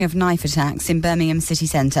of knife attacks in Birmingham city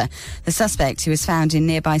centre. The suspect, who was found in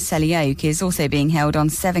nearby Selly Oak, is also being held on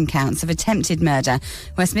 7 counts of attempted murder.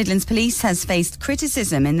 West Midlands Police has faced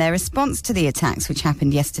criticism in their response to the attacks which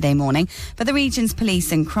happened yesterday morning, but the region's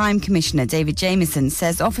Police and Crime Commissioner David Jameson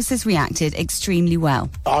says officers reacted extremely well.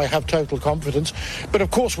 I have total confidence, but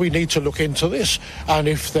of course we need to look into this, and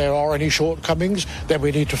if there are any shortcomings then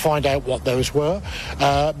we need to find out what those were,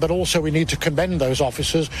 but also we need to commend those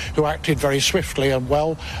officers who acted very swiftly and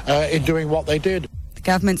well in doing what they did. The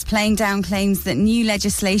government's playing down claims that new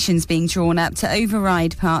legislation's being drawn up to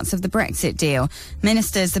override parts of the Brexit deal.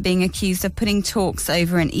 Ministers are being accused of putting talks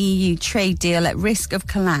over an EU trade deal at risk of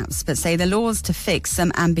collapse, but say the law's to fix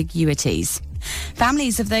some ambiguities.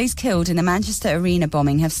 Families of those killed in the Manchester Arena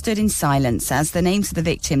bombing have stood in silence as the names of the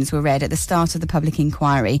victims were read at the start of the public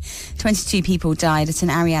inquiry. 22 people died at an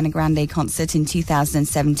Ariana Grande concert in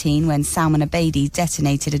 2017 when Salman Abedi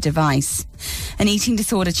detonated a device. An eating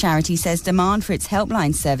disorder charity says demand for its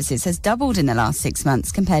helpline services has doubled in the last 6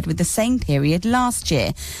 months compared with the same period last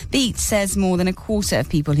year. Beat says more than a quarter of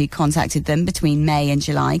people who contacted them between May and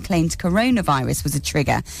July claimed coronavirus was a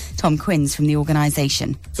trigger. Tom Quinns from the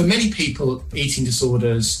organisation. For many people, eating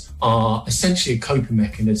disorders are essentially a coping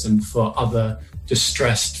mechanism for other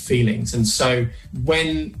distressed feelings. And so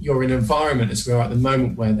when you're in an environment, as we are at the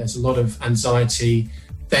moment, where there's a lot of anxiety,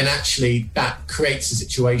 then actually that creates a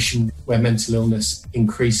situation where mental illness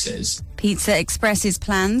increases. Pizza Express's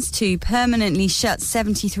plans to permanently shut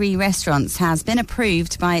 73 restaurants has been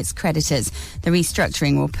approved by its creditors. The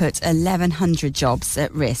restructuring will put 1,100 jobs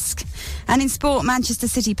at risk. And in sport, Manchester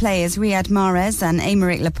City players Riyad Mahrez and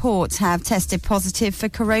Aymeric Laporte have tested positive for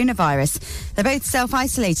coronavirus. They're both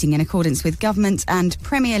self-isolating in accordance with government and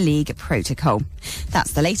Premier League protocol.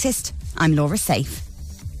 That's the latest. I'm Laura Safe.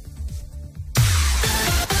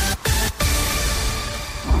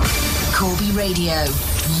 Corby Radio,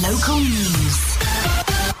 local news.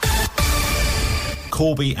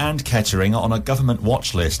 Corby and Kettering are on a government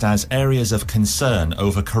watch list as areas of concern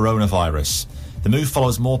over coronavirus. The move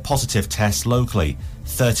follows more positive tests locally,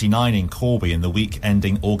 39 in Corby in the week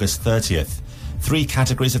ending August 30th. 3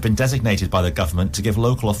 categories have been designated by the government to give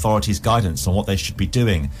local authorities guidance on what they should be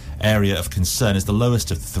doing. Area of concern is the lowest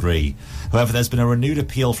of the 3. However, there's been a renewed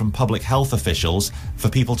appeal from public health officials for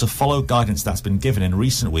people to follow guidance that's been given in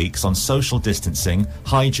recent weeks on social distancing,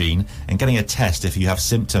 hygiene, and getting a test if you have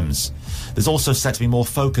symptoms. There's also set to be more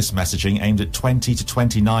focused messaging aimed at 20 to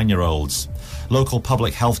 29-year-olds. Local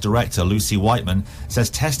Public Health Director Lucy Whiteman says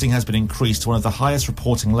testing has been increased to one of the highest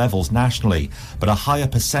reporting levels nationally, but a higher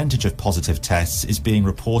percentage of positive tests is being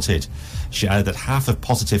reported. She added that half of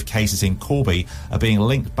positive cases in Corby are being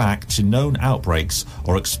linked back to known outbreaks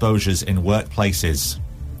or exposures in workplaces.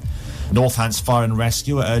 Northants Fire and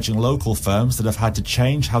Rescue are urging local firms that have had to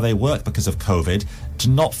change how they work because of COVID to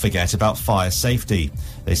not forget about fire safety.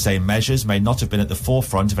 They say measures may not have been at the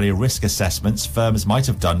forefront of any risk assessments firms might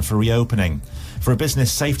have done for reopening. For a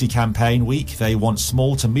business safety campaign week, they want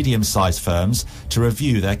small to medium-sized firms to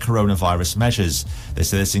review their coronavirus measures. They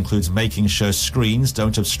say this includes making sure screens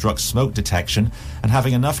don't obstruct smoke detection and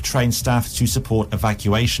having enough trained staff to support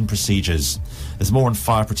evacuation procedures. There's more on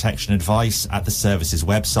fire protection advice at the service's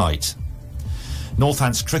website.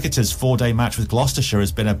 Northants cricketers' 4-day match with Gloucestershire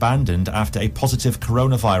has been abandoned after a positive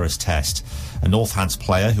coronavirus test. A Northants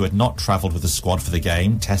player who had not travelled with the squad for the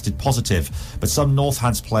game tested positive, but some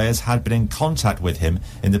Northants players had been in contact with him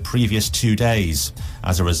in the previous 2 days.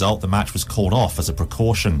 As a result, the match was called off as a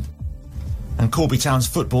precaution. And Corby Town's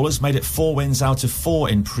footballers made it 4 wins out of 4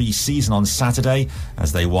 in pre-season on Saturday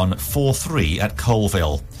as they won 4-3 at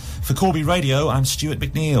Colville. For Corby Radio, I'm Stuart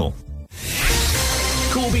McNeil.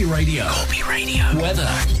 Corby Radio. Corby Radio. Weather.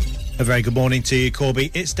 A very good morning to you,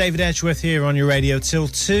 Corby. It's David Edgeworth here on your radio till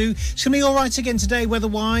 2. It's going to be all right again today,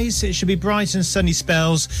 weather-wise. It should be bright and sunny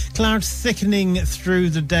spells. Clouds thickening through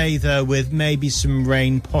the day, though, with maybe some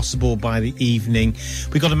rain possible by the evening.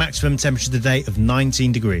 We've got a maximum temperature today of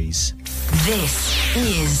 19 degrees. This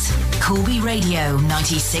is Corby Radio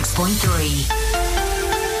 96.3.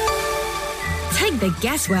 Take the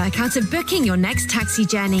guesswork out of booking your next taxi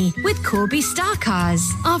journey with Corby Star Cars.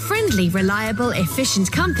 Our friendly, reliable,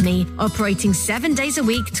 efficient company, operating 7 days a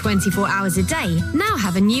week, 24 hours a day, now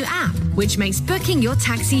have a new app, which makes booking your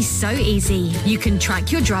taxi so easy. You can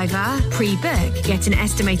track your driver, pre-book, get an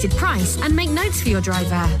estimated price, and make notes for your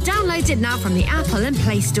driver. Download it now from the Apple and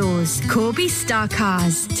Play stores. Corby Star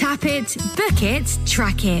Cars. Tap it, book it,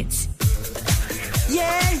 track it.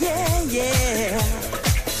 Yeah, yeah, yeah.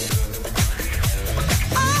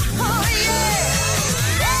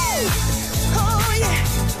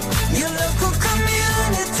 Your local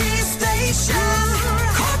community station,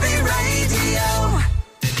 Corby Radio.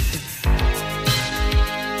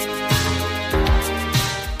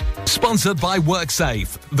 Sponsored by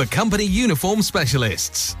WorkSafe, the company uniform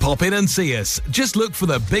specialists. Pop in and see us. Just look for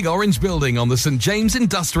the big orange building on the St James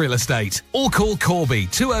Industrial Estate or call Corby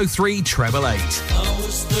 203 888. I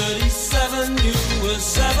was 37, you were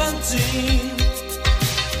 17.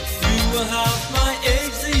 You were half my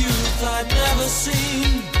age, the youth I'd never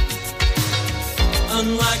seen.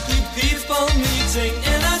 Unlikely people meeting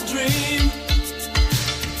in a dream.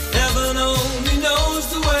 Heaven only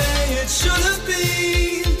knows the way it should have been.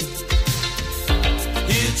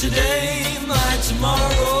 Here today, my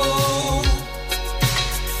tomorrow.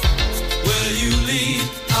 Where you lead,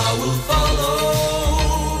 I will follow.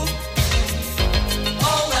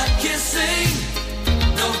 All that kissing,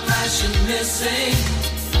 no passion missing.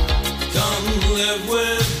 Come live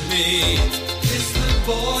with me. Kiss the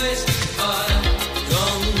boys goodbye.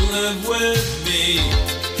 Come live with me.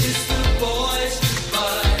 Kiss the boys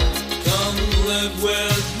goodbye. Come live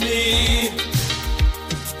with me.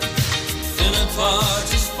 Dinner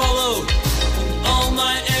parties followed, and all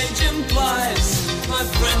my age implies. My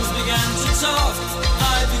friends began to talk,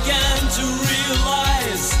 I began to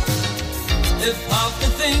realize. If half the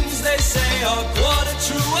things they say are quarter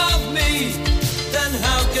true of me, then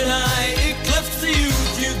how can I eclipse the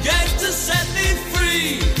youth you gave to set me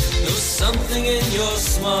free? There was something in your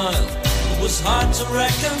smile that was hard to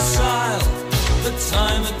reconcile. The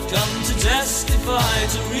time had come to testify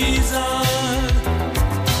to reason.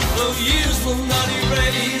 Though years will not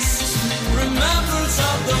erase remembrance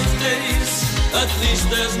of those days, at least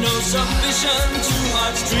there's no submission to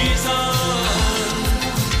heart's treason.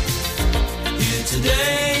 Here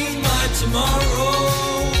today, my tomorrow.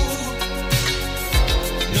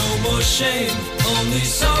 No more shame, only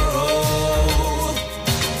sorrow.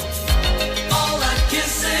 All that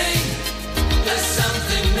kissing, there's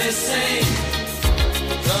something missing.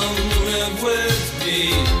 Come live with me.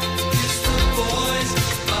 Kiss the boys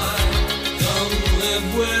goodbye. Come live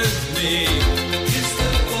with me. Kiss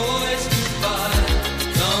the boys goodbye.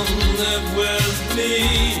 Come live with me.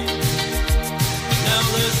 Now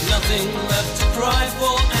there's nothing left to cry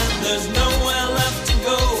for, and there's nowhere left to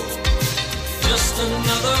go. Just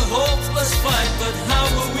another hopeless fight, but how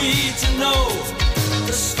are we to know?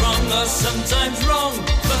 The strong are sometimes wrong,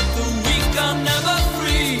 but the weak are never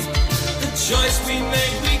free. The choice we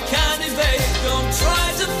make we can't evade, don't try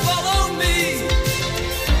to follow me.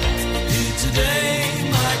 Here today,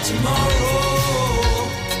 my tomorrow.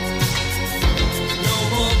 No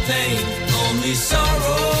more pain, only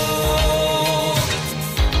sorrow.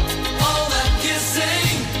 All that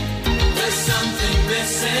kissing, there's something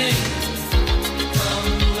missing.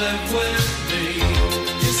 Live with me.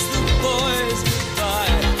 Kiss the boys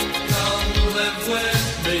goodbye. Come live with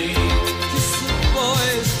me. Kiss the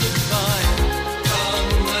boys goodbye. Come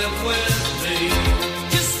live with me.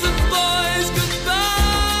 Kiss the boys goodbye.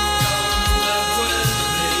 Come live with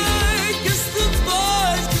me. Kiss the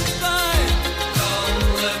boys goodbye. Come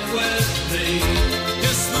live with me.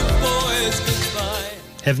 Kiss the boys goodbye.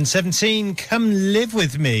 Heaven 17, come live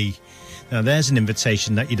with me. Now, there's an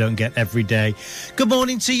invitation that you don't get every day. Good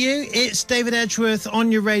morning to you. It's David Edgeworth on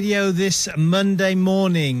your radio this Monday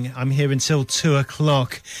morning. I'm here until 2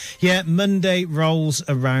 o'clock. Yeah, Monday rolls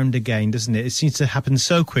around again, doesn't it? It seems to happen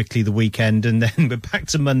so quickly, the weekend, and then we're back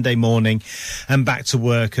to Monday morning and back to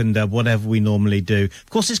work and whatever we normally do. Of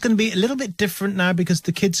course, it's going to be a little bit different now because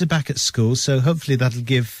the kids are back at school, so hopefully that'll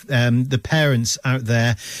give the parents out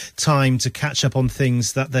there time to catch up on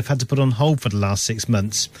things that they've had to put on hold for the last 6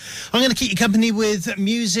 months. I'm going to keep you company with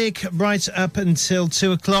music right up until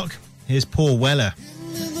 2 o'clock. Here's Paul Weller.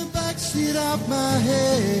 In the backseat of my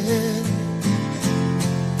head,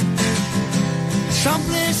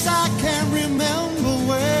 someplace I can't remember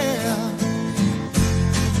where,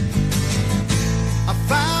 I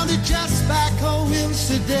found it just by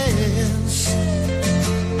coincidence,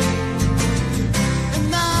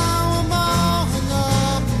 and now I'm all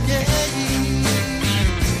up again.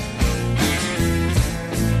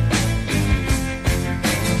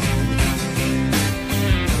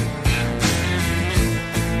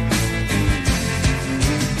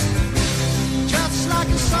 Just like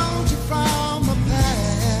a soldier from a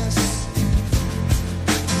past,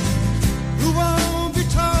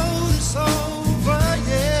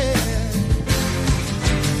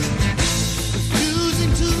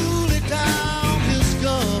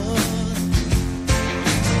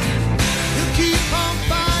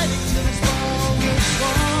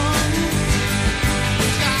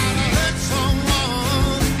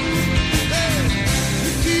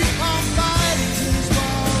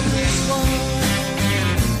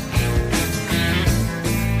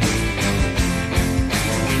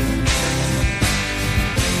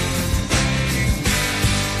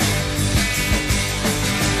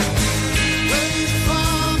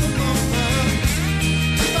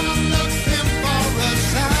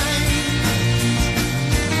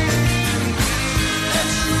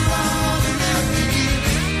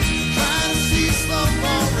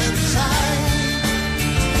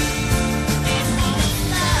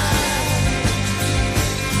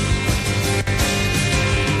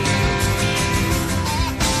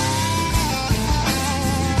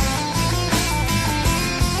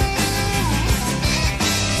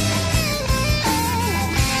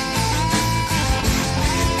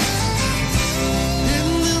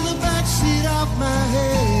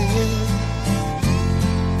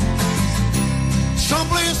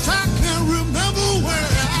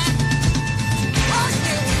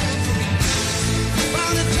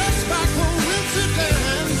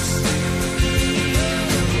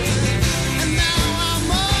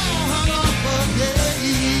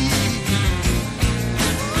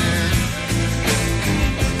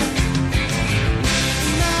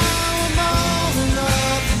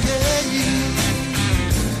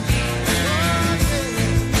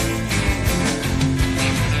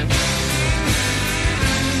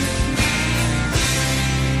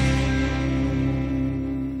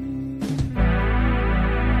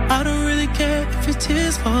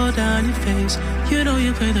 tears fall down your face. You know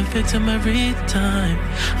you play the victim every time.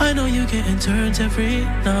 I know you getting turns every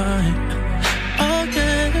night. Oh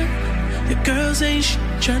yeah, your girls ain't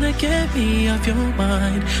tryna get me off your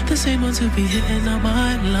mind. The same ones who be hitting on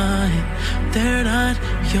my line, they're not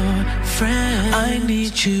your friends. I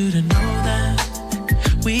need you to know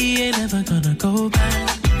that we ain't ever gonna go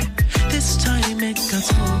back. This time it got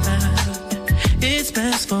so bad. It's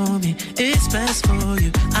best for me, it's best for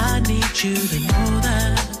you. I need you to know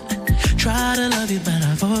that. Try to love you, but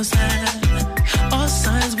I force that. All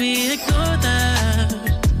signs we ignore that.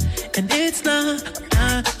 And it's not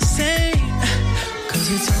the same, 'cause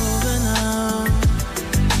it's over now.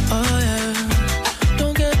 Oh yeah,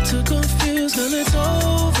 don't get too confused, 'cause it's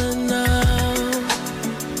over now.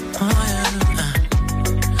 Oh yeah,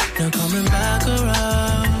 no coming back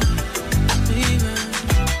around. Baby,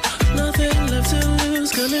 nothing left to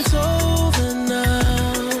lose, 'cause it's over now.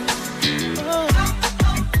 Oh.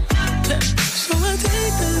 So I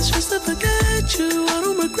take this just to forget you. I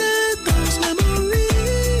don't regret those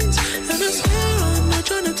memories. And I swear I'm not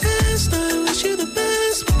trying to test. I wish you the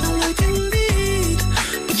best, but I'm like you lead.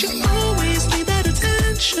 But you always need that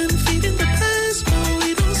attention, feeding the past, but we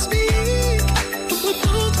don't speak. But we're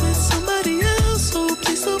both with somebody else, so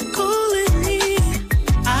please stop calling me.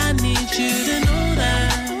 I need you to know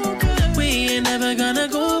that we ain't never gonna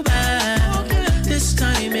go back. This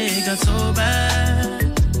time it got so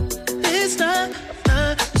bad. It's not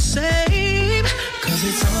the same, 'cause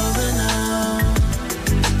it's over now.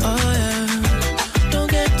 Oh yeah, don't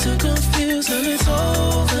get too confused, and it's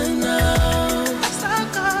over now.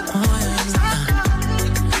 Oh yeah,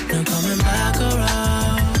 no coming back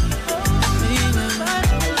around. Baby,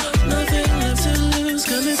 nothing left to lose,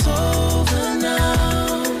 'cause it's over now.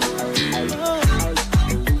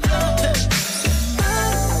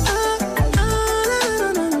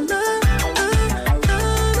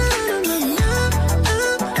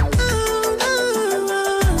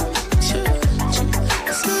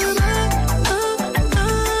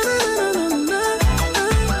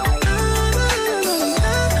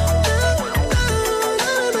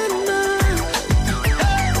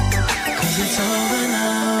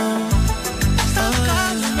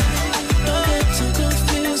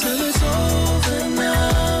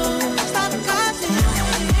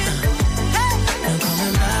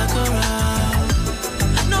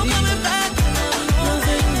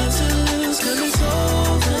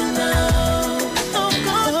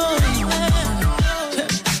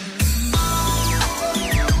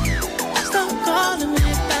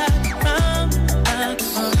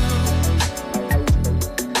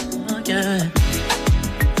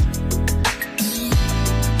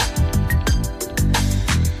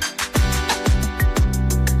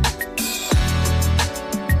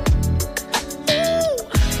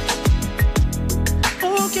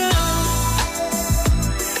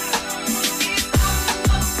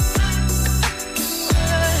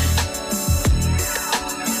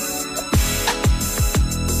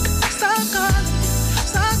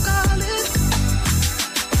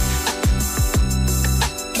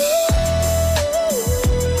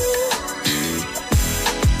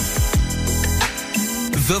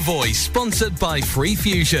 The Voice, sponsored by Free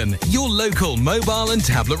Fusion, your local mobile and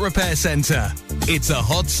tablet repair centre. It's a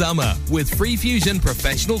hot summer with Free Fusion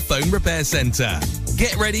Professional Phone Repair Centre.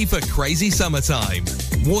 Get ready for crazy summertime.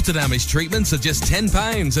 Water damage treatments are just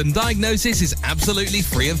 £10 and diagnosis is absolutely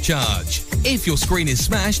free of charge. If your screen is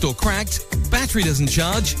smashed or cracked, battery doesn't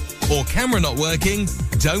charge, or camera not working,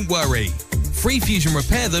 don't worry. Free Fusion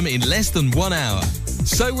repair them in less than 1 hour.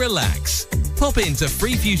 So relax. Pop into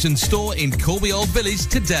Free Fusion store in Corby Old Village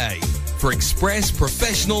today for express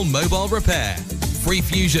professional mobile repair. Free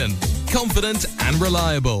Fusion, confident and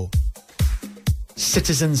reliable.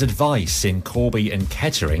 Citizens' Advice in Corby and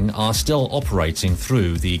Kettering are still operating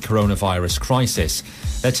through the coronavirus crisis.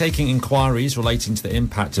 They're taking inquiries relating to the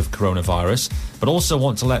impact of coronavirus, but also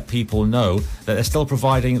want to let people know that they're still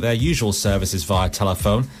providing their usual services via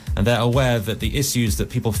telephone, and they're aware that the issues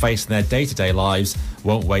that people face in their day-to-day lives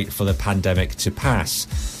won't wait for the pandemic to pass.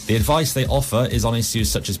 The advice they offer is on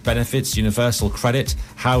issues such as benefits, universal credit,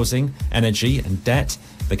 housing, energy and debt.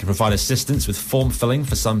 They can provide assistance with form filling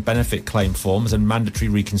for some benefit claim forms and mandatory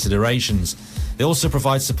reconsiderations. They also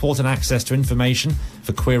provide support and access to information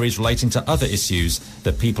for queries relating to other issues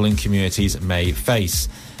that people in communities may face.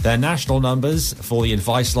 Their national numbers for the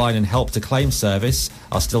advice line and help to claim service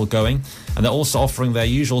are still going, and they're also offering their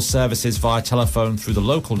usual services via telephone through the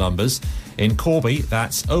local numbers. In Corby,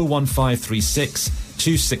 that's 01536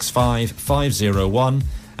 265 501,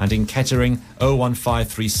 and in Kettering,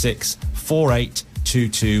 01536 48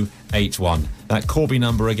 2281. That Corby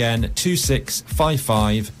number again,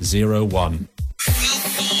 265501.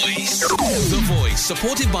 The Voice,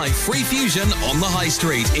 supported by Free Fusion on the High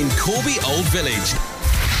Street in Corby Old Village.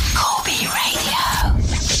 Corby Radio.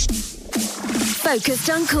 Focused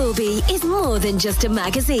on Corby is more than just a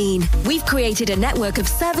magazine. We've created a network of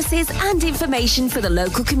services and information for the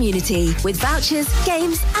local community with vouchers,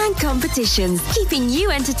 games and competitions, keeping you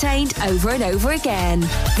entertained over and over again.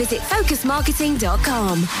 Visit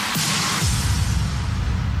focusmarketing.com.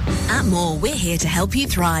 At Moore, we're here to help you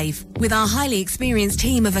thrive. With our highly experienced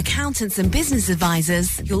team of accountants and business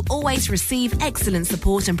advisors, you'll always receive excellent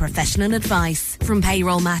support and professional advice. From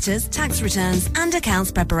payroll matters, tax returns and accounts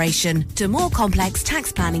preparation to more complex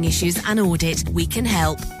tax planning issues and audit, we can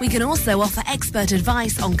help. We can also offer expert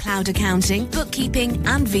advice on cloud accounting, bookkeeping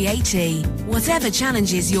and VAT. Whatever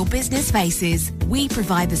challenges your business faces, we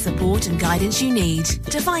provide the support and guidance you need.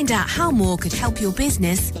 To find out how Moore could help your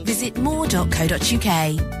business, visit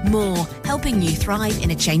moore.co.uk. Moore, helping you thrive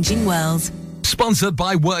in a changing world. Sponsored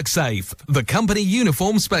by WorkSafe, the company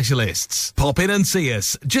uniform specialists. Pop in and see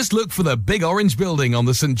us. Just look for the big orange building on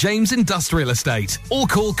the St James Industrial Estate or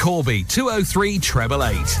call Corby 203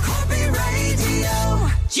 888. Corby Radio.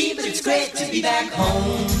 Gee, but it's great to be back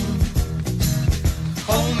home.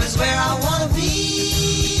 Home is where I want to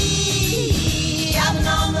be. I've been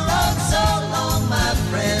on the road so long, my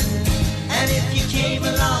friend. And if you came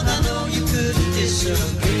along, I know you couldn't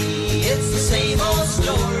disagree. It's the same old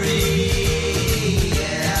story.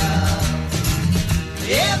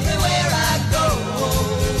 Everywhere I go,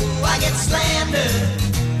 I get slandered,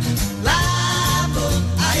 libeled.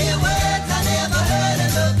 I hear words I never heard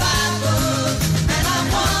in the Bible. And I'm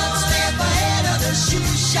one step ahead of the shoe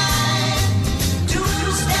shine, 2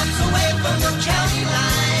 steps away from the county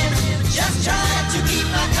line. Just trying to keep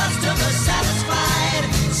my customers satisfied.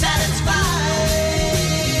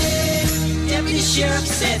 Deputy Sheriff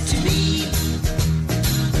said to me,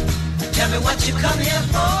 tell me what you come here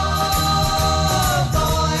for.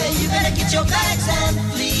 Get your bags and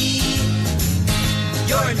flee.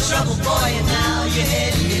 You're in trouble, boy, and now you're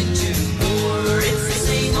heading into war. It's the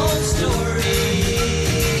same old story.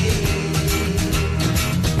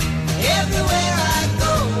 Everywhere I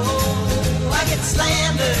go, I get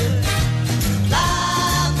slandered,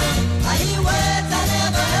 libeled. I hear words I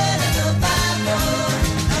never heard in the Bible.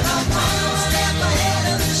 And I'm one step ahead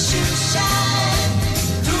of the shoe shine,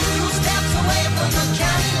 2 steps away from the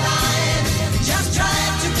county line. Just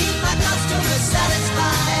trying to keep my customers satisfied.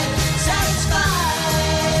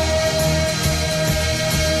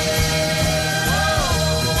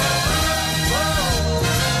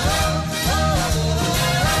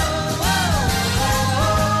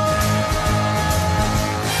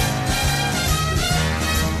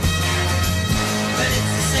 But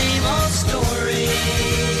it's the same old story.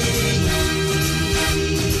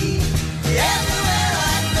 Everywhere I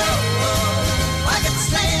go, I get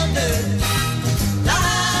slandered.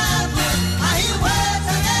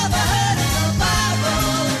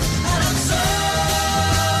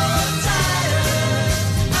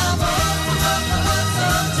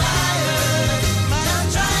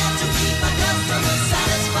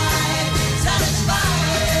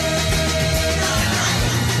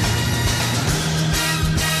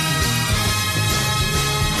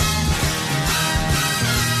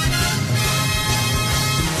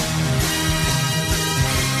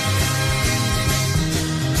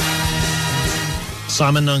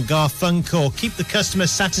 Simon and Garfunkel, Keep the Customer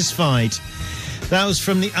Satisfied. That was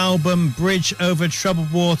from the album Bridge Over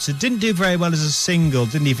Troubled Water. Didn't do very well as a single,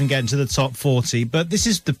 didn't even get into the top 40. But this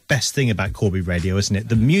is the best thing about Corby Radio, isn't it?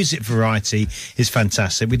 The music variety is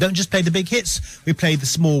fantastic. We don't just play the big hits, we play the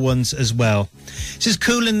small ones as well. This is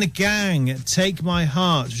Kool and the Gang, Take My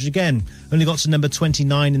Heart, which again only got to number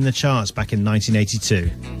 29 in the charts back in 1982.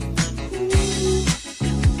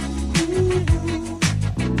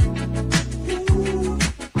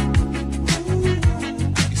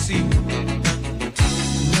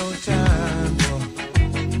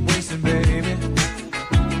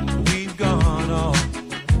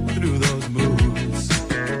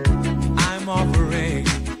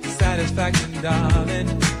 Darling,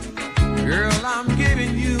 girl, I'm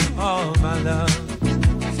giving you all my love.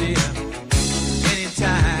 See,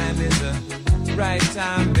 anytime is the right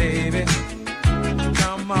time, baby.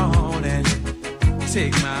 Come on and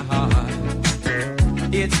take my heart.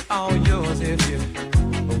 It's all yours if you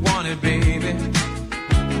want it, baby.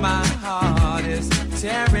 My heart is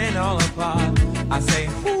tearing all apart. I say,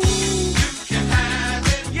 ooh, you can have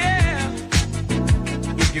it, yeah.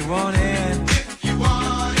 If you want it,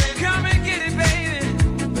 come and get it, baby.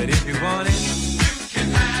 But if you want it, you can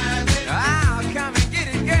have it. I'll come and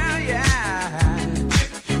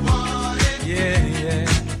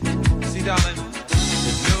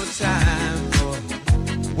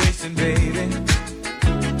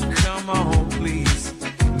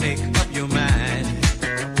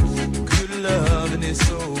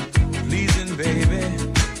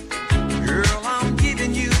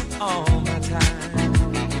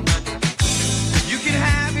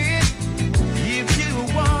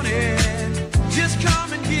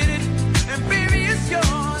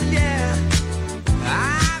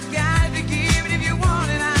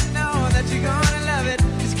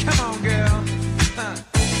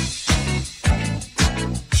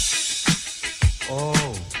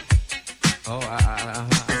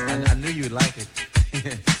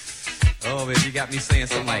got me saying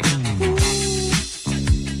something like,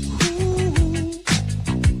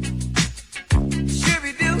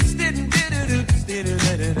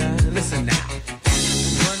 listen now.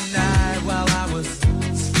 One night while I was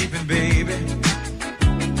sleeping, baby,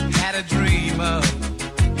 had a dream of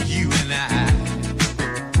you and I.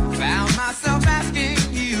 Found myself asking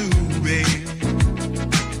you, baby,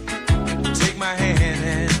 take my hand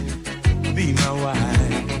and be my wife.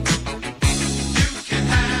 You can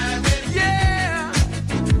have it, yeah,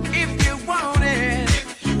 if you want it.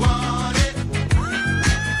 If you want it.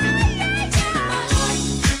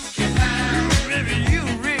 You can have it. Baby, you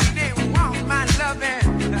really want my loving.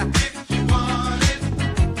 If you want it.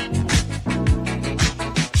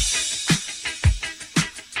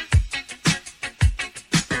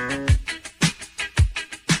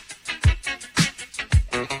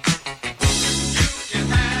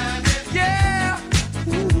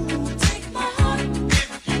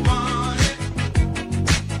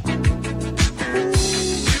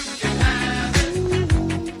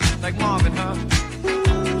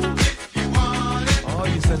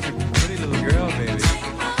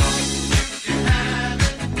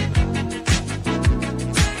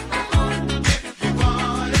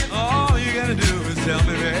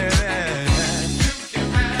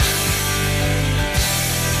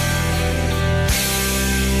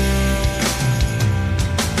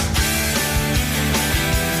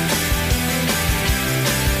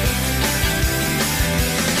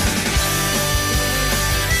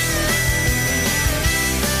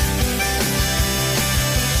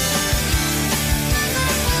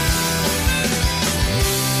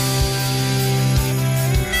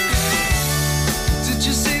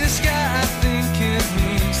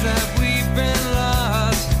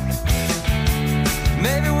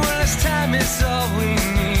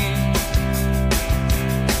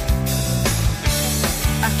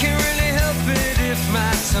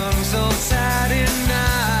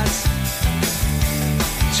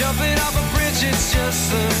 Jumping off a bridge, it's just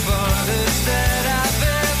the farthest that I've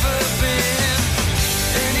ever been.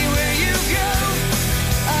 Anywhere you go,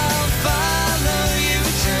 I'll follow you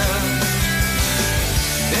down.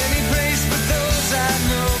 Any place but those I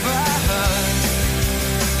know by heart.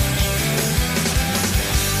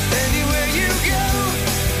 Anywhere you go,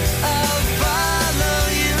 I'll follow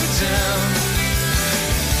you down.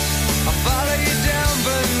 I'll follow you down,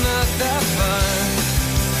 but not that far.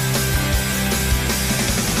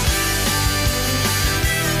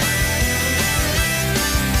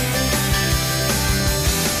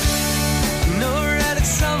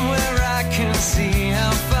 Somewhere I can see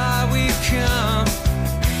how far we've come,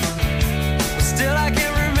 but still I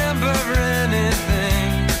can't remember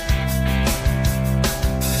anything.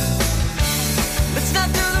 Let's not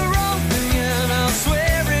do the wrong thing and I'll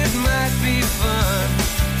swear it might be fun.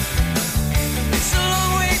 It's a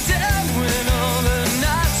long way down when all the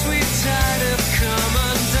knots we tied have come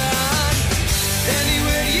undone.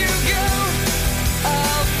 Anywhere you go,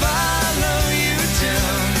 I'll follow you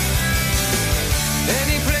down.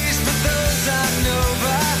 Any place but those I know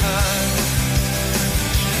by heart.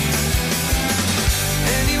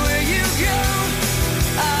 Anywhere you go,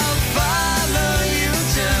 I'll follow you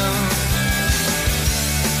down.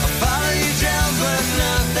 I'll follow you down, but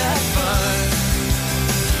not that far.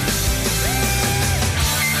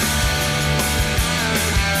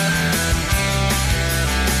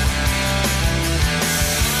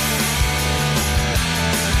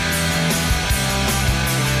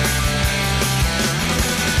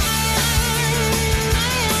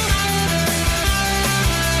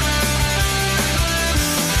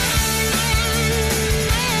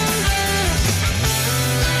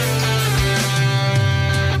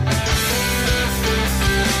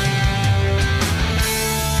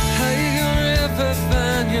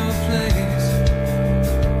 Find your place,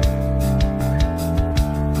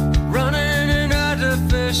 running an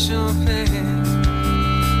artificial pace.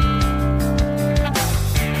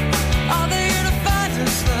 Are they gonna find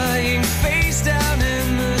us lying face down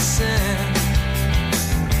in the sand?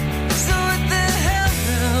 So what the hell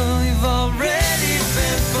now? We've already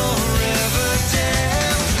been forever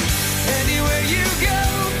damned. Anywhere you go,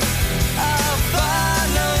 I'll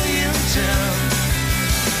follow you down.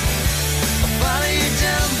 Follow you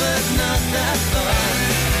down, but not that far.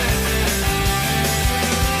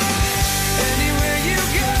 Anywhere you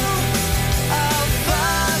go, I'll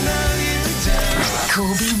follow you down.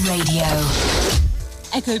 Corby Radio.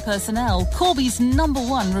 Echo Personnel, Corby's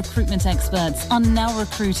 #1 recruitment experts, are now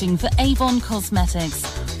recruiting for Avon Cosmetics.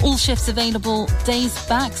 All shifts available, days,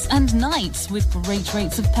 backs and nights with great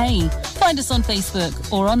rates of pay. Find us on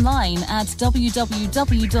Facebook or online at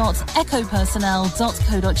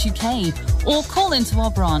www.echopersonnel.co.uk or call into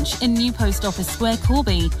our branch in New Post Office Square,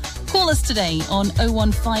 Corby. Call us today on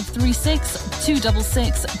 01536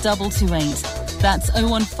 266 228. That's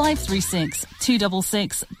 01536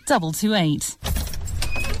 266 228.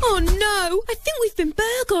 Oh no, I think we've been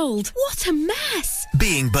burgled. What a mess.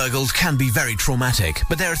 Being burgled can be very traumatic,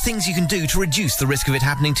 but there are things you can do to reduce the risk of it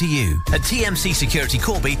happening to you. At TMC Security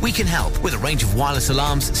Corby, we can help with a range of wireless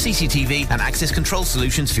alarms, CCTV and access control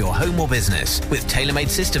solutions for your home or business, with tailor-made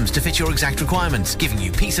systems to fit your exact requirements, giving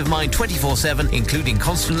you peace of mind 24/7, including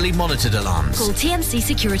constantly monitored alarms. Call TMC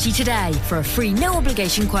Security today for a free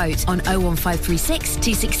no-obligation quote on 01536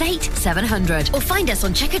 268 700 or find us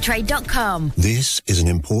on checkertrade.com. This is an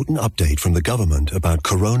important update from the government about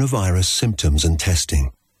coronavirus symptoms and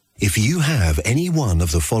testing. If you have any one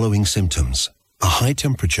of the following symptoms: a high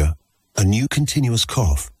temperature, a new continuous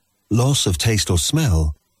cough, loss of taste or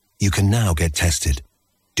smell, you can now get tested.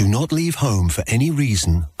 Do not leave home for any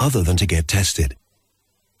reason other than to get tested.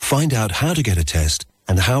 Find out how to get a test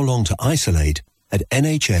and how long to isolate at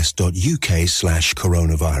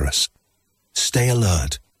nhs.uk/coronavirus. Stay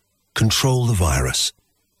alert. Control the virus.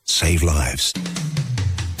 Save lives.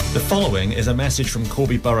 The following is a message from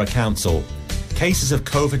Corby Borough Council. Cases of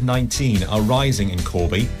COVID-19 are rising in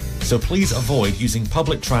Corby, so please avoid using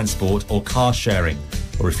public transport or car sharing.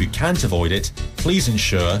 Or if you can't avoid it, please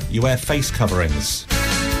ensure you wear face coverings.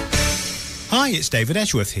 Hi, it's David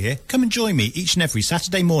Edgeworth here. Come and join me each and every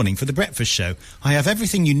Saturday morning for The Breakfast Show. I have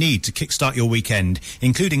everything you need to kickstart your weekend,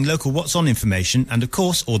 including local What's On information and, of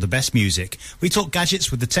course, all the best music. We talk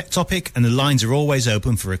gadgets with the tech topic and the lines are always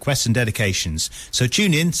open for requests and dedications. So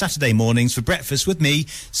tune in Saturday mornings for breakfast with me,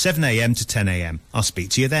 7am to 10am. I'll speak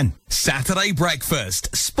to you then. Saturday Breakfast,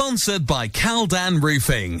 sponsored by Caldan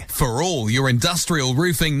Roofing. For all your industrial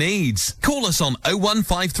roofing needs, call us on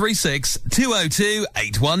 01536 202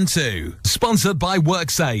 812. Sponsored by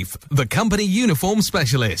WorkSafe, the company uniform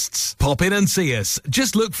specialists. Pop in and see us.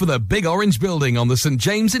 Just look for the big orange building on the St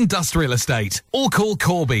James Industrial Estate. Or call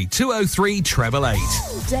Corby 203 888.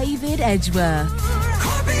 David Edgeworth.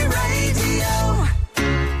 Corby Radio.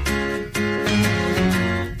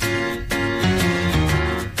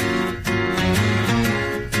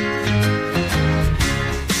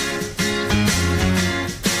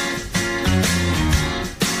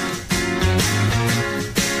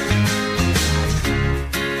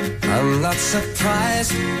 I'm not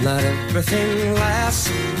surprised, not everything lasts.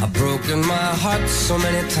 I've broken my heart so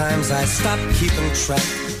many times I stopped keeping track.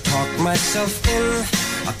 Talk myself in,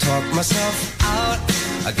 I talk myself out.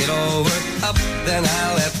 I get all worked up, then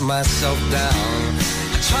I let myself down.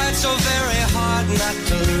 I tried so very hard not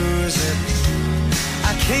to lose it.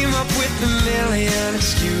 I came up with a million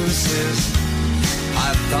excuses.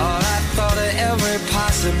 I thought of every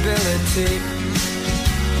possibility.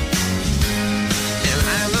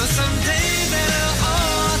 Someday that'll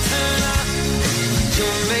all turn out.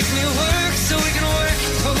 You'll make me work so we can work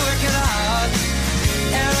to work it out.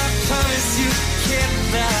 And I promise you, kid,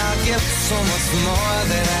 that I'll get so much more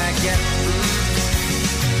than I get.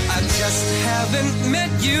 I just haven't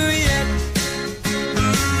met you yet.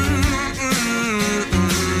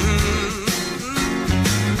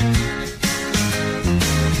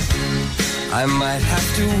 I might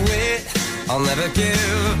have to wait, I'll never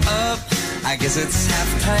give up. I guess it's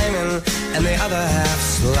half timing and the other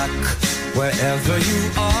half's luck. Wherever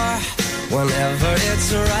you are, whenever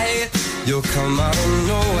it's right, you'll come out of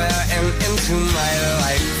nowhere and into my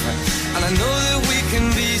life. And I know that we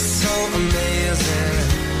can be so amazing.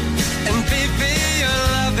 And baby, your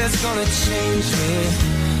love is gonna change me.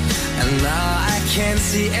 And now I can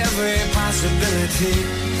see every possibility.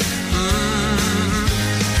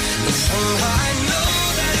 And somehow I know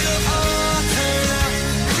that it'll all turn out.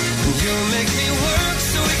 You'll make me work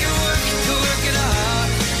so we can work to work it out.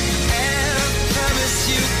 And I promise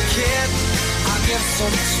you, kid, I'll get so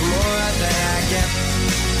much more than I get.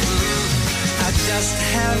 I just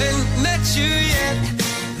haven't met you yet.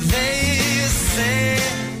 They say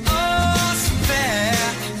all's fair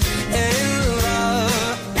in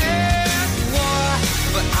love and war,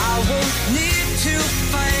 but I won't need to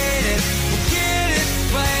fight it. We'll get it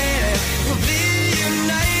right, we'll be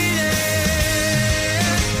united.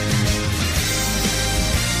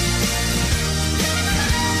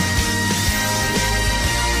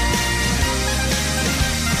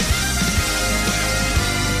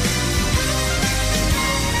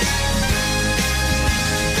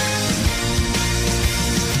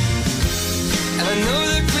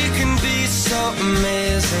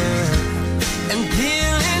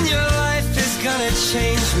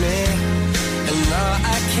 changed me, and now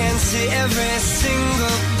I can see every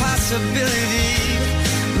single possibility.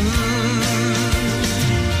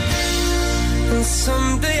 And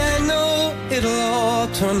someday I know it'll all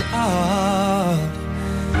turn out,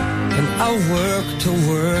 and I'll work to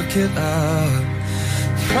work it out.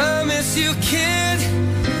 Promise you, kid,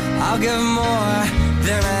 I'll give more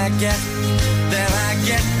than I get, than I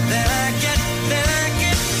get, than I get, than I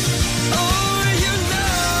get. Oh, you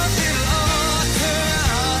know it'll all turn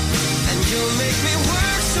out, and you'll make me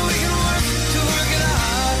work so we can work to work it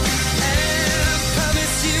out. And I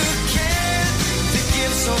promise you, kid, to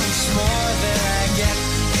give so much more than I get.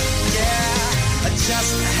 Yeah, I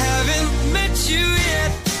just haven't met you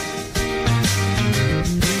yet.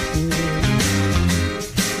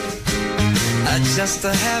 I just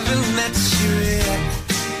haven't met you yet.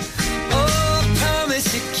 Oh, I promise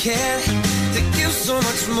you can't to give so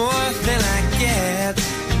much more than I get.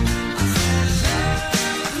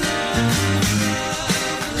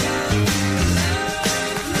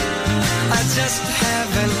 I just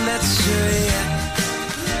haven't met you yet.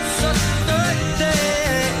 So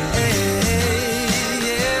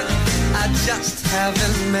I just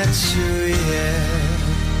haven't met you yet.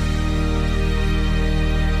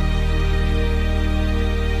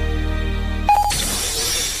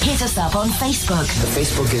 Hit us up on Facebook.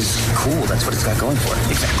 Facebook is cool. That's what it's got going for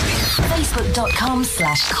it. Exactly.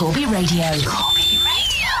 Facebook.com/Corby Radio. Corby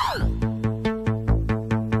Radio.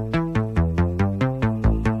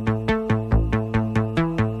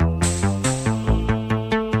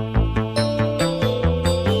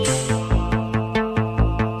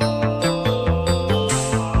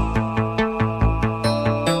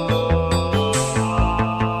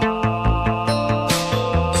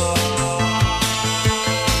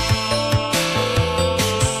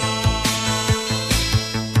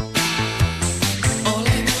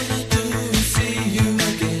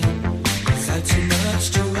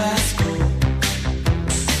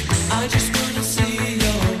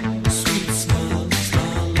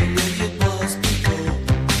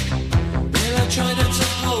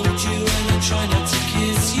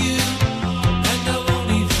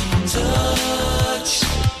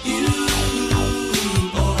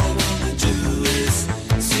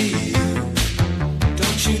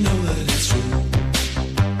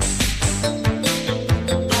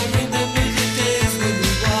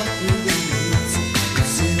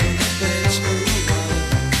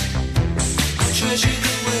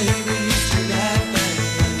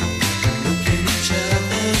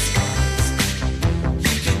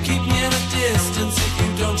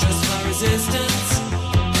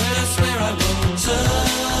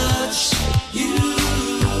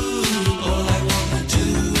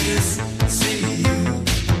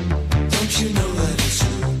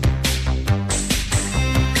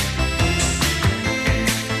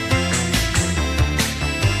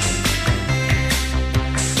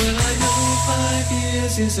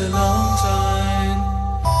 Is a long time,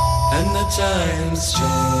 and the times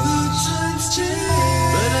change.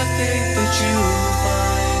 But I think that you'll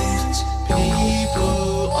find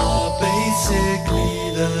people are basically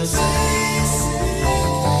the same.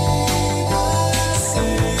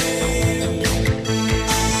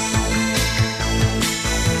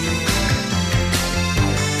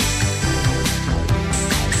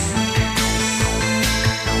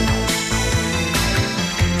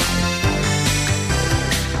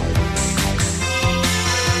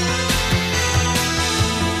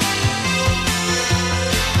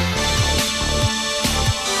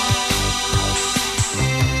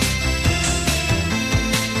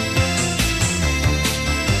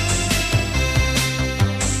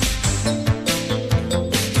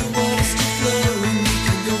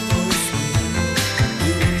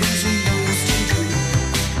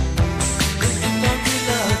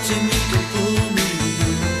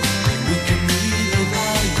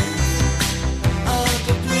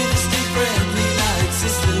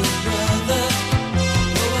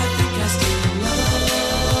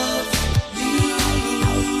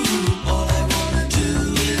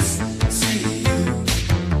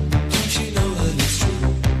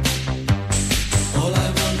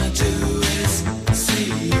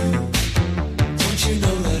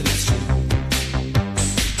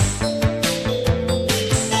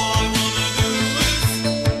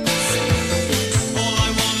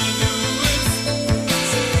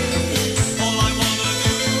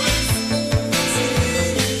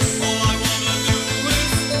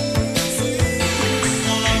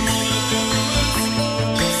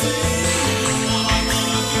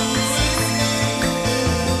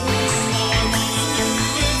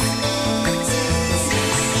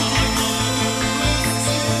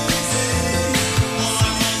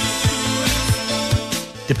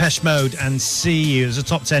 Depeche Mode and See You as a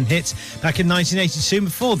top 10 hit back in 1982.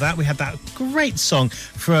 Before that, we had that great song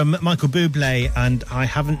from Michael Bublé and I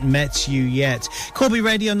Haven't Met You Yet. Corby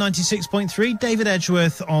Radio 96.3, David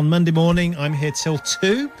Edgeworth on Monday morning. I'm here till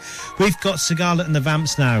 2. We've got Sigala and the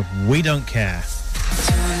Vamps now. We Don't Care.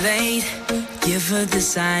 Too late, give her the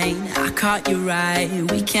sign. I caught you right,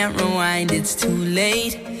 we can't rewind. It's too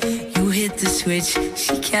late, you hit the switch.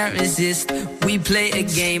 She can't resist, we play a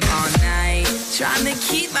game all night. Trying to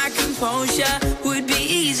keep my composure would be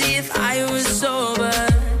easy if I was sober,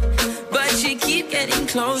 but you keep getting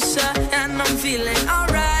closer and I'm feeling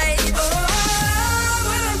alright. Oh,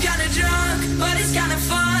 well, I'm kinda drunk, but it's kinda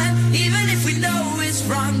fun. Even if we know it's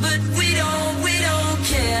wrong, but we don't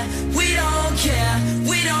care. We don't care.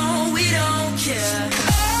 We don't care.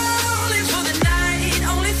 Only for the night,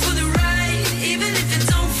 only for the ride. Even if it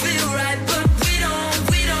don't feel right, but we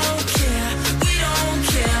don't care. We don't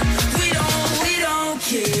care. We don't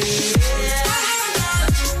care.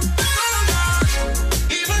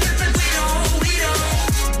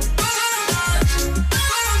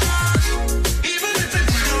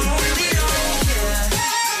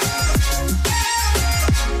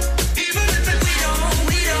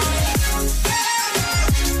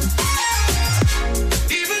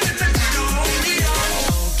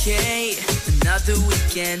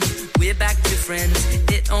 We're back to friends,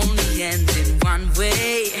 it only ends in one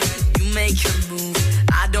way. You make your move,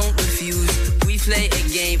 I don't refuse. We play a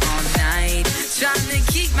game all night. Trying to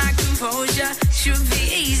keep my composure should be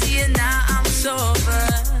easier now I'm sober.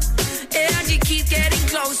 And you keep getting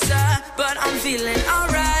closer, but I'm feeling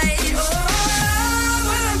alright. Oh,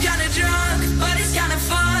 well, I'm kinda drunk, but it's kinda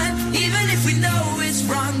fun. Even if we know it's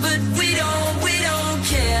wrong, but we don't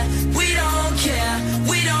care. We don't care.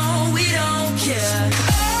 We don't care.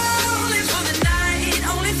 Only for the night,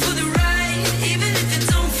 only for the ride. Even if it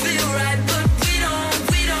don't feel right, but we don't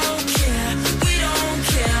care. We don't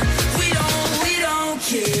care. We don't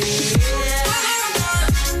care.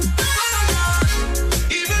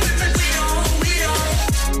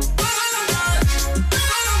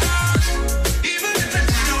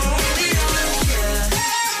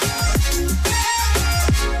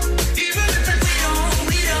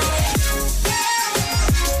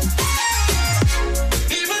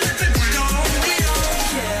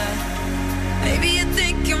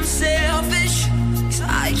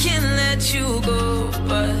 You go,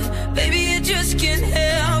 but baby, you just can't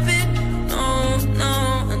help it. No, no,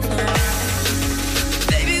 no.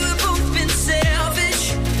 Baby, we've both been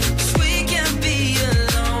selfish, so we can't be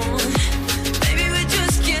alone. Baby, we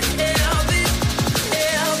just can't help it,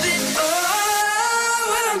 help it. Oh,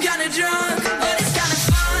 well, I'm kinda drunk, but it's kinda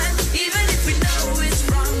fun. Even if we know it's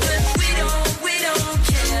wrong, but we don't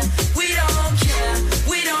care. We don't care.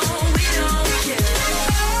 We don't care.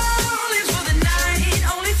 Only for the night,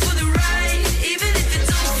 only for the ride.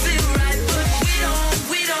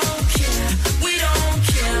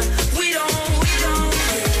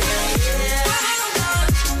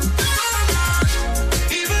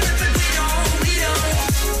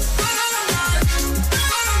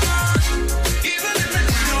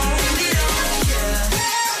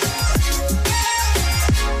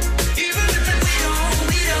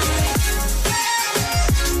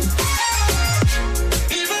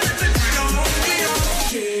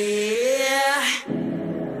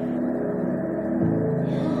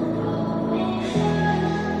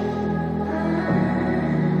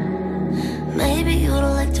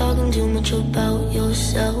 About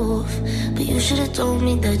yourself, but you should have told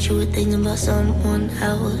me that you were thinking about someone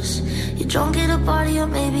else. You're drunk at a party, or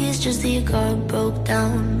maybe it's just that your car broke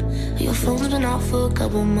down. Your phone's been off for a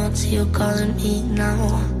couple months, you're calling me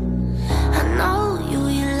now. I know you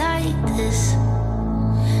like this.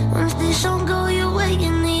 When things don't go your way,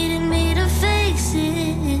 you needed me to fix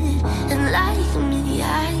it. And like me,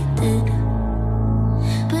 I did.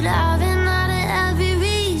 But I've been out of every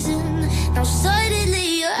reason. Now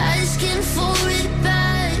suddenly you're asking for it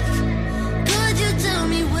back. Could you tell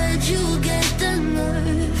me where'd you get the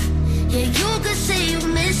nerve? Yeah, you could say you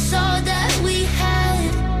miss all that we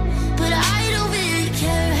had, but I don't really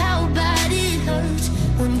care how bad it hurts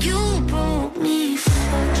when you broke me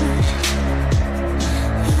first.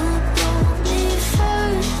 You broke me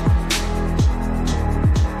first.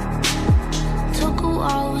 Took a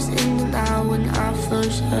while, I was in denial when I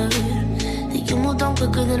first heard that you moved on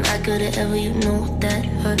quicker than I could have ever, you know that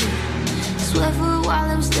hurt. Swear for a while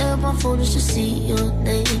I was there on my phone just to see your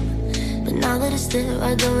name, but now that it's there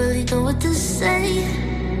I don't really know what to say.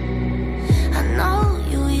 I know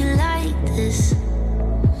you like this.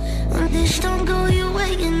 When this don't go your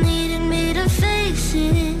way, you needed me to fix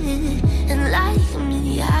it. And like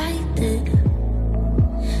me, I did.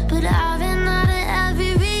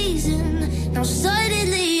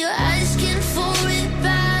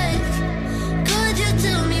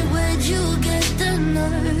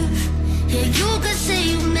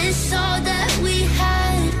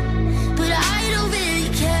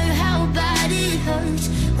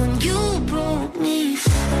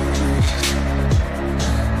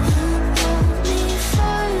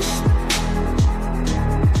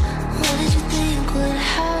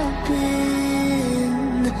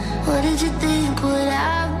 did you think would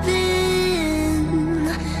happen?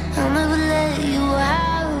 I'll never let you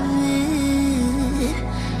have it.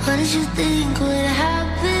 What did you think would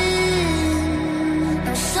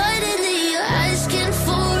happen? Suddenly you're asking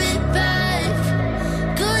for it back.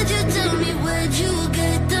 Could you tell me where'd you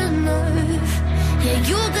get the nerve? Yeah,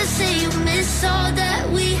 you could say you miss all that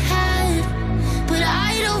we had, but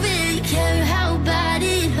I don't really care how bad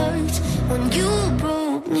it hurts when you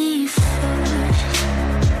broke me first.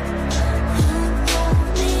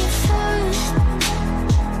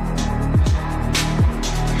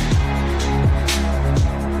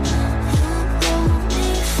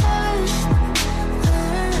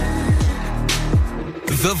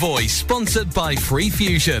 The Voice, sponsored by Free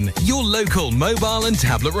Fusion, your local mobile and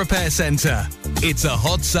tablet repair centre. It's a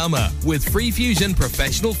hot summer with Free Fusion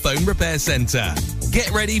Professional Phone Repair Centre.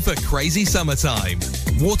 Get ready for crazy summertime.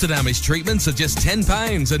 Water damage treatments are just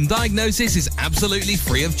 £10 and diagnosis is absolutely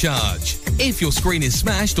free of charge. If your screen is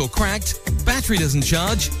smashed or cracked, battery doesn't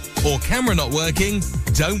charge, or camera not working,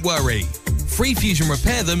 don't worry. Free Fusion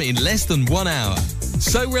repair them in less than 1 hour.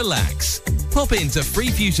 So relax. Pop into Free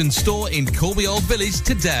Fusion store in Corby Old Village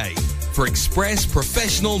today for express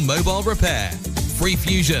professional mobile repair. Free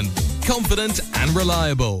Fusion, confident and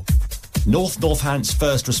reliable. Northants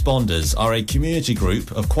First Responders are a community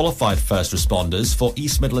group of qualified first responders for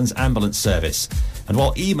East Midlands Ambulance Service. And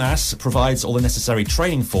while EMAS provides all the necessary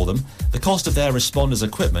training for them, the cost of their responders'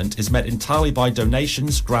 equipment is met entirely by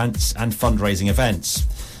donations, grants and fundraising events.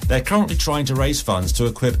 They're currently trying to raise funds to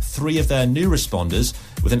equip 3 of their new responders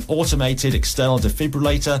with an automated external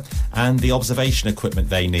defibrillator and the observation equipment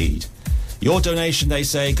they need. Your donation, they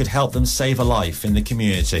say, could help them save a life in the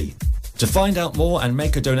community. To find out more and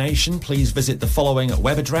make a donation, please visit the following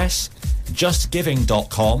web address: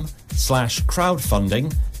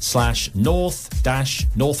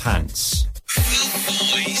 justgiving.com/crowdfunding/Northants.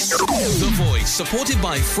 The Voice, supported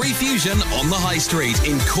by Free Fusion on the High Street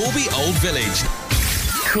in Corby Old Village.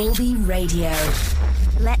 Corby Radio.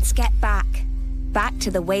 Let's get back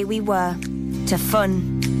to the way we were, to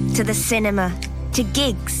fun, to the cinema, to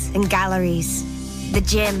gigs and galleries, the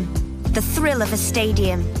gym, the thrill of a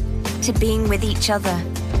stadium, to being with each other,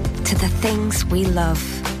 to the things we love.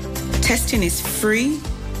 Testing is free,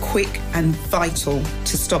 quick and vital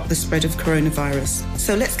to stop the spread of coronavirus.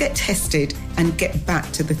 So let's get tested and get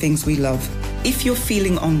back to the things we love. If you're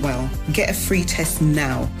feeling unwell, get a free test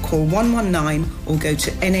now. Call 119 or go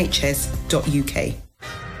to nhs.uk.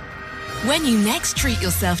 When you next treat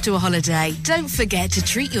yourself to a holiday, don't forget to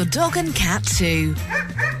treat your dog and cat too.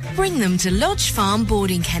 Bring them to Lodge Farm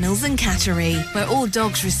Boarding Kennels and Cattery, where all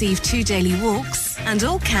dogs receive 2 daily walks and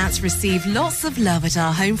all cats receive lots of love at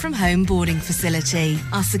our home from home boarding facility.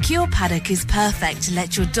 Our secure paddock is perfect to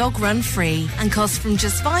let your dog run free and costs from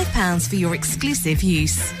just £5 for your exclusive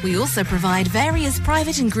use. We also provide various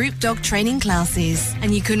private and group dog training classes,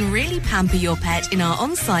 and you can really pamper your pet in our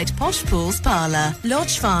on-site Posh Pools parlour.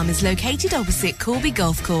 Lodge Farm is located opposite Corby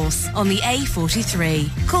Golf Course on the A43.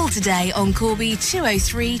 Call today on Corby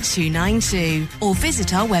 203 292 or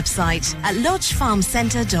visit our website at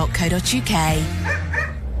lodgefarmcentre.co.uk.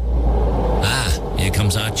 Ah, here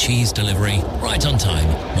comes our cheese delivery. Right on time.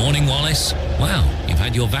 Morning, Wallace. Wow, you've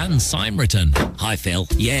had your van sign written. Hi, Phil.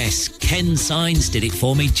 Yes, Ken Signs did it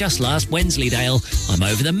for me just last Wensleydale. I'm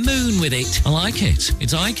over the moon with it. I like it.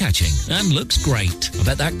 It's eye-catching and looks great. I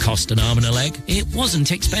bet that cost an arm and a leg. It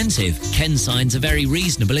wasn't expensive. Ken Signs are very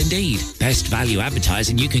reasonable indeed. Best value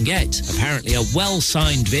advertising you can get. Apparently a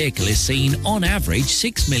well-signed vehicle is seen on average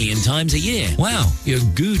 6 million times a year. Wow, you're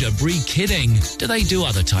good-a-brie kidding. Do they do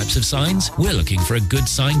other types of signs? We're looking for a good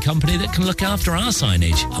sign company that can look after our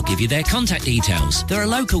signage. I'll give you their contact details. They're a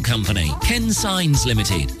local company, Ken Signs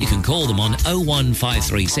Limited. You can call them on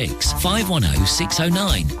 01536 510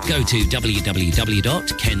 609. Go to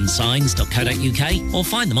www.kensigns.co.uk or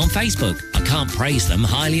find them on Facebook. I can't praise them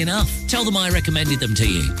highly enough. Tell them I recommended them to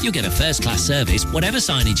you. You'll get a first-class service, whatever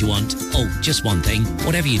signage you want. Oh, just one thing.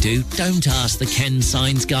 Whatever you do, don't ask the Ken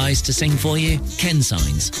Signs guys to sing for you. Ken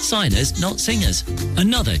Signs. Signers, not singers.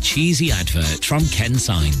 Another cheesy advert from Ken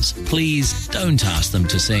Signs. Please don't ask them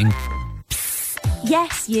to sing.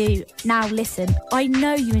 Yes, you. Now listen, I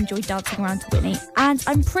know you enjoy dancing around to Whitney, and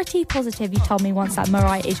I'm pretty positive you told me once that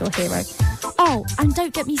Mariah is your hero. Oh, and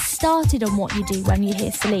don't get me started on what you do when you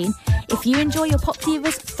hear Celine. If you enjoy your pop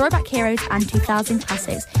divas, throwback heroes and 2000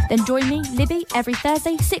 classics, then join me, Libby, every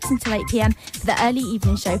Thursday 6 until 8 p.m. for the early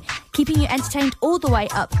evening show, keeping you entertained all the way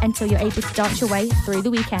up until you're able to dance your way through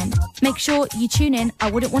the weekend. Make sure you tune in.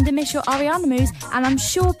 I wouldn't want to miss your Ariana moves, and I'm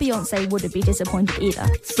sure Beyonce wouldn't be disappointed either.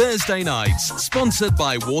 Thursday nights, sponsored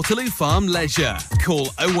by Waterloo Farm Leisure. Call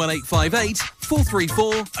 01858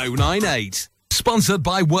 0434 098. Sponsored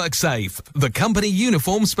by WorkSafe, the company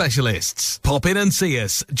uniform specialists. Pop in and see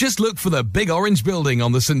us. Just look for the big orange building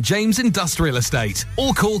on the St James Industrial Estate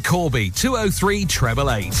or call Corby 203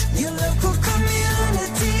 888. Your local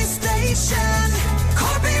community station,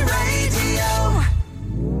 Corby Radio.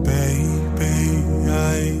 Baby,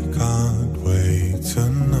 I can't wait to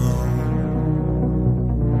know.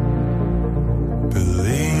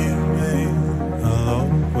 Believe me, I'll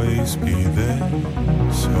always be there.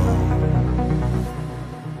 So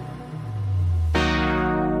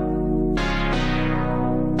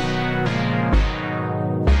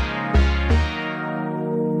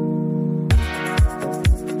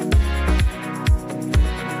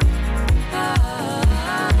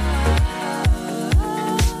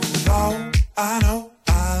I know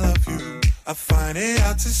I love you. I find it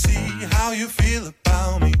hard to see how you feel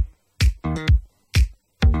about me.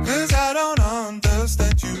 'Cause I don't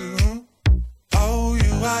understand you. Oh,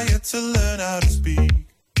 you are yet to learn how to speak.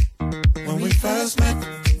 When we first met,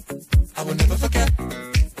 I will never forget.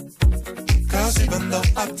 'Cause even though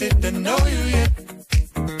I didn't know you yet,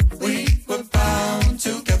 we were bound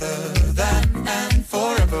together then and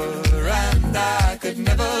forever. And I could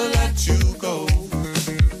never let you go.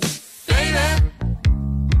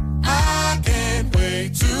 I can't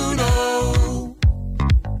wait to know.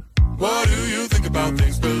 What do you think about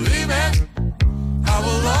things? Believe me, I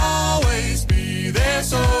will always be there,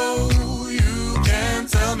 so you can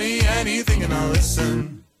tell me anything and I'll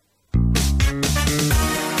listen.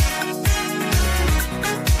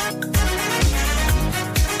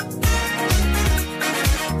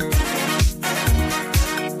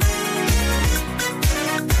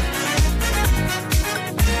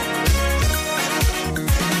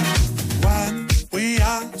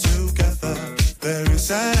 There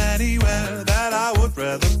isn't anywhere that I would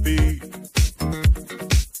rather be.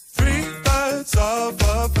 3 birds of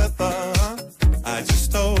a feather. I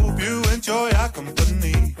just hope you enjoy our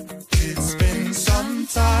company. It's been some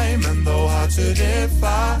time and though hard to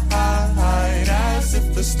define, as if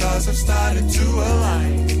the stars have started to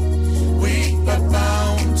align. We are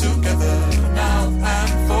bound together now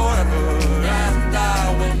and forever, and I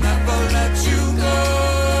will never let you go.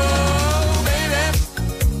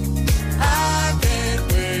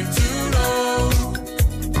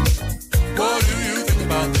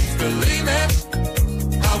 Believe me,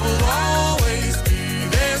 I will always be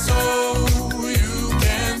there, so you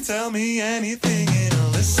can tell me anything and I'll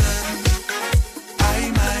listen. I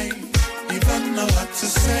might even know what to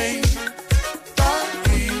say, but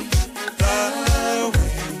either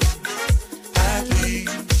way, at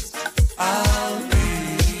least I'll be.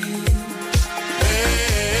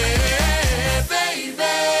 Hey,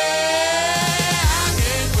 baby, I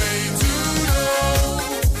can't wait to know.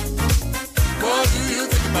 What do you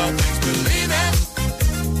think about things? Believe me,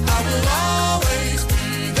 I will always be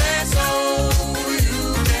there, so you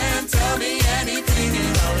can tell me anything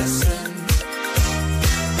and I'll listen.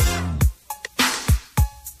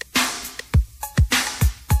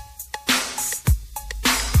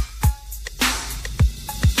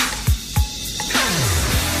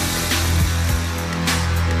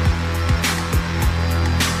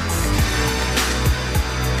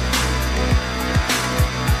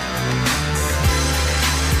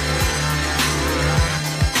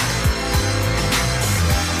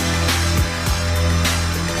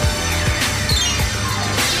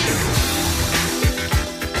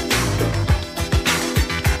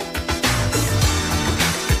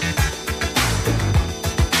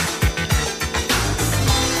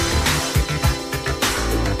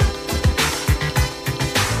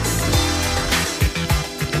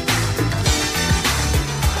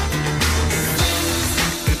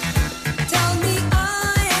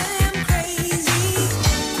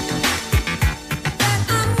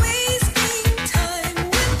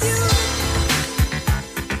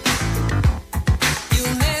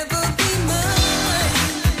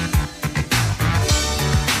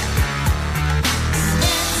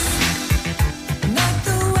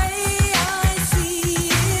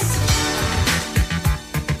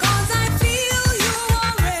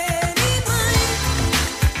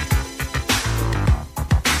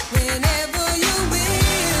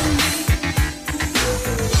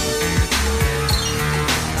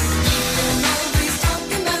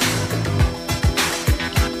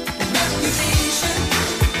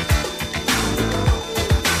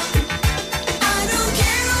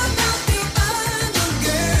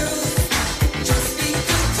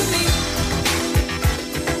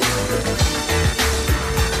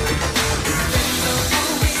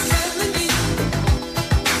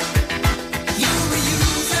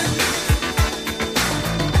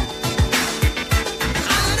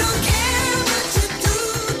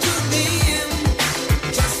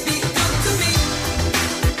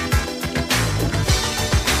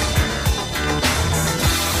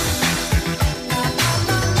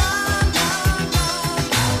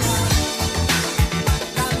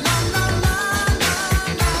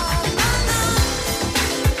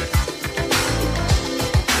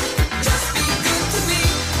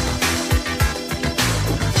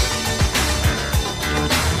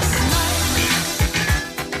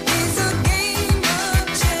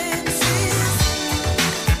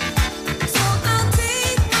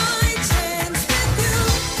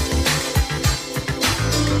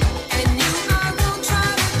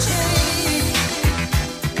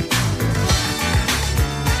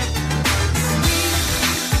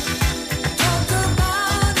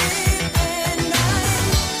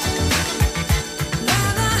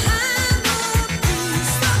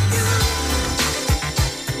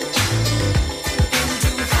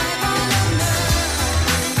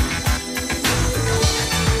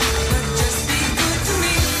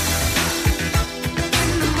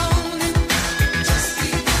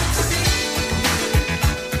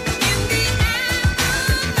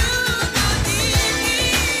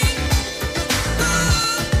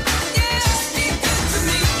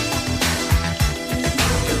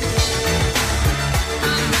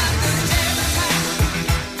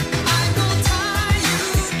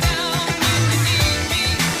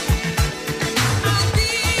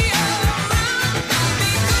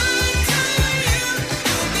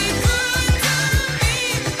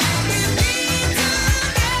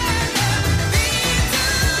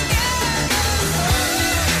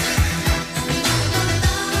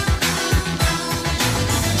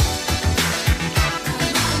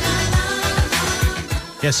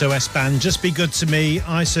 The SOS Band, Just Be Good to Me.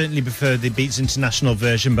 I certainly prefer the Beats International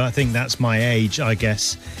version, but I think that's my age, I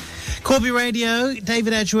guess. Corby Radio,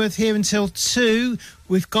 David Edgeworth here until 2.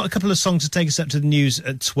 We've got a couple of songs to take us up to the news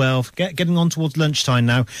at 12. Getting on towards lunchtime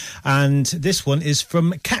now. And this one is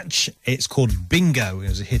from Catch. It's called Bingo. It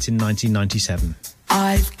was a hit in 1997.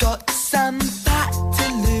 I've got some fat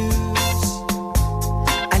to lose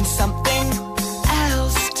and something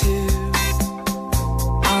else too.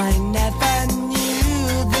 I never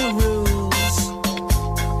knew the rules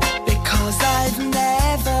because I've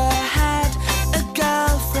never had a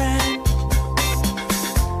girlfriend.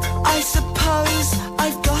 I suppose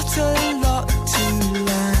I've got a lot to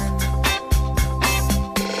learn.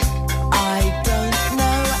 I don't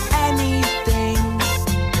know anything.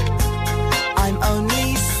 I'm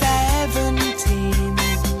only 17.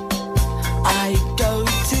 I go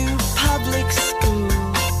to public school.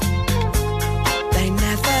 They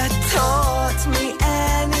never taught me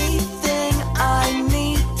anything I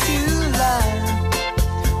need to learn.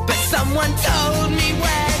 But someone told me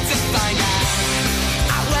where to find out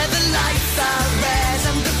where the lights are red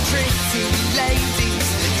and the pretty ladies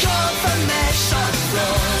call from their shop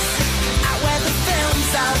floors. Out where the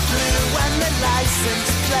films are blue and the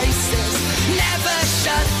licensed places never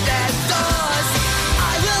shut their doors.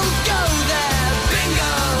 I will go there,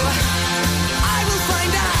 bingo. I will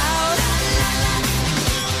find out.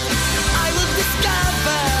 I will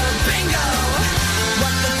discover, bingo,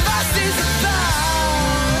 what the fuss is about.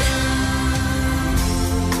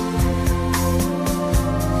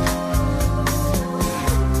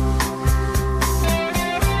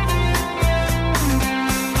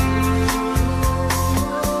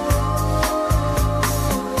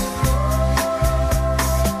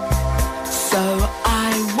 So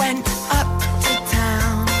I went up to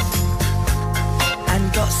town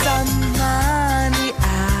and got some money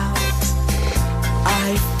out.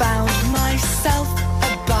 I found myself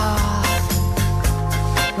a bar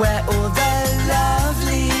where all the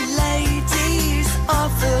lovely ladies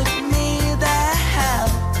offered me their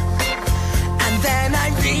help. And then I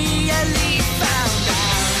really found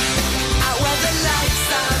out where the lights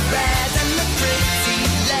are red and the pretty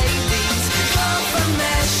ladies call from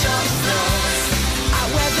their shop floors. Out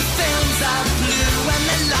where the films are blue and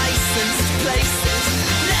the licensed places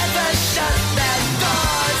never shut their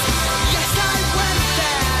doors. Yes, I went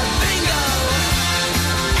there, bingo,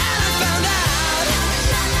 and I found out.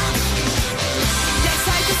 Yes,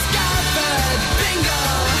 I discovered, bingo,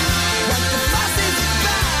 what the fuss is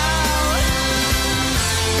about.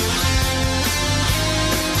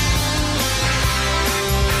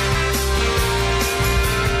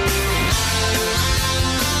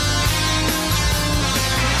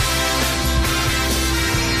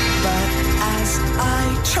 But as I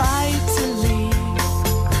tried to leave,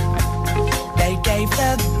 they gave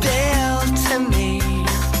the bill to me.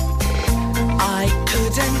 I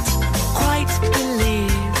couldn't quite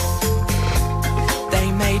believe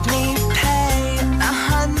they made me pay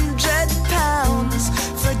 £100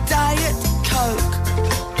 for Diet Coke,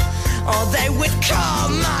 or they would call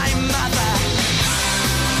my mother.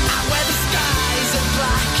 Out where the skies are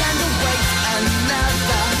black and await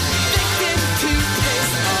another victim to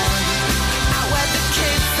piss on. Out where the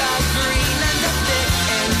kids are green and are fit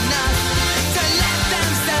enough to let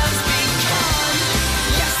themselves be con.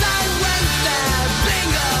 Yes, I went there,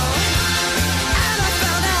 bingo, and I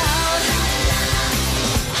found out.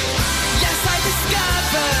 Yes, I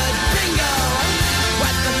discovered, bingo,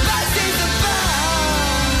 what the buzz is about.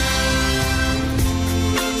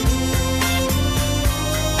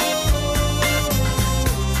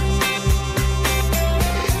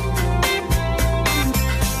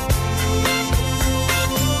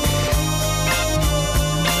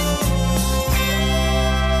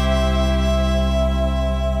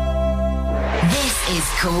 This is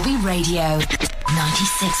Corby Radio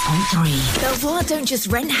 96.3. Belvoir don't just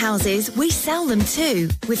rent houses, we sell them too.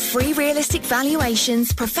 With free realistic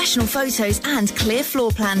valuations, professional photos and clear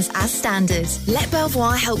floor plans as standard. Let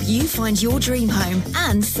Belvoir help you find your dream home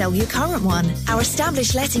and sell your current one. Our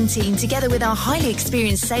established letting team, together with our highly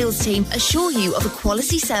experienced sales team, assure you of a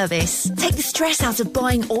quality service. Take the stress out of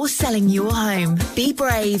buying or selling your home. Be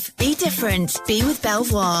brave, be different, be with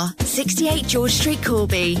Belvoir. 68 George Street,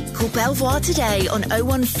 Corby. Call Belvoir today on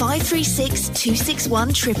 01536 261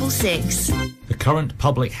 666. The current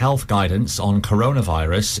public health guidance on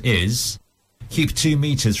coronavirus is: keep 2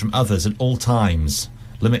 metres from others at all times.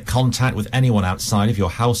 Limit contact with anyone outside of your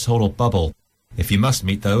household or bubble. If you must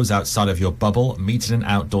meet those outside of your bubble, meet in an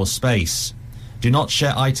outdoor space. Do not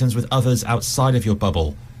share items with others outside of your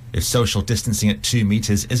bubble. If social distancing at 2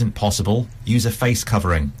 metres isn't possible, use a face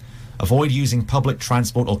covering. Avoid using public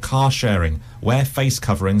transport or car sharing. Wear face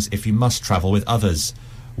coverings if you must travel with others.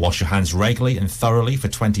 Wash your hands regularly and thoroughly for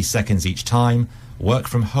 20 seconds each time. Work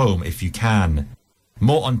from home if you can.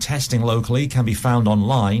 More on testing locally can be found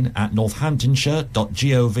online at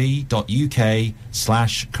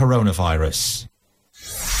northamptonshire.gov.uk/coronavirus.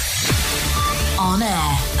 On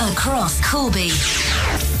air across Corby.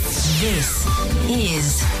 This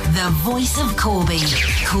is the voice of Corby.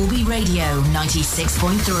 Corby Radio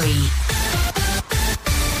 96.3.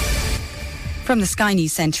 From the Sky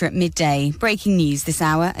News Centre at midday. Breaking news this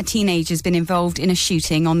hour. A teenager's been involved in a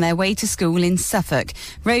shooting on their way to school in Suffolk.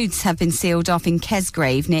 Roads have been sealed off in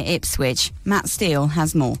Kesgrave near Ipswich. Matt Steele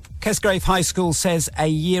has more. Kesgrave High School says a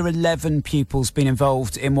Year 11 pupil's been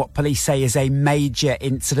involved in what police say is a major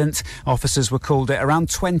incident. Officers were called at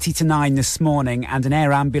around 20 to 9 this morning and an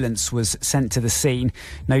air ambulance was sent to the scene.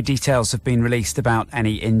 No details have been released about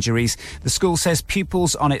any injuries. The school says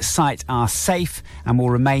pupils on its site are safe and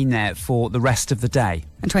will remain there for the rest of the day.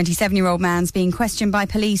 A 27-year-old man's being questioned by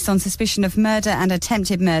police on suspicion of murder and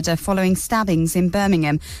attempted murder following stabbings in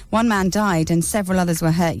Birmingham. One man died and several others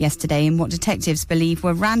were hurt yesterday in what detectives believe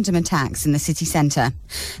were random attacks in the city centre.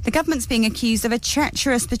 The government's being accused of a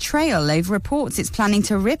treacherous betrayal over reports it's planning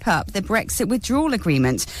to rip up the Brexit withdrawal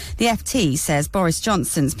agreement. The FT says Boris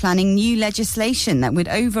Johnson's planning new legislation that would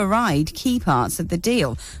override key parts of the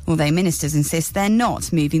deal, although ministers insist they're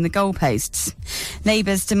not moving the goalposts.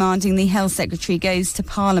 Labour's demanding the Health Secretary goes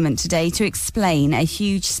to Parliament today to explain a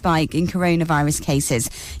huge spike in coronavirus cases.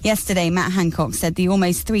 Yesterday, Matt Hancock said the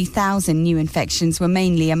almost 3,000 new infections were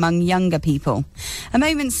mainly among younger people. A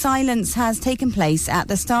moment's silence has taken place at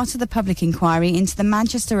the start of the public inquiry into the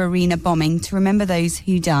Manchester Arena bombing to remember those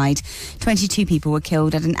who died. 22 people were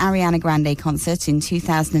killed at an Ariana Grande concert in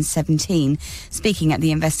 2017. Speaking at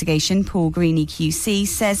the investigation, Paul Greeny QC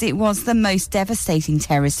says it was the most devastating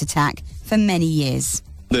terrorist attack for many years.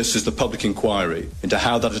 This is the public inquiry into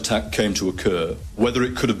how that attack came to occur, whether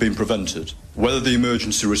it could have been prevented, whether the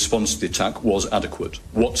emergency response to the attack was adequate,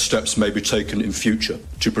 what steps may be taken in future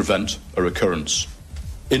to prevent a recurrence.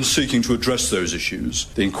 In seeking to address those issues,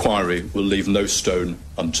 the inquiry will leave no stone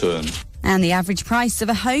unturned. And the average price of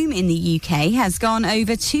a home in the UK has gone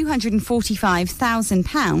over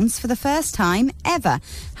 £245,000 for the first time ever.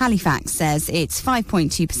 Halifax says it's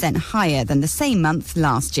 5.2% higher than the same month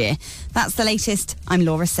last year. That's the latest. I'm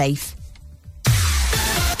Laura Safe.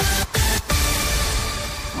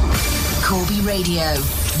 Corby Radio.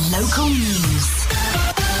 Local news.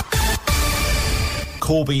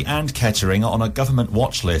 Corby and Kettering are on a government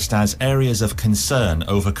watch list as areas of concern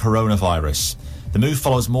over coronavirus. The move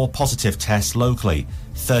follows more positive tests locally,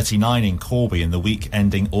 39 in Corby in the week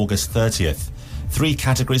ending August 30th. 3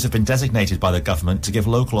 categories have been designated by the government to give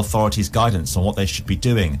local authorities guidance on what they should be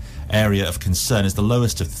doing. Area of concern is the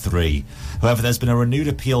lowest of the 3. However, there's been a renewed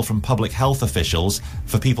appeal from public health officials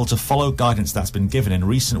for people to follow guidance that's been given in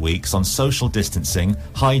recent weeks on social distancing,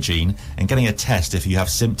 hygiene and getting a test if you have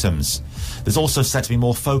symptoms. There's also set to be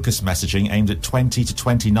more focused messaging aimed at 20 to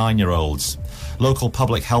 29-year-olds. Local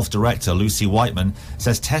Public Health Director Lucy Whiteman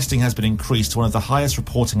says testing has been increased to one of the highest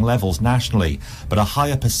reporting levels nationally, but a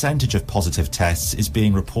higher percentage of positive tests is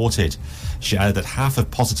being reported. She added that half of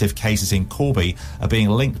positive cases in Corby are being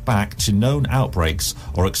linked back to known outbreaks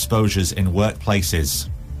or exposures in workplaces.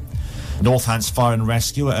 Northants Fire and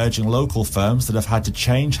Rescue are urging local firms that have had to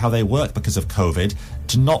change how they work because of COVID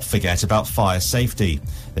to not forget about fire safety.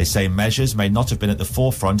 They say measures may not have been at the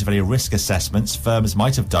forefront of any risk assessments firms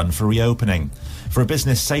might have done for reopening. For a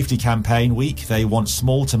business safety campaign week, they want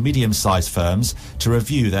small to medium-sized firms to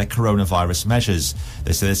review their coronavirus measures.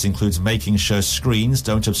 They say this includes making sure screens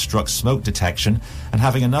don't obstruct smoke detection and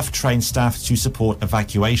having enough trained staff to support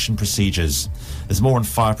evacuation procedures. There's more on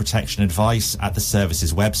fire protection advice at the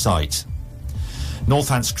service's website.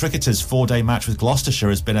 Northants cricketers' 4-day match with Gloucestershire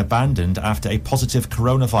has been abandoned after a positive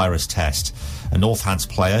coronavirus test. A Northants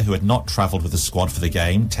player who had not travelled with the squad for the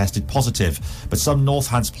game tested positive, but some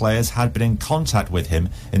Northants players had been in contact with him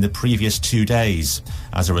in the previous 2 days.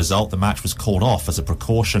 As a result, the match was called off as a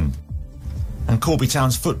precaution. And Corby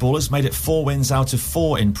Town's footballers made it 4 wins out of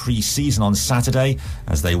 4 in pre-season on Saturday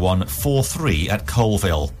as they won 4-3 at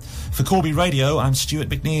Colville. For Corby Radio, I'm Stuart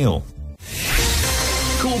McNeil.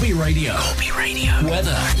 Corby Radio. Corby Radio.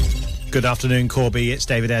 Weather. Good afternoon, Corby. It's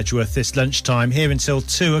David Edgeworth. This lunchtime here until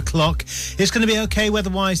 2 o'clock. It's going to be okay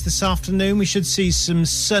weather-wise this afternoon. We should see some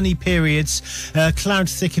sunny periods. Cloud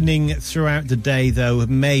thickening throughout the day, though.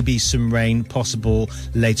 Maybe some rain possible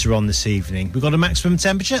later on this evening. We've got a maximum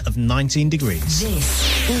temperature of 19 degrees.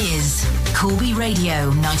 This is Corby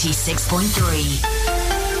Radio 96.3.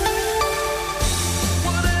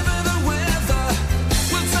 Whatever the weather,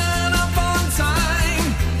 we'll turn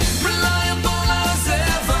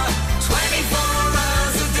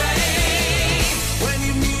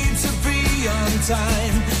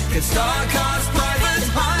time. Get Star Cars private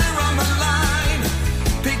hire on the line.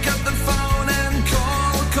 Pick up the phone and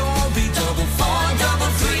call Corby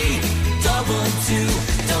 4433 22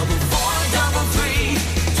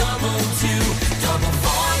 4433 22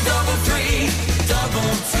 4433 22.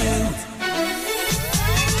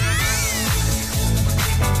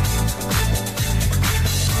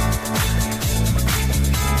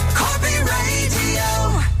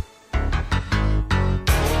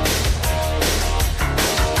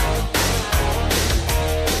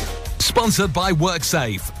 Sponsored by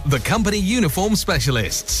WorkSafe, the company uniform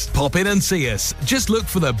specialists. Pop in and see us. Just look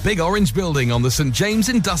for the big orange building on the St James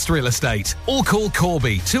Industrial Estate or call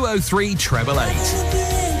Corby 203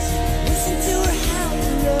 888.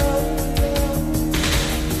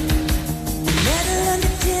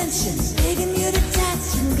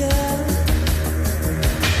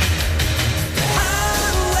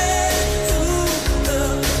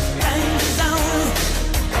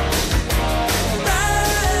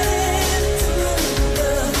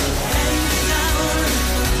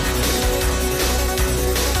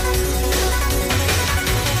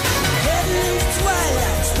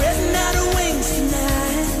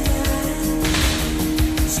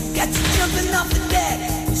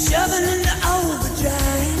 Shoving into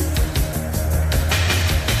overdrive.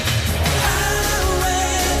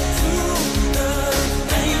 Highway to the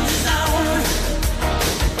danger zone.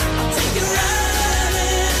 I'll take you right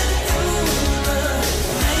into the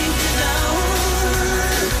danger zone.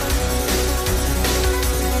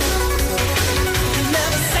 You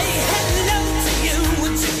never say hello to you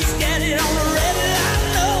until you get it on the red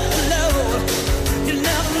light overload. You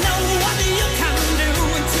never know what you can do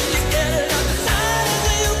until you get it on the side.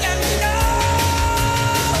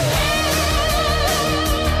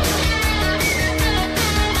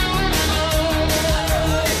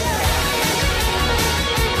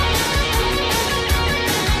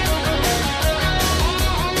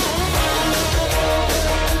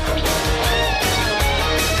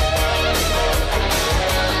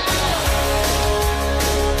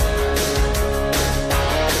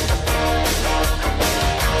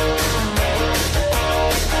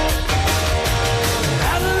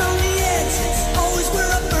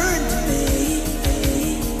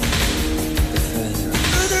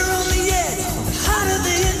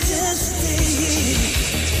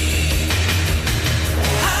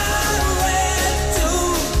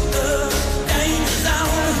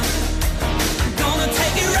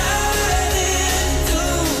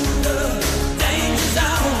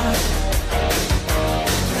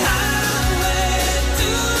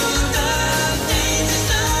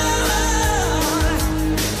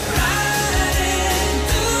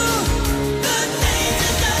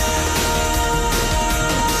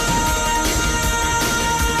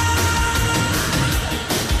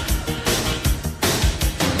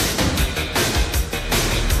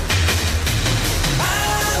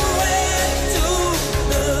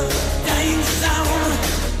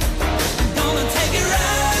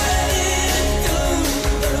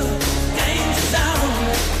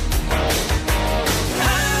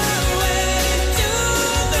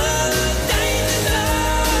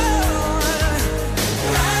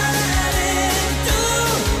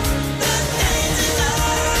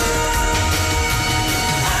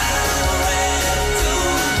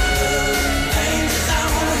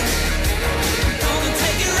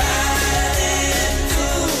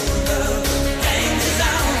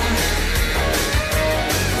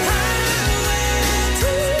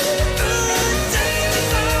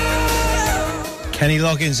 Kenny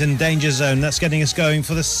Loggins in Danger Zone. That's getting us going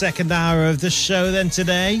for the second hour of the show then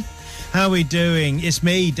today. How are we doing? It's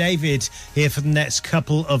me, David, here for the next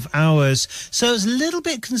couple of hours. So it's a little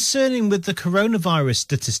bit concerning with the coronavirus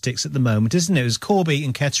statistics at the moment, isn't it? It was Corby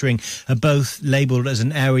and Kettering are both labelled as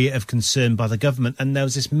an area of concern by the government, and there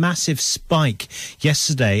was this massive spike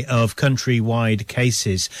yesterday of countrywide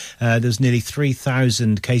cases. There was nearly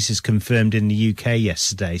 3,000 cases confirmed in the UK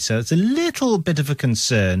yesterday, so it's a little bit of a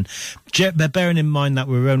concern. Bearing in mind that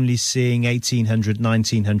we're only seeing 1,800,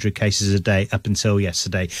 1,900 cases a day up until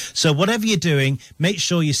yesterday. So whatever you're doing, make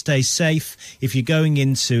sure you stay safe. If you're going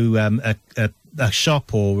into a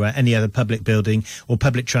shop or any other public building or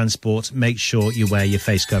public transport, make sure you wear your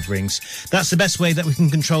face coverings. That's the best way that we can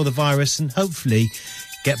control the virus and hopefully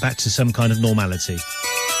get back to some kind of normality.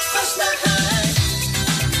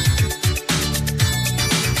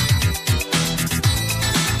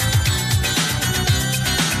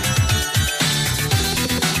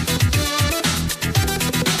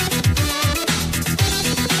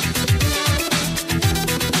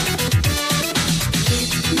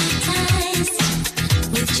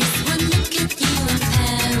 With just one look at you, I'm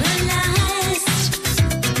paralyzed.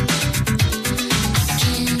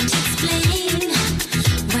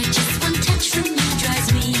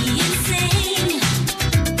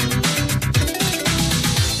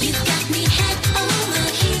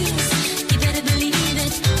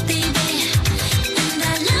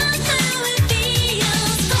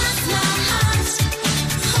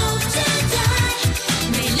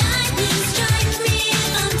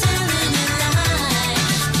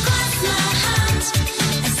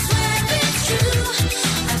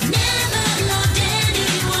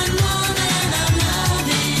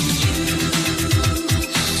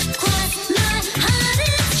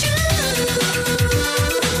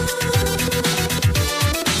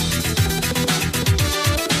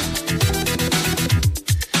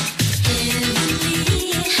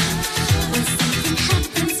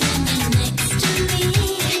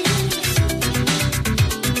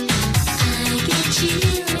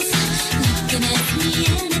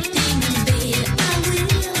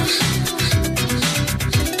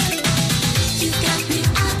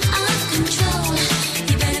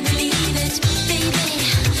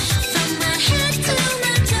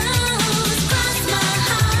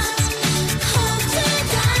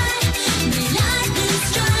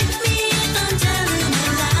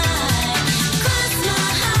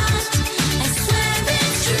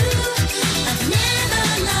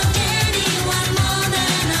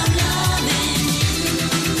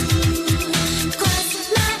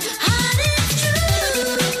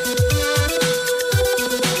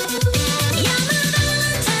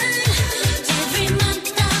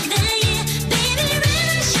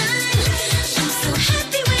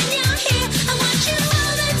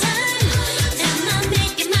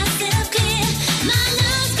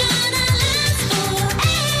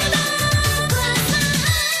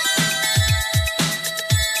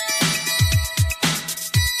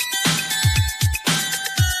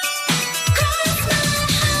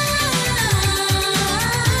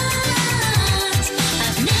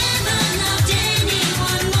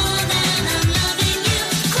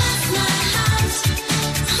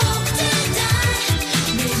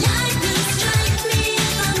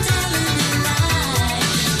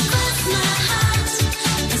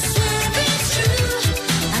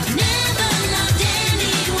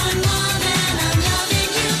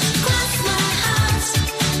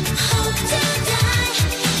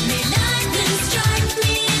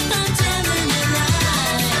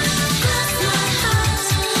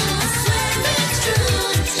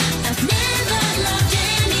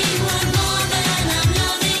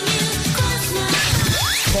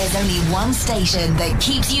 One station that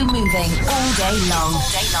keeps you moving all day long.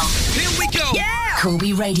 Here we go. Yeah.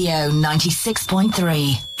 Corby Radio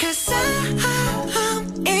 96.3. 'Cause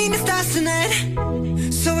I'm in the stars tonight.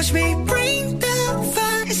 So watch me bring the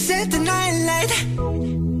fire, set the night light.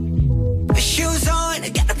 Shoes on,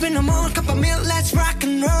 get up in the morning, cup of milk, let's rock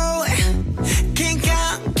and roll. Kink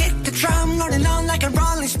out, get the drum rolling on like a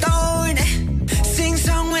rolling stone. Sing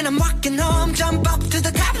song when I'm walking home, jump up to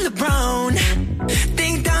the top of the brown.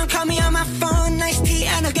 Ding dong, call me on my phone, nice tea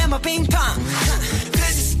and I'll get my ping pong.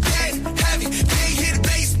 This is getting heavy, can't hear the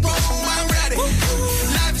bass, boom, I'm ready.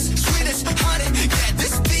 Life is sweet as honey, yeah,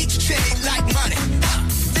 this beach chain like money.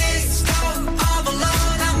 This go all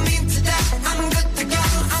alone, I'm into that, I'm good to go,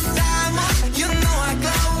 I'm diamond, you know I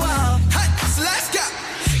glow. Hey, so let's go.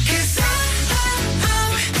 'Cause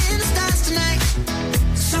I'm in the stars tonight,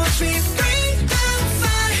 so watch me bring the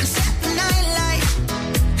fire, set the night light.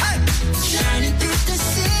 Hey, shining through the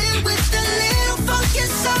city with a little funky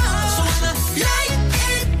soul. So when the light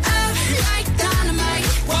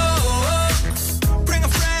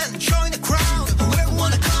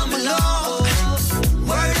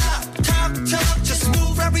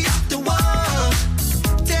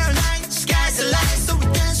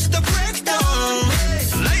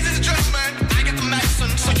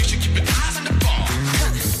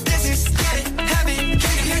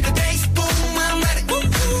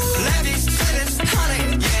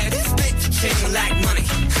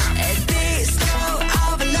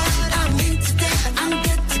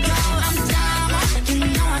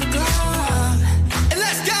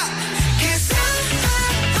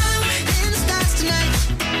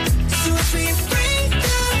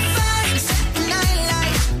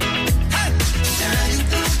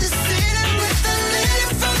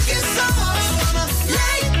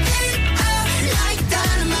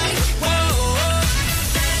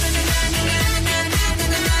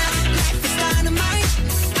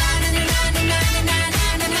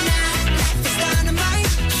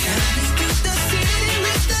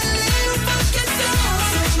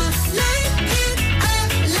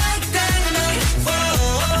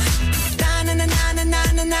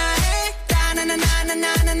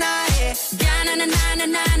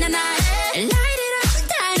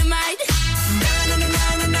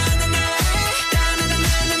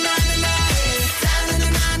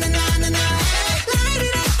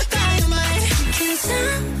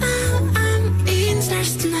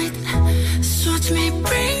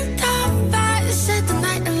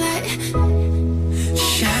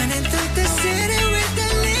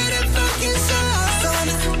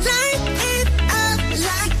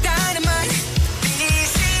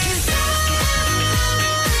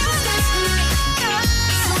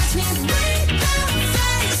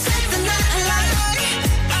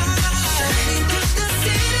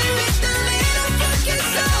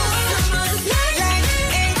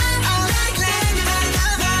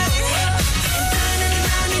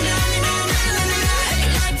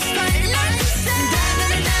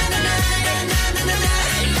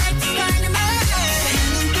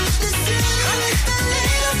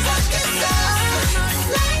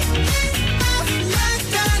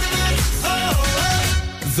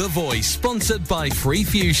Voice, sponsored by Free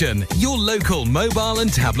Fusion, your local mobile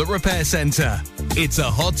and tablet repair centre. It's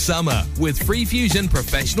a hot summer with Free Fusion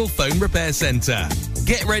Professional Phone Repair Centre.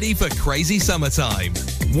 Get ready for crazy summertime.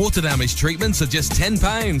 Water damage treatments are just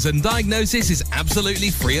 £10 and diagnosis is absolutely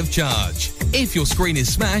free of charge. If your screen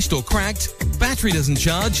is smashed or cracked, battery doesn't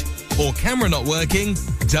charge, or camera not working,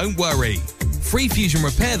 don't worry. Free Fusion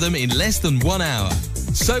repair them in less than 1 hour.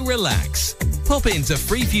 So relax. Pop into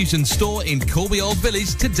Free Fusion store in Corby Old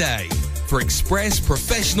Village today for express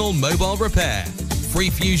professional mobile repair. Free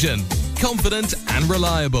Fusion, confident and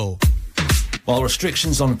reliable. While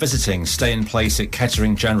restrictions on visiting stay in place at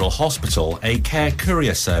Kettering General Hospital, a care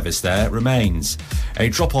courier service there remains. A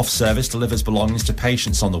drop-off service delivers belongings to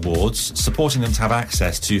patients on the wards, supporting them to have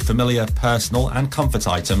access to familiar, personal and comfort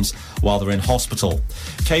items while they're in hospital.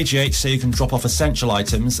 KGH say you can drop off essential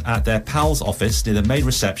items at their PALS office near the main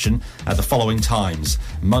reception at the following times: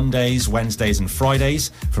 Mondays, Wednesdays and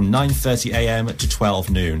Fridays from 9:30am to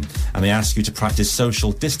 12 noon. And they ask you to practice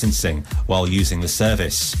social distancing while using the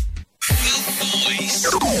service.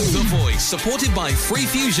 The Voice, supported by Free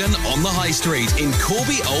Fusion on the High Street in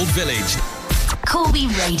Corby Old Village. Corby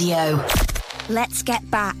Radio. Let's get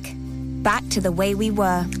back to the way we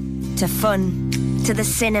were, to fun, to the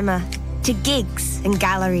cinema, to gigs and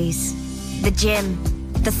galleries, the gym,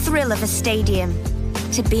 the thrill of a stadium,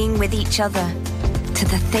 to being with each other, to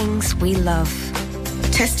the things we love.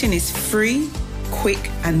 Testing is free, quick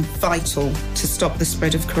and vital to stop the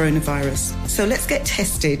spread of coronavirus. So let's get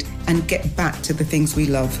tested and get back to the things we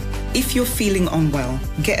love. If you're feeling unwell,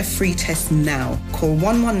 get a free test now. Call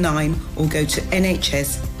 119 or go to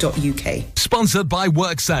nhs.uk. Sponsored by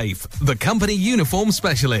WorkSafe, the company uniform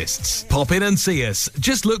specialists. Pop in and see us.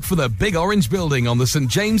 Just look for the big orange building on the St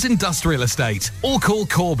James Industrial Estate or call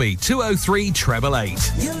Corby 203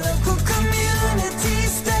 888. Your local community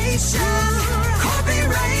station, Corby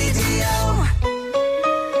Radio.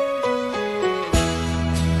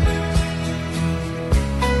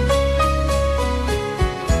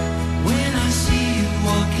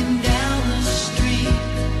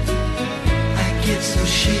 So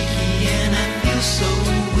shaky and I feel so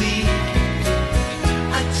weak.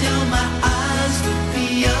 I tell my eyes look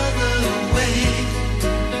the other way,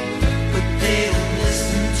 but they don't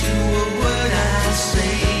listen to a word I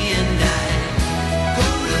say, and I go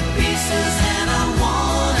to pieces and I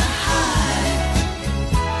wanna hide.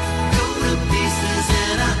 Go to pieces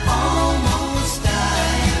and I almost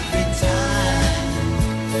die every time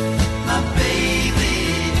my baby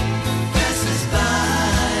passes by.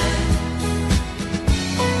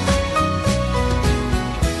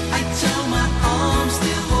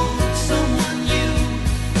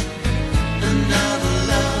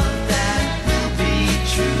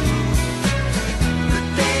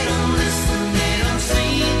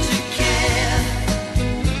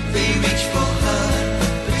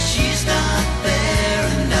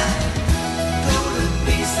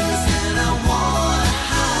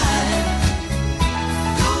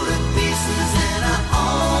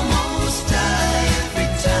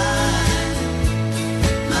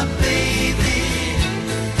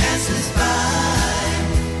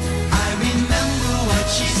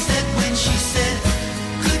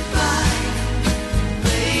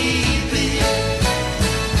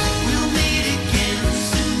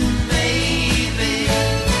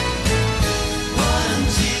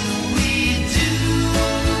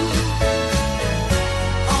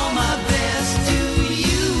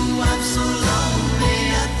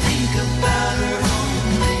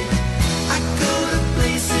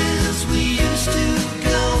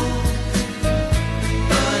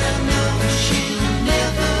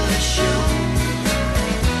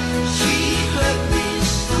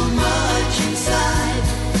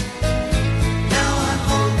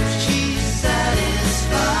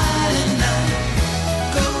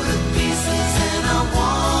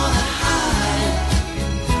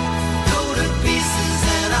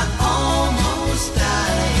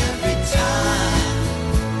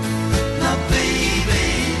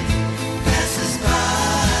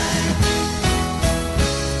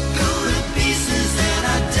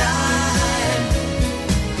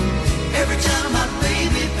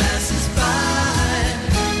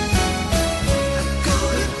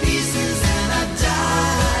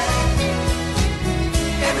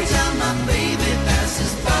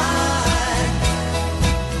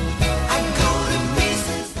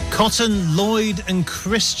 Cotton, Lloyd and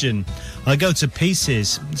Christian I Go to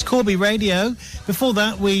Pieces. It's Corby Radio. Before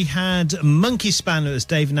that, we had Monkey Spanner as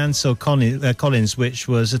Dave and Ansel Collins, which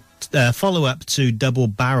was a follow-up to Double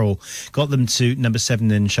Barrel. Got them to number 7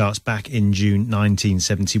 in the charts back in June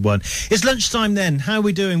 1971. It's lunchtime then. How are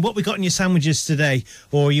we doing? What we got in your sandwiches today?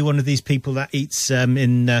 Or are you one of these people that eats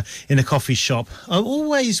in a coffee shop? I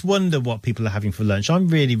always wonder what people are having for lunch. I'm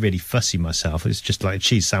really, really fussy myself. It's just like a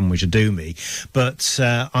cheese sandwich would do me. But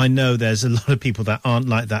I know there's a lot of people that aren't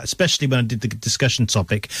like that, especially when I did the discussion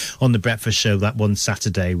topic on the breakfast show that one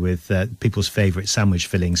Saturday with people's favourite sandwich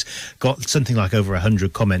fillings. Got something like over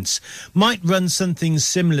 100 comments. Might run something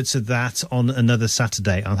similar to that on another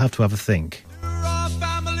Saturday. I'll have to have a think. Our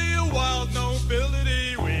family, a wild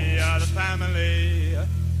nobility, we are the family.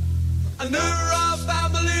 Under our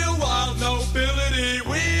family, a wild nobility,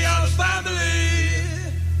 we are the family.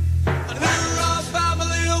 Under our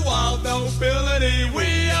family, a wild nobility,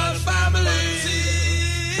 we are the family.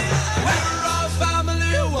 Under our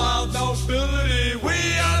family, a wild nobility,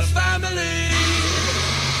 we are the family.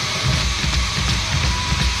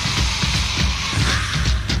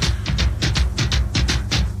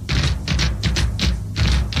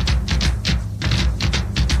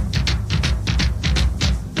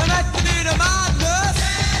 I'm acting in a man.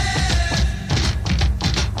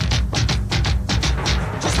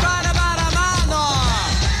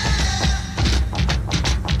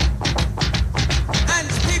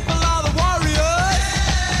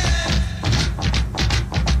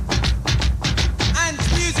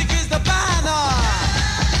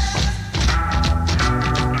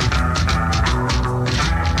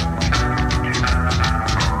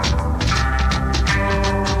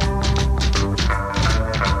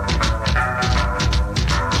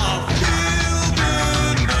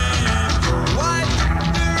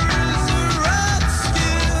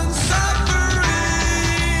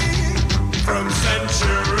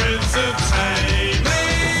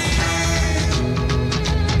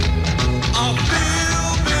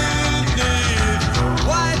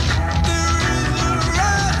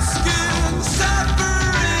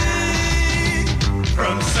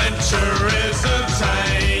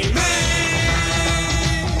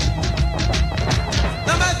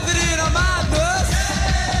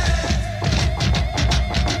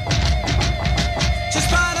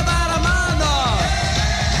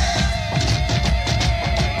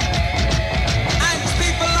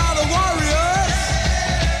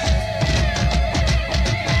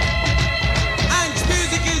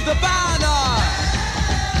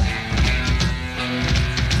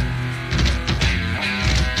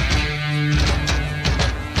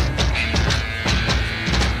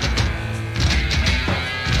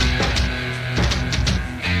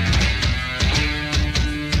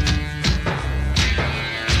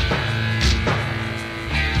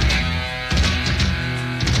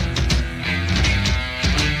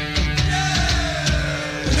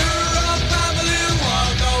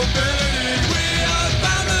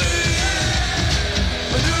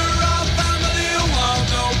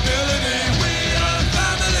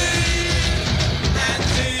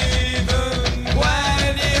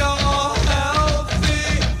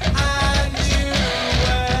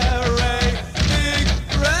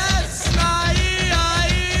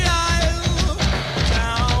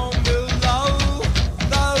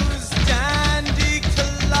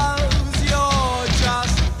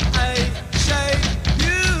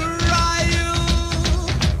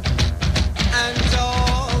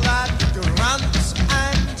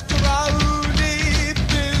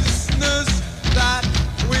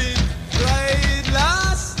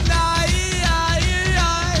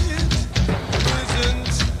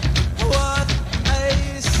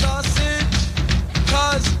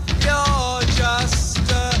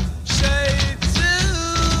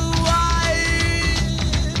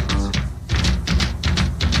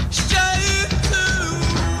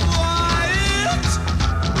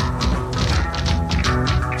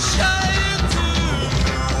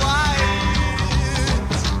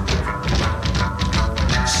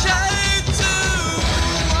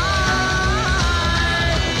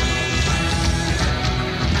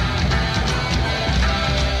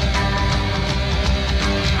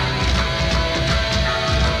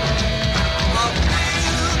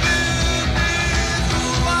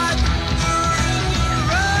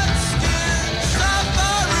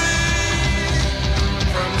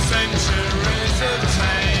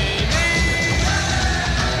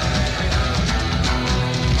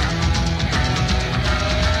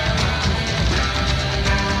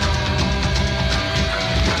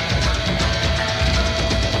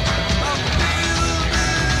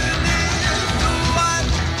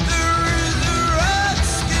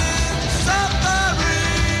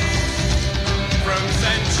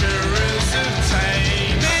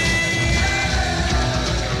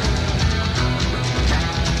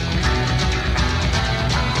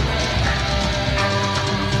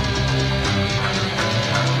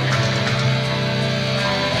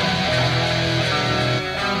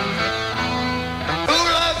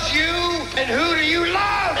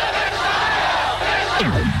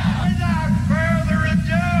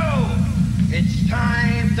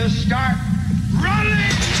 the start.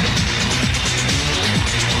 Running!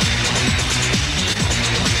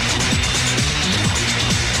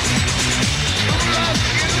 Who loves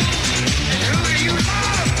you? And who do you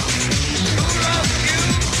love? Who loves you?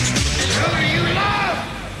 And who do you love?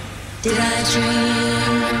 Did I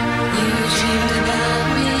dream? You dreamed about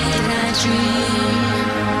me. Did I dream?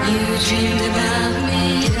 You dreamed about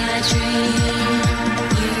me. Did I dream?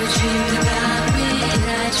 You dreamed about me. Did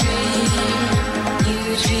I dream? You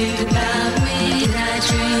dreamed about me. Did I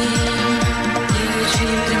dream? You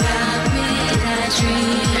dreamed about me. Did I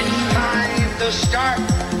dream? It's time to start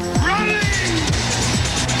running!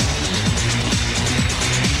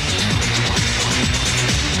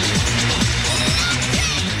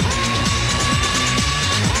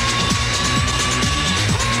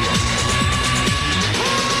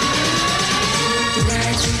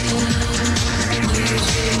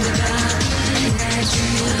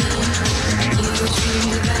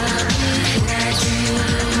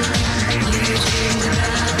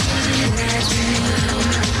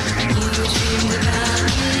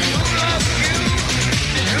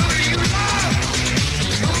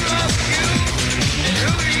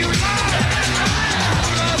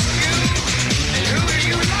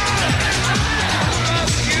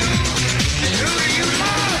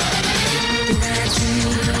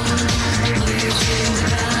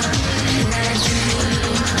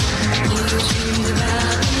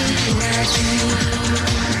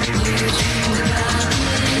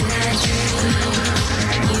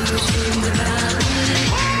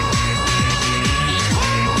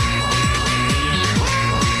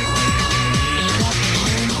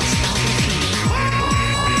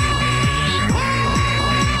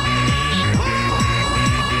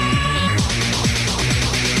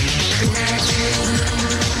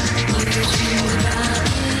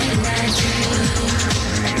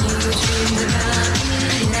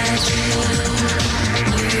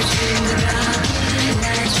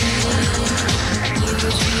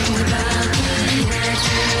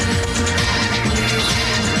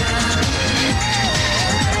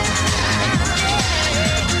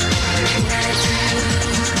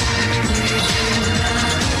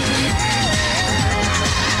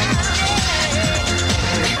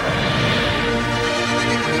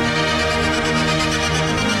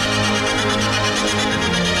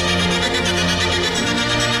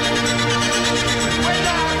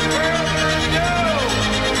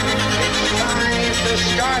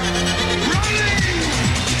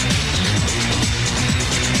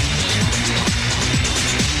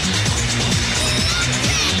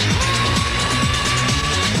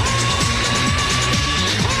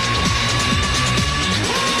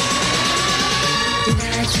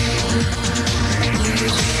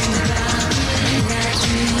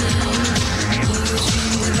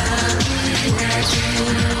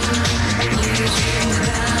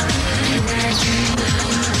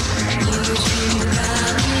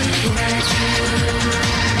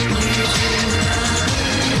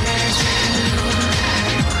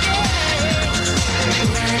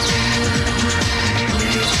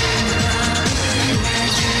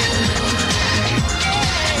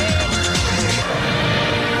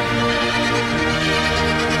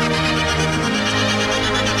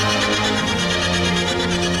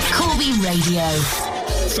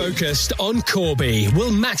 Focused on Corby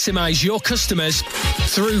will maximise your customers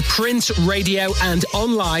through print, radio and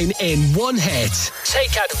online in one hit.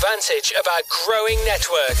 Take advantage of our growing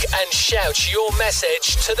network and shout your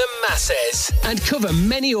message to the masses and cover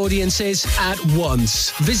many audiences at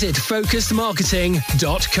once. Visit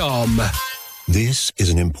focusedmarketing.com. This is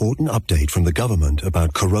an important update from the government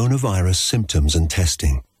about coronavirus symptoms and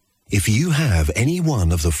testing. If you have any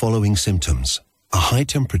one of the following symptoms: a high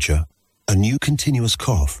temperature, a new continuous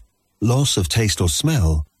cough, loss of taste or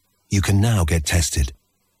smell, you can now get tested.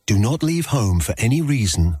 Do not leave home for any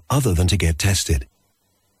reason other than to get tested.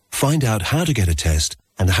 Find out how to get a test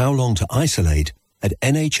and how long to isolate at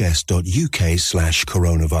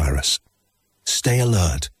nhs.uk/coronavirus. Stay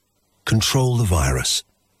alert. Control the virus.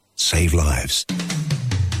 Save lives.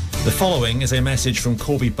 The following is a message from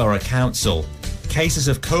Corby Borough Council. Cases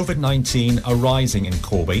of COVID-19 are rising in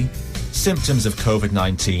Corby. Symptoms of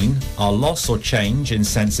COVID-19 are loss or change in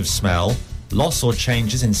sense of smell, loss or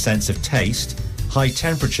changes in sense of taste, high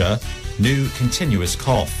temperature, new continuous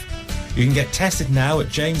cough. You can get tested now at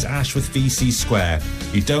James Ashworth VC Square.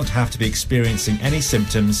 You don't have to be experiencing any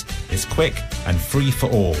symptoms. It's quick and free for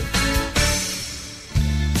all.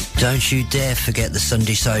 Don't you dare forget the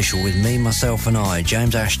Sunday Social with me, myself and I,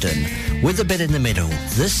 James Ashton, with a bit in the middle,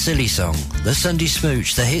 the silly song, the Sunday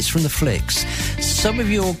Smooch, the hits from the flicks, some of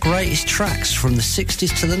your greatest tracks from the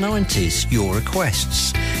 60s to the 90s, your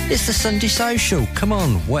requests. It's the Sunday Social. Come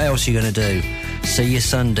on, what else are you going to do? See you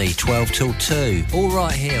Sunday, 12 till 2, all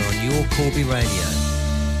right here on your Corby Radio.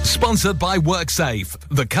 Sponsored by WorkSafe,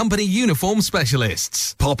 the company uniform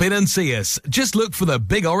specialists. Pop in and see us. Just look for the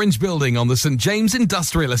big orange building on the St James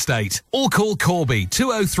Industrial Estate. Or call Corby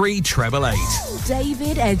 203 888.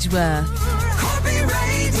 David Edgeworth. Corby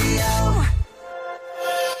Radio.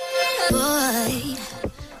 Boy,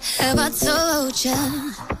 have I told ya?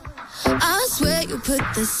 I swear you put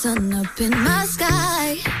the sun up in my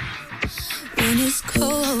sky. When it's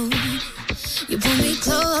cold, you pull me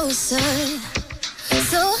closer.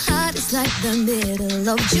 So hot, it's like the middle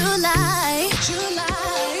of July.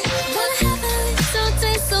 Wanna have a little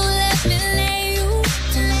taste, so let me lay you.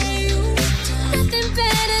 Nothing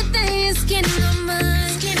better than your skin on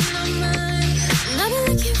mine. And I've been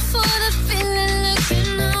looking for the feeling,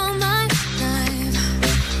 looking all my life.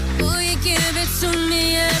 Will you give it to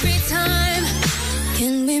me every time?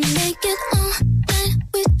 Can we make it all night?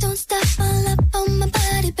 We don't stop, all up on my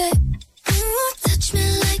body, babe. Touch me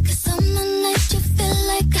like a summer night. You feel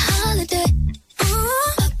like a holiday.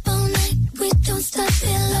 Up all night. We don't stop.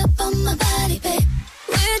 Feel up on my body, babe.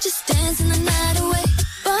 We're just dancing the night away.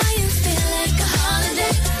 Boy, you feel like a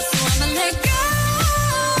holiday. So I'ma let go.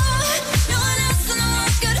 No one else in the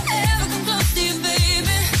world could ever come close to you,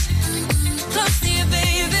 baby. Close to you,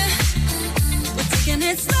 baby. We're taking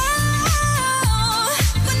it slow.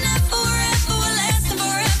 We're not forever. We're lasting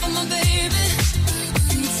forever, my baby.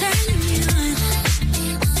 And you're turning me on.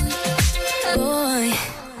 Boy,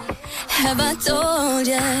 have I told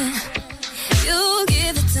ya? You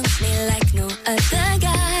give it to me like no other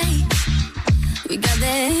guy. We got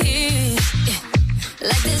that heat, yeah,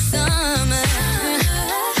 like this summer.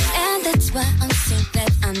 And that's why I'm so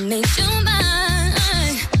glad I made you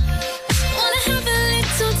mine. Wanna have a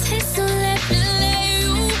little taste, so let me lay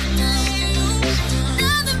you.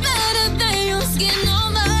 Nothing better than your skin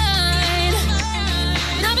on mine.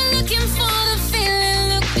 And I've been looking for the feeling,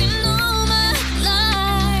 looking all my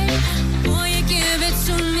life. Boy, you give it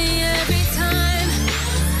to me every time.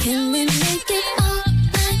 Can we make it all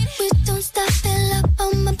night? We don't stop, fill up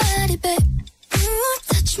on my body, babe.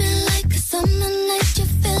 Touch me like a summer night. You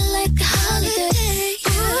feel like a holiday.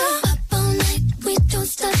 Up all night. We don't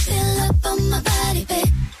stop, fill up on my body, babe.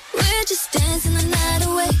 We're just dancing the night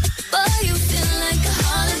away. Boy, you feel like a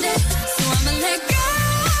holiday. So I'ma let go.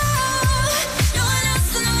 No one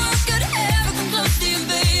else in the world could ever come close to you,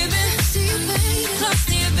 baby. To you, baby. Close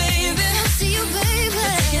to you, baby. To you, baby.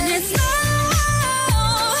 We're taking it slow.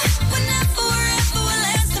 We're not forever. We're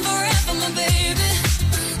lasting forever, my baby.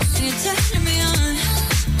 And you're turning me on.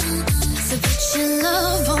 So put your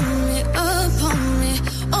love on me, up on me.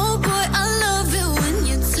 Oh boy, I love it when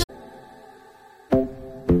you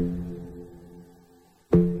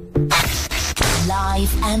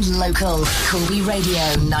Live and local. Corby Radio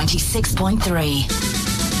 96.3.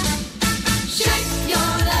 shake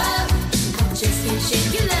your love. I just can't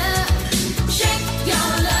shake your love. Shake your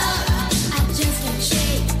love. I just can't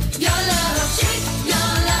shake your love. Shake your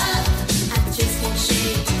love. I just can't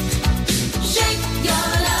shake. Shake your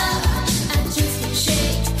love. I just can't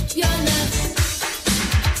shake your love.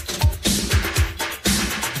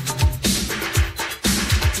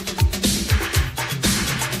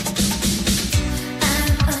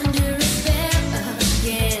 I'm under a spell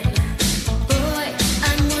again. Boy,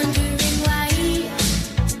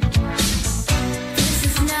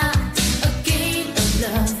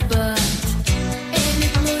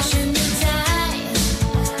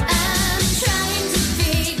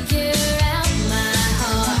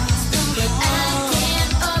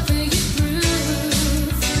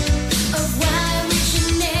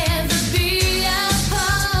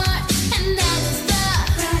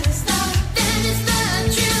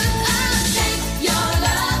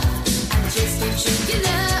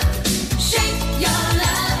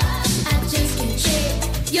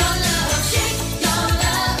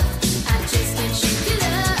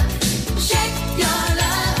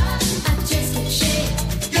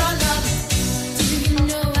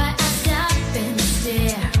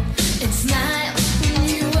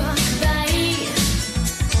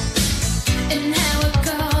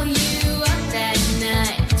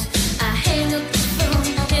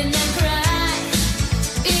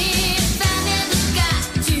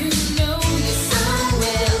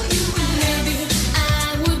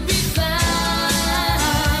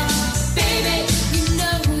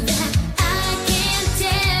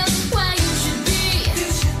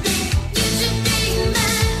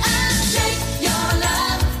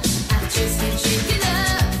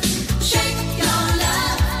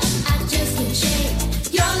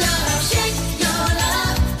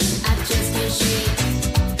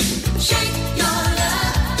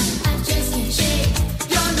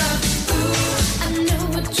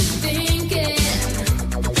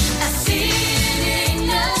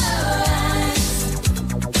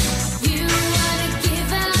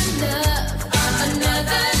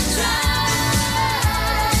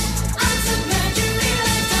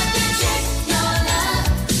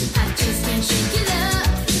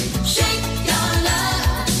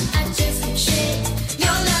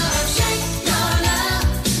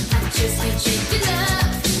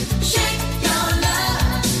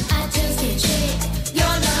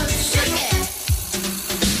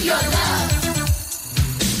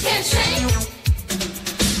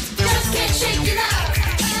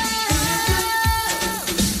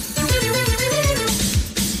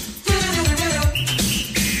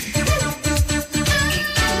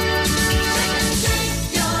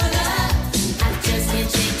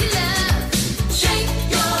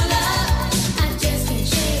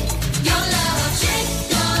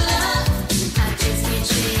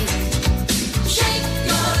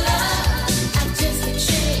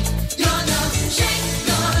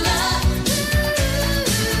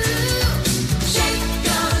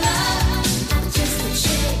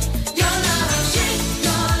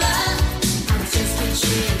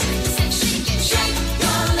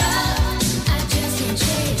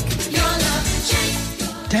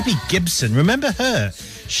 Gibson. Remember her?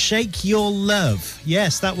 Shake Your Love.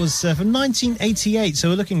 Yes, that was from 1988, so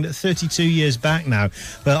we're looking at 32 years back now.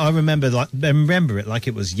 But I remember it like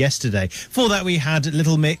it was yesterday. For that, we had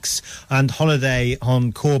Little Mix and Holiday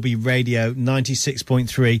on Corby Radio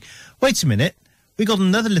 96.3. Wait a minute. We got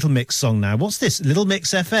another Little Mix song now. What's this? Little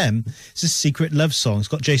Mix FM. It's a secret love song. It's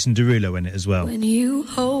got Jason Derulo in it as well. When you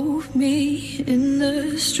hold me in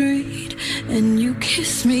the street and you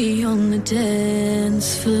kiss me on the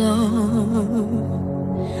dance floor,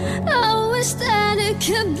 I wish that it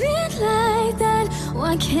could be like that.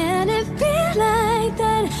 Why can't it be like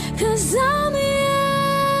that? 'Cause I'm yours.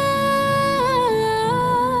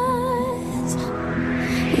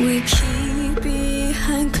 We keep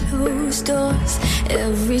behind closed doors.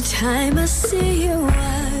 Every time I see you,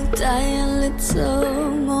 I die a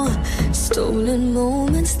little more. Stolen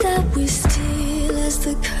moments that we steal as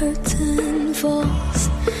the curtain falls.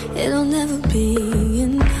 It'll never be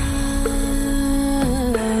enough.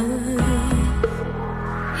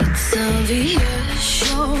 It's obvious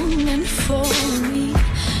you're meant for me.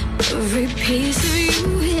 Every piece of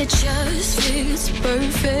you, it just fits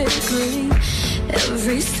perfectly.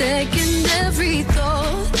 Every second, every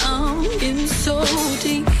thought, I'm in so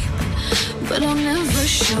deep. But I'll never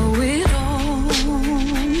show it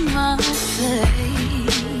on my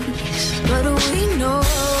face. But we know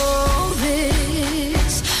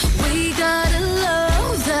this. We got a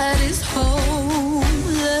love that is hopeless.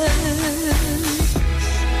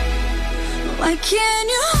 Why can't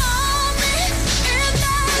you hold me in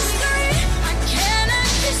the street? Why can't I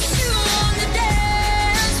kiss you on the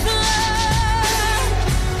dance floor?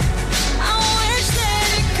 I wish that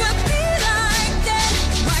it could be like that.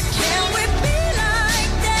 Why can't we be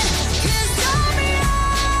like that? 'Cause I'm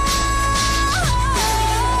yours.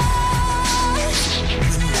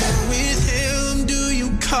 When you're with him, do you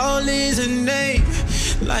call his name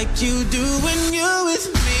like you do when you're with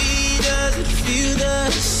me? Does it feel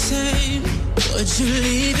the same? Would you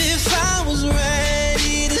leave if I was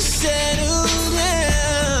ready to settle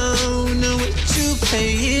down? Or would you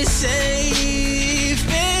play it safe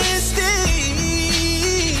and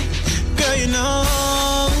stay? Girl, you know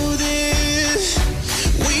this.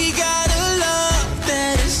 We got a love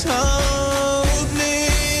that is hopeless.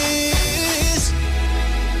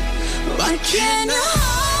 Why can't I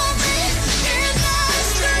hold me in the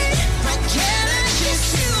street? Why can't I kiss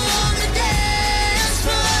you on the dance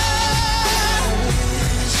floor?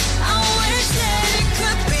 I wish that it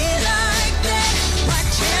could be like that. Why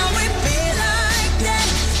can't we be like that?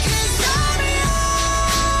 'Cause I'm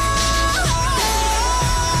yours.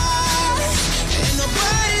 And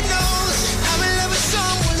nobody knows I'm in love with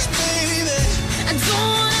someone's baby. I don't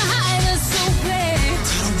wanna hide it so bad.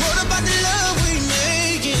 What about the love we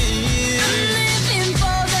making? I'm living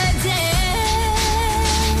for that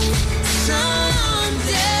day.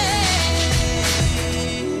 Someday.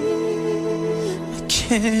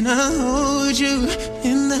 Can I hold you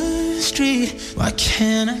in the street? Why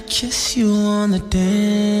can't I kiss you on the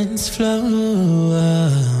dance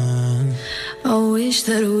floor? I wish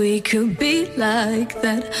that we could be like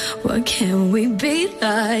that. Why can't we be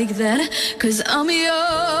like that? 'Cause I'm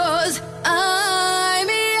yours. I'm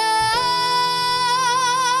yours.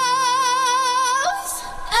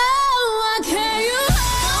 Oh, why can't you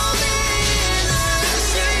hold me in the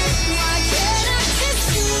street? Why can't I kiss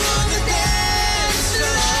you on the dance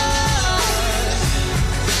floor?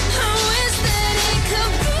 I wish that it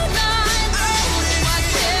could be like that. Why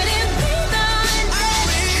can't it be like that?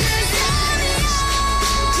 'Cause I'm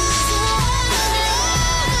yours.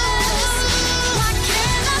 Why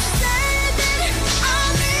can't I say that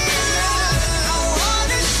I'm in love? I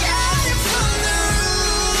wanna shout it from the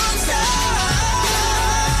rooftops.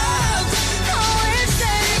 I wish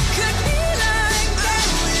that it could be like that.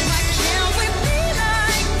 Why can't we be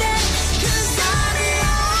like that? 'Cause I'm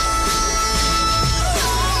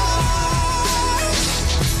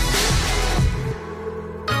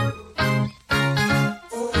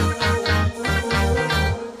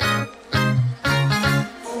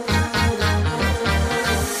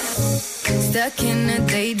stuck in a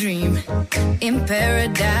daydream, in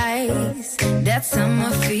paradise, that summer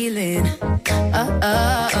feeling.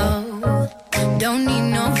 Oh, don't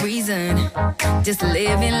need no reason, just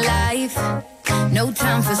living life, no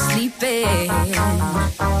time for sleeping.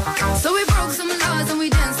 So we broke some laws and we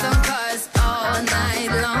danced some cars all night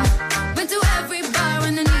long. Went to every bar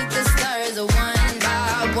underneath the stars, one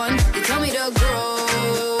by one. You told me to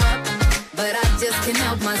grow up, but I just can't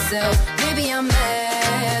help myself. Maybe I'm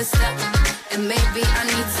messed up, and maybe I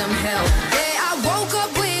need some help. Yeah, I woke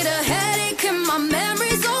up with a headache and my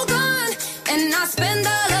memory's all gone. And I spend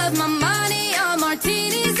all of my money on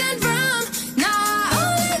martinis and rum. Now I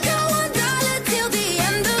only got $1 till the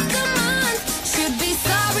end of the month. Should be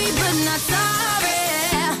sorry, but not sorry.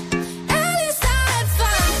 At least I had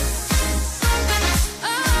fun.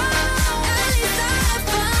 Oh, at least I had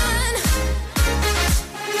fun.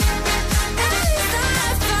 At least I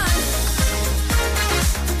had fun.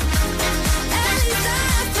 At least I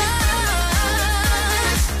had fun.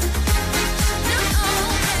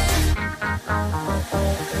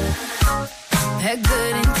 Had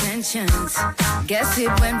good intentions, guess it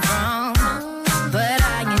went wrong, but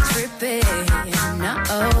I ain't tripping, no.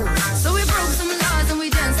 So we broke some laws and we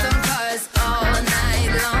danced on cars all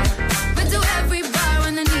night long. Went to every bar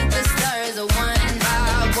underneath the stars, one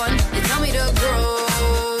by one. They tell me to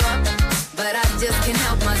grow up, but I just can't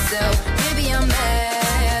help myself. Maybe I'm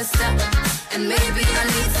messed up, and maybe I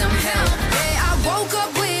need some help. Yeah, I woke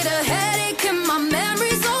up with a headache and my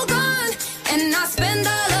memory's all gone, and I spend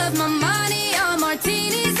all of my money on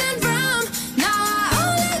martinis and rum. Now I only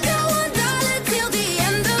got $1 till the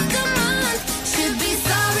end of the month. Should be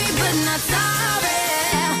sorry, but not sorry.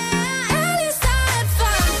 At least I had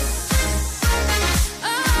fun. Oh,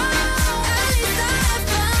 at least I had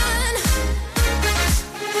fun.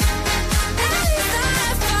 At least I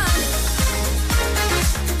had fun.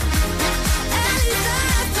 At least I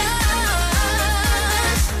had fun.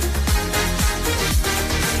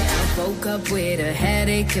 I woke up with a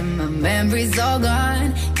headache and my memory's all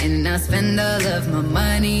gone, and I spend all of my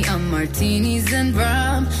money on martinis and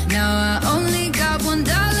rum. Now I only got $1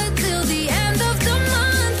 till the end of the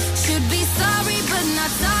month. Should be sorry, but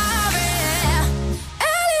not sorry.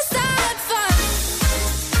 At least I had fun.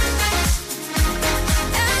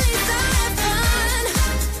 At least I had fun.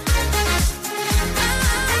 At least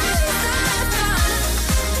I had fun.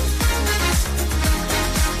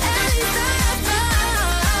 At least I had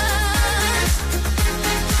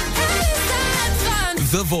fun.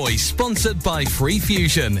 The Voice, sponsored by Free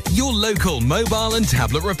Fusion, your local mobile and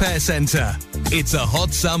tablet repair centre. It's a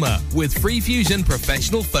hot summer with Free Fusion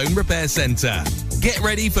Professional Phone Repair Centre. Get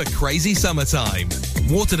ready for crazy summertime.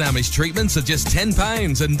 Water damage treatments are just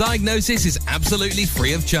 £10 and diagnosis is absolutely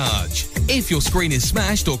free of charge. If your screen is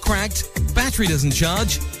smashed or cracked, battery doesn't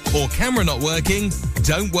charge, or camera not working,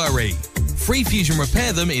 don't worry. Free Fusion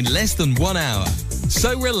repair them in less than 1 hour.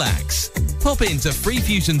 So relax. Pop into Free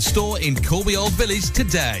Fusion store in Corby Old Village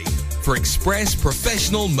today for express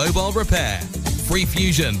professional mobile repair. Free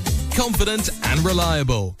Fusion, confident and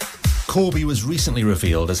reliable. Corby was recently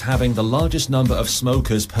revealed as having the largest number of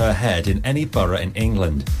smokers per head in any borough in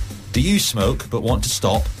England. Do you smoke but want to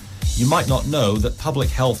stop? You might not know that Public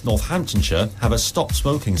Health Northamptonshire have a stop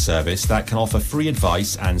smoking service that can offer free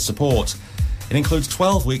advice and support. It includes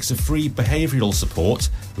 12 weeks of free behavioural support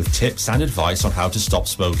with tips and advice on how to stop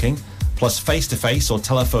smoking, plus face-to-face or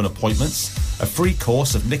telephone appointments, a free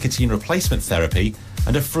course of nicotine replacement therapy,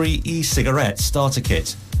 and a free e-cigarette starter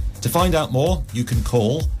kit. To find out more, you can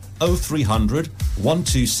call 0300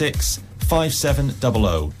 126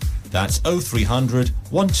 5700. That's 0300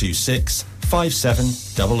 126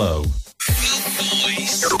 5700.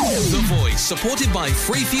 The Voice, supported by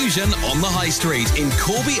Free Fusion on the High Street in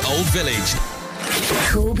Corby Old Village.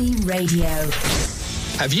 Corby Radio.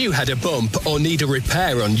 Have you had a bump or need a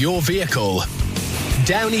repair on your vehicle?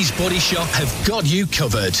 Downey's Body Shop have got you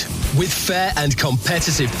covered with fair and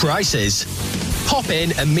competitive prices. Pop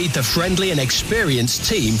in and meet the friendly and experienced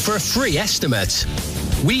team for a free estimate.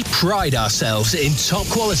 We pride ourselves in top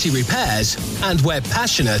quality repairs and we're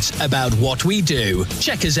passionate about what we do.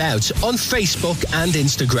 Check us out on Facebook and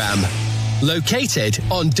Instagram. Located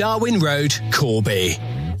on Darwin Road, Corby.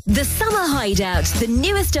 The Summer Hideout, the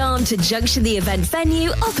newest arm to Junction the event venue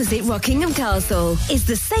opposite Rockingham Castle, is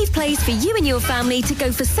the safe place for you and your family to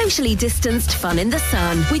go for socially distanced fun in the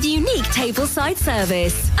sun with unique tableside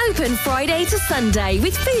service. Open Friday to Sunday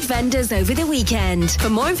with food vendors over the weekend. For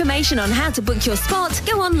more information on how to book your spot,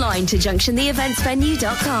 go online to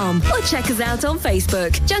junctiontheeventsvenue.com or check us out on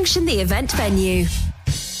Facebook, Junction the Event Venue.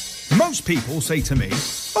 Most people say to me,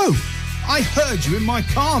 "Oh, I heard you in my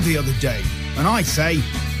car the other day." And I say,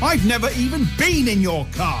 "I've never even been in your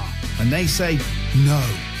car." And they say, "No,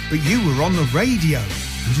 but you were on the radio."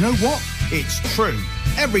 And you know what? It's true.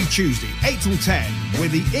 Every Tuesday, 8 till 10,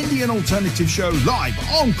 with the Indian Alternative Show live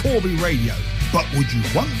on Corby Radio. But would you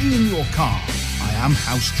want me in your car? I am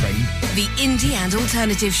house trained. The Indie and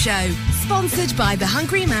Alternative Show, sponsored by the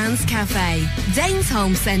Hungry Man's Cafe,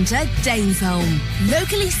 Danesholm Centre, Danesholm.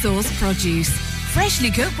 Locally sourced produce,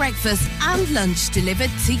 freshly cooked breakfast and lunch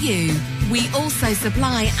delivered to you. We also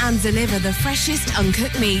supply and deliver the freshest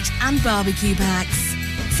uncooked meat and barbecue packs.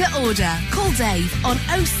 To order, call Dave on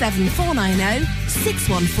 07490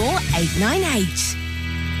 614 898.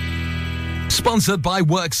 Sponsored by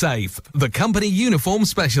WorkSafe, the company uniform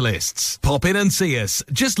specialists. Pop in and see us.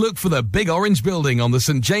 Just look for the big orange building on the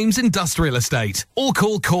St James Industrial Estate or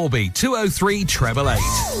call Corby 203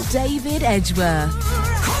 888. David Edgeworth.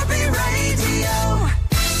 Corby Radio.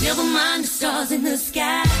 Never mind the stars in the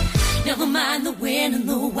sky. Never mind the when and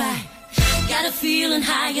the why. Got a feeling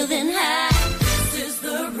higher than high. This is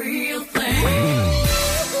the real thing.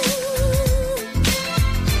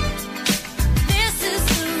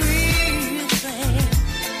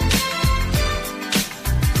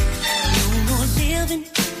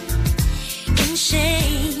 In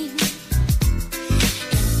shame,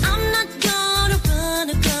 and I'm not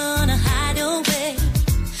gonna hide away.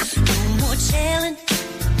 No more telling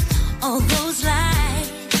all those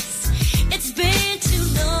lies. It's been too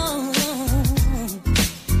long.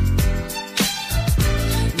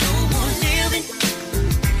 No more living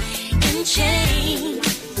in chains.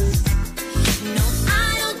 No, I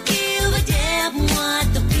don't give a damn what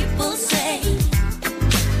the people say.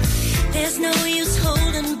 There's no use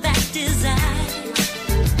holding back desire.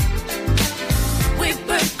 We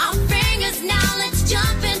burn our fingers, now let's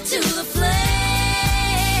jump into the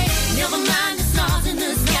flame. Never mind the stars in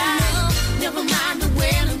the sky. Never mind the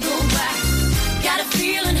when and go by. Got a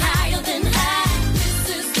feeling higher than high. This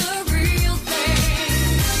is the real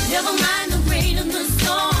thing. Never mind the rain and the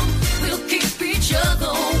storm. We'll keep each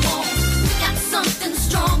other warm. We got something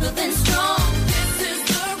stronger than strong. This is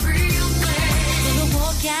the real thing. Gonna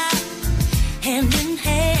walk out hand in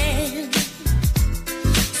hand.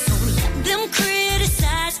 So let them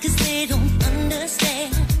criticize, cause they don't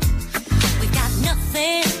understand. We got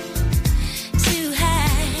nothing to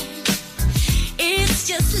hide. It's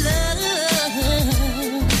just love.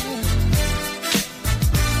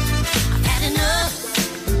 I've had enough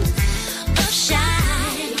of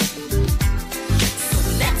shy. So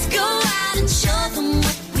let's go out and show them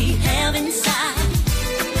what we have inside.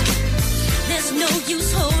 There's no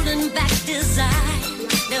use holding back desire.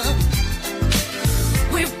 No.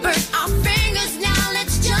 We've burnt our fingers, now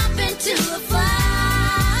let's jump into the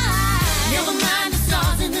fire. Never mind the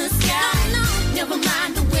stars in the sky. No. Never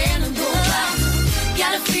mind the when and go by.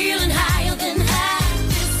 Got a feeling higher than high.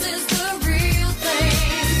 This is the real thing.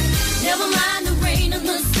 Never mind the rain and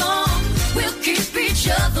the storm. We'll keep each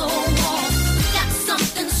other warm. Got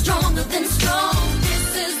something stronger than strong.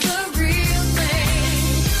 This is the real thing.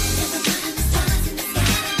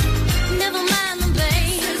 Never mind the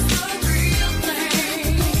bass. This is the real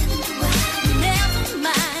thing. Never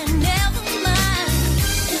mind, never mind.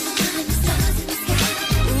 Never mind the stars in the sky.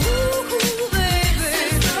 Ooh, baby.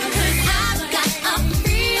 'Cause I've got a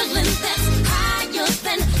feeling that's higher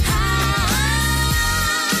than high.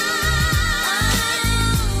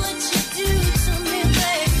 What you do to me,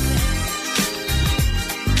 baby.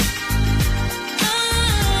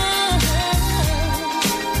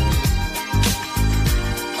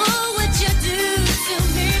 Oh, what you do to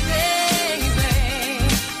me, baby.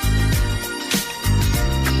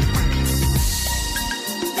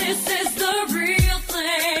 This is the real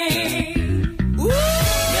thing.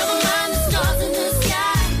 Never mind the stars in the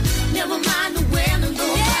sky. Never mind the when and the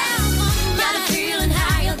why. Got a feeling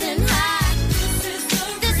higher than high. This is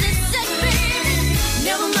it, baby.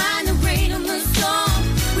 Never mind the rain and the storm.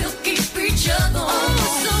 We'll keep each other warm.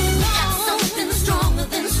 Got something stronger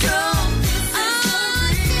than strong. Oh,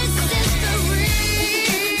 this is the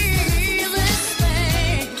realest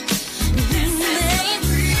thing.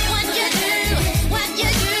 What you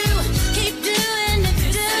do, keep doing it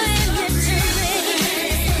to me.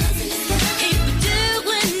 Keep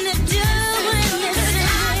doing it to me. 'Cause I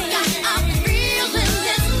got a feeling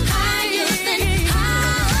that's higher than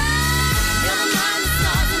high. Never mind the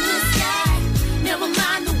stars in the sky. Never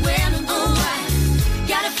mind the when and the why.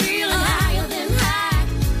 Got a feeling higher than high.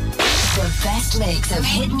 The best mix of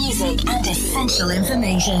hit music and essential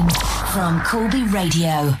information from Corby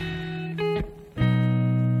Radio.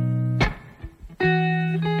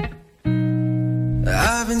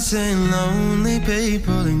 I've been seeing lonely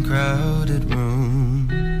people in crowded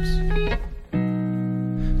rooms,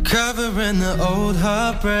 covering the old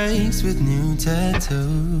heartbreaks with new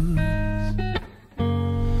tattoos.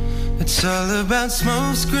 It's all about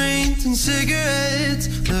smoke screens and cigarettes,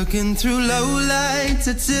 looking through low lights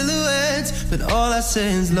at silhouettes. But all I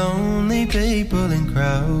see is lonely people in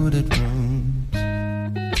crowded rooms.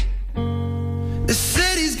 The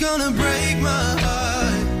city's gonna break my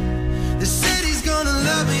heart. The city's gonna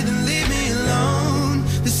love me, then leave me alone.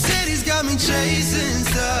 The city's got me chasing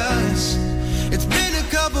stars. It's been a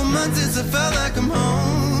couple months since I felt like I'm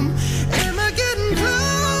home. Am I getting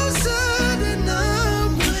close?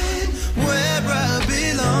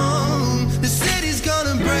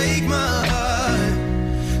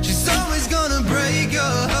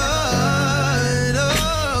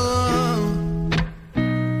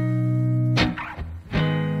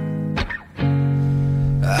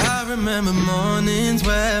 mornings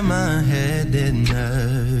where my head didn't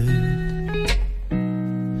hurt.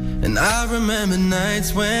 And I remember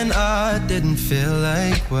nights when I didn't feel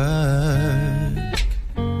like work.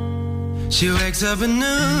 She wakes up at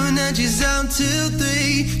noon and she's out till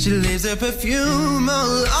 3. She leaves her perfume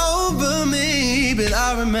all over me. But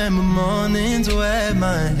I remember mornings where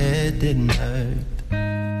my head didn't hurt.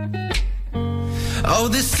 Oh,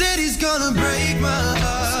 this city's gonna break my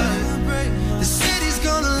heart. The city's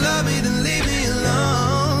gonna love me, then leave me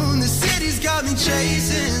alone. The city's got me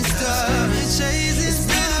chasing stuff. It's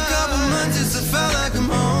been a couple months since I felt like I'm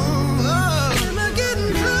home. Oh, am I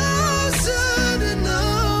getting closer to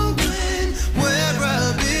knowing where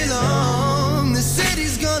I belong? The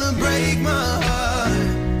city's gonna break my heart.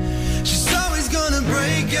 She's always gonna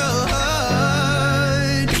break your heart.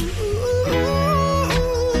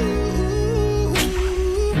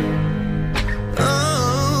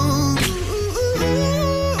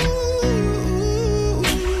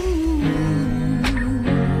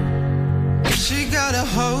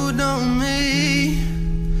 Hold on me.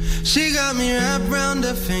 She got me wrapped round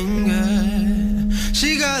her finger.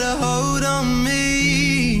 She got a hold on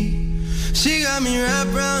me. She got me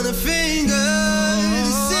wrapped round her finger.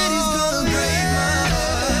 The city's gonna break my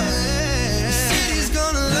heart. The city's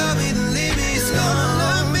gonna love me, then leave me. It's gonna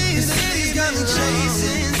love me. The city's got me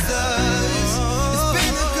chasing stars. It's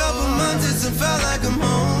been a couple months since I felt like I'm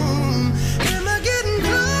home. Am I getting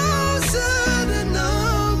closer to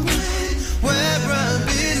knowing where I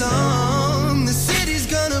belong? The city's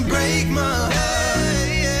gonna break my heart.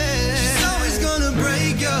 She's always gonna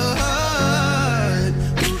break your heart.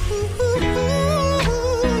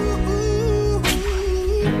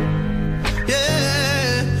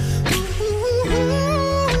 Yeah.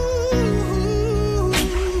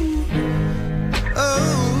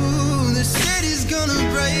 Oh, the city's gonna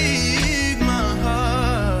break my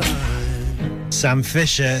heart. Sam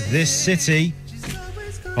Fisher, This City,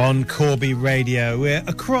 on Corby Radio. We're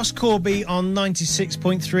across Corby on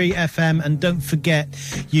 96.3 FM, and don't forget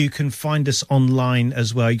you can find us online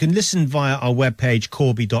as well. You can listen via our webpage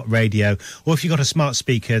corby.radio, or if you've got a smart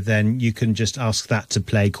speaker then you can just ask that to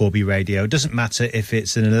play Corby Radio. It doesn't matter if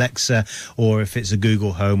it's an Alexa or if it's a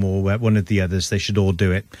Google Home or one of the others, they should all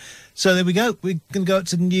do it. So there we go. We're going to go up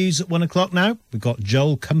to the news at 1 o'clock now. We've got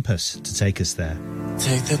Joel Compass to take us there.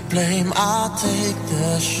 Take the blame, I'll take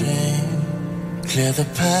the shame. Clear the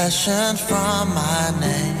passion from my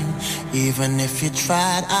name. Even if you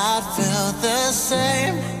tried, I'd feel the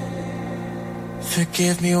same.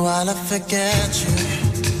 Forgive me while I forget you.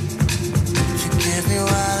 Forgive me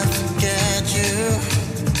while I forget you.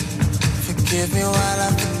 Forgive me while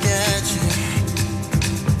I forget you.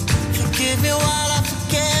 Forgive me while I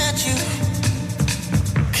forget you.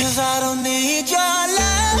 'Cause I don't need your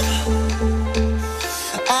love.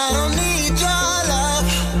 I don't need your love.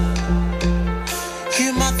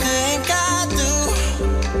 You might think I do,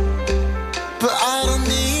 but I don't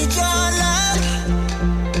need your love.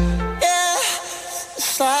 Yeah,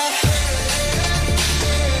 it's like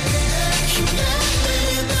you let me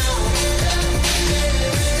know.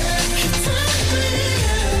 You tell me,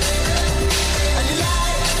 and you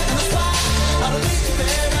lie, and that's why I don't need you,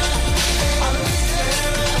 baby. I don't need you,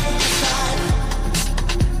 baby. It's like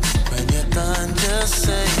when you're done, just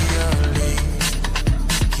say you'll leave.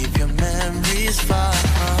 Keep your memories far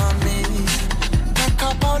from me. Pack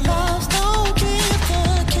up our loves, don't keep the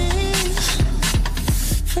keys.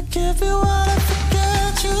 Forgive me while I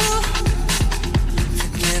forget you.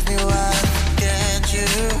 Forgive me while I forget you.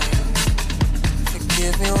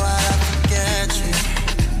 Forgive me while I forget you.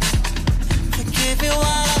 Forgive me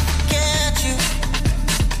while I forget you.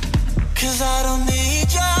 'Cause I don't need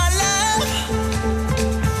your love.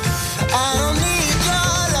 I don't need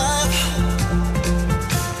your love.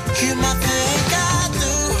 You might think I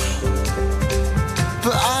do,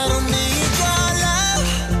 but I don't need your love.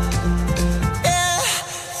 Yeah,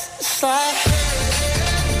 it's like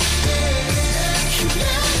you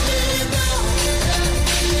let me know.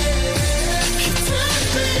 You tell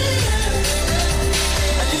me,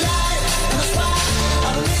 and you lie, and that's why I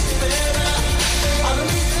don't need you, baby. I don't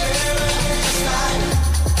need you, baby. It's like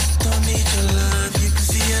don't need your love. You can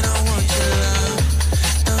see I don't want your love.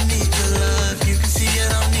 Don't need your love. You can see I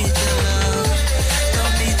don't need your love.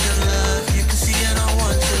 Don't need your love. You can see I don't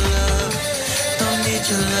want your love. Don't need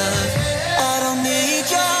your love. I don't need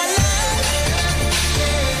your love.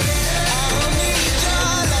 I don't need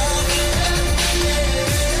your love.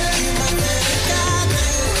 You might think I do,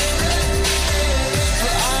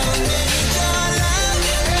 but I don't need your love.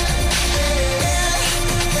 Yeah,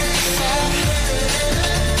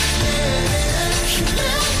 you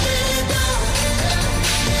let me know.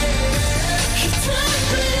 You tell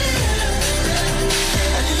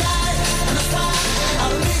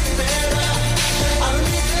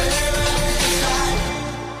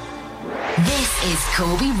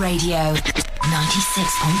Corby Radio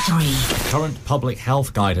 96.3. Current public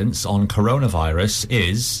health guidance on coronavirus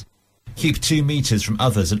is: keep 2 metres from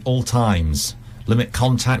others at all times. Limit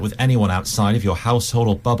contact with anyone outside of your household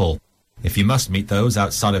or bubble. If you must meet those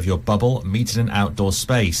outside of your bubble, meet in an outdoor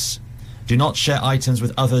space. Do not share items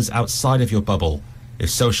with others outside of your bubble. If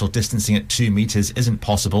social distancing at 2 metres isn't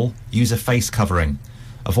possible, use a face covering.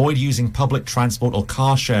 Avoid using public transport or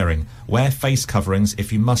car sharing. Wear face coverings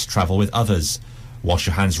if you must travel with others. Wash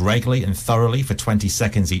your hands regularly and thoroughly for 20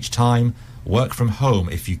 seconds each time. Work from home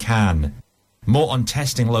if you can. More on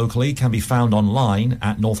testing locally can be found online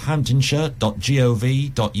at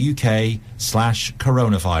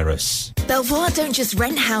northamptonshire.gov.uk/coronavirus. Belvoir don't just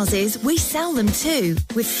rent houses, we sell them too.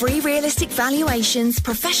 With free realistic valuations,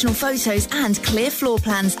 professional photos and clear floor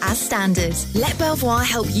plans as standard. Let Belvoir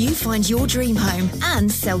help you find your dream home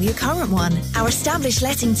and sell your current one. Our established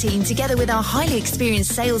letting team, together with our highly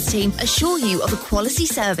experienced sales team, assure you of a quality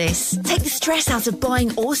service. Take the stress out of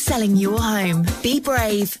buying or selling your home. Be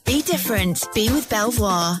brave, be different, be with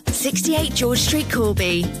Belvoir. 68 George Street,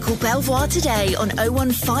 Corby. Call Belvoir today on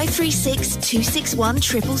 01536 261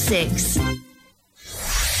 666.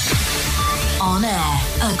 On air,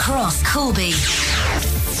 across Corby.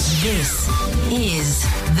 This is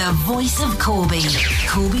the voice of Corby.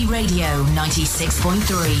 Corby Radio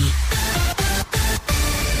 96.3.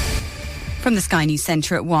 From the Sky News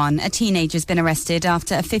Centre at 1, a teenager's been arrested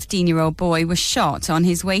after a 15-year-old boy was shot on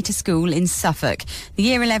his way to school in Suffolk. The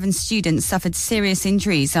Year 11 student suffered serious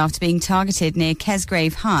injuries after being targeted near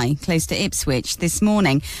Kesgrave High, close to Ipswich, this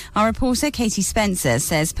morning. Our reporter Katie Spencer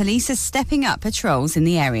says police are stepping up patrols in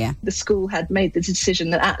the area. The school had made the decision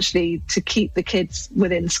that actually to keep the kids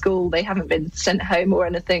within school, they haven't been sent home or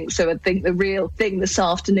anything. So I think the real thing this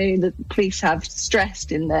afternoon that the police have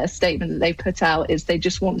stressed in their statement that they put out is they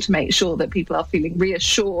just want to make sure that people are feeling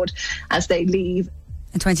reassured as they leave.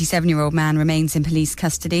 A 27-year-old man remains in police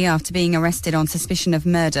custody after being arrested on suspicion of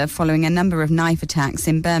murder following a number of knife attacks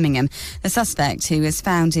in Birmingham. The suspect, who was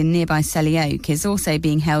found in nearby Selly Oak, is also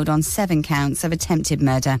being held on 7 counts of attempted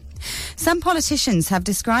murder. Some politicians have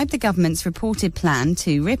described the government's reported plan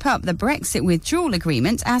to rip up the Brexit withdrawal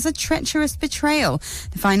agreement as a treacherous betrayal.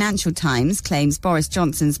 The Financial Times claims Boris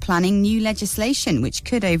Johnson's planning new legislation which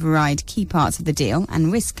could override key parts of the deal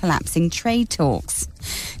and risk collapsing trade talks.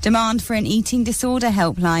 Demand for an eating disorder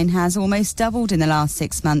helpline has almost doubled in the last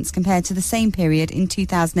 6 months compared to the same period in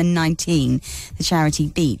 2019. The charity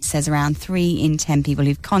Beat says around 3 in 10 people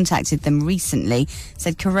who've contacted them recently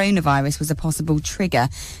said coronavirus was a possible trigger.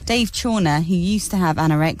 Dave Chawner, who used to have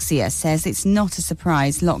anorexia, says it's not a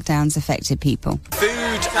surprise lockdowns affected people.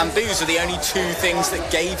 Food and booze are the only 2 things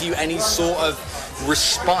that gave you any sort of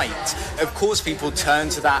respite. Of course people turn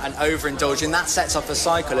to that and overindulge, and that sets off a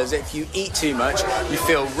cycle. As if you eat too much, you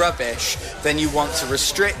feel rubbish, then you want to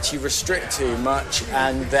restrict, you restrict too much,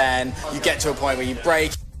 and then you get to a point where you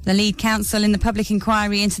break. The lead counsel in the public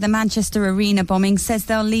inquiry into the Manchester Arena bombing says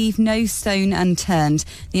they'll leave no stone unturned.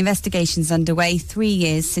 The investigation's underway 3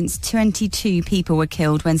 years since 22 people were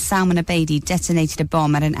killed when Salman Abedi detonated a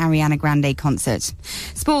bomb at an Ariana Grande concert.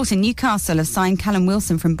 Sport in Newcastle have signed Callum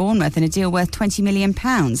Wilson from Bournemouth in a deal worth £20 million.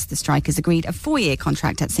 The strikers agreed a 4-year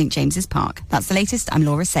contract at St James's Park. That's the latest. I'm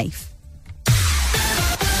Laura Safe.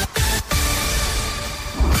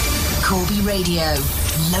 Corby Radio.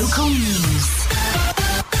 Local news.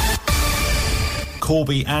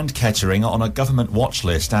 Corby and Kettering are on a government watch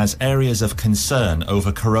list as areas of concern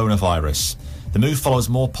over coronavirus. The move follows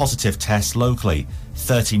more positive tests locally,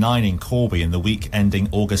 39 in Corby in the week ending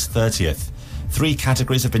August 30th. 3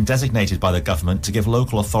 categories have been designated by the government to give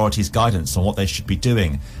local authorities guidance on what they should be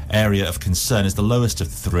doing. Area of concern is the lowest of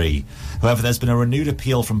the 3. However, there's been a renewed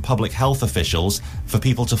appeal from public health officials for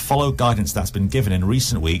people to follow guidance that's been given in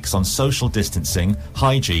recent weeks on social distancing,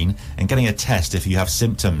 hygiene and getting a test if you have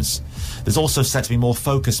symptoms. There's also set to be more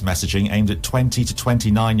focused messaging aimed at 20 to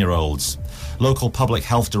 29-year-olds. Local Public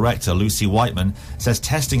Health Director Lucy Whiteman says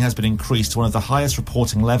testing has been increased to one of the highest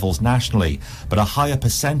reporting levels nationally, but a higher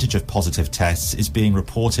percentage of positive tests is being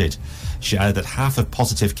reported. She added that half of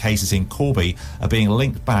positive cases in Corby are being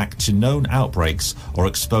linked back to known outbreaks or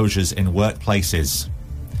exposures in workplaces.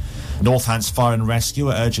 Northants Fire and Rescue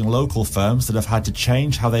are urging local firms that have had to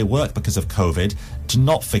change how they work because of COVID to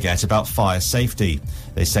not forget about fire safety.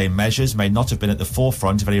 They say measures may not have been at the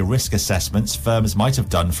forefront of any risk assessments firms might have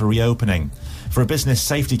done for reopening. For a business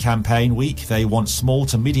safety campaign week, they want small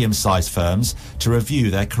to medium-sized firms to review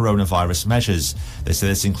their coronavirus measures. They say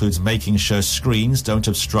this includes making sure screens don't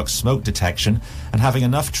obstruct smoke detection and having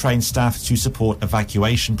enough trained staff to support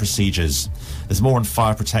evacuation procedures. There's more on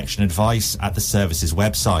fire protection advice at the service's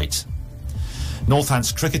website.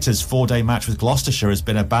 Northants cricketers' 4-day match with Gloucestershire has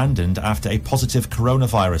been abandoned after a positive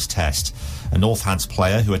coronavirus test. A Northants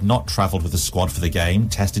player who had not travelled with the squad for the game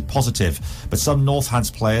tested positive, but some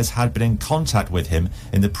Northants players had been in contact with him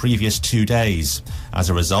in the previous 2 days. As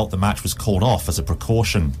a result, the match was called off as a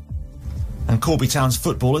precaution. And Corby Town's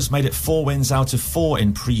footballers made it 4 wins out of 4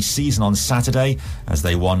 in pre-season on Saturday as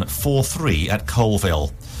they won 4-3 at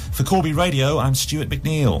Colville. For Corby Radio, I'm Stuart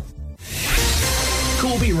McNeil.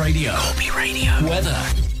 Corby Radio. Corby Radio. Weather.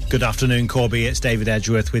 Good afternoon, Corby. It's David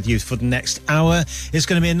Edgeworth with you for the next hour. It's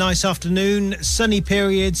going to be a nice afternoon, sunny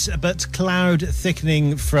periods, but cloud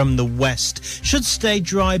thickening from the west. Should stay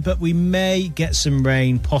dry, but we may get some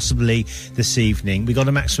rain possibly this evening. We got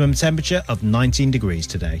a maximum temperature of 19 degrees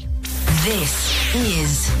today. This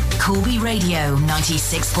is Corby Radio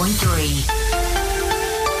 96.3.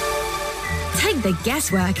 Take the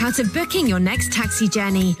guesswork out of booking your next taxi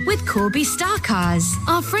journey with Corby Star Cars.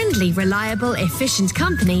 Our friendly, reliable, efficient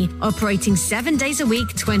company, operating 7 days a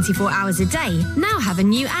week, 24 hours a day, now have a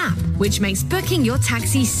new app, which makes booking your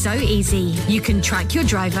taxi so easy. You can track your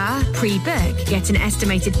driver, pre-book, get an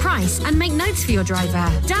estimated price, and make notes for your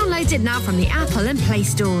driver. Download it now from the Apple and Play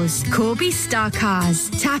stores. Corby Star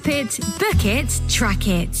Cars. Tap it, book it, track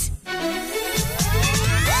it.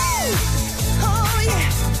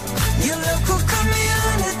 Your local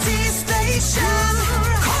community station,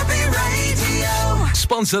 Corby Radio.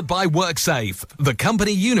 Sponsored by WorkSafe, the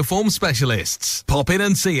company uniform specialists. Pop in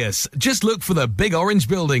and see us. Just look for the big orange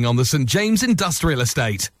building on the St James Industrial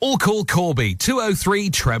Estate. Or call Corby 203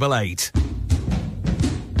 888.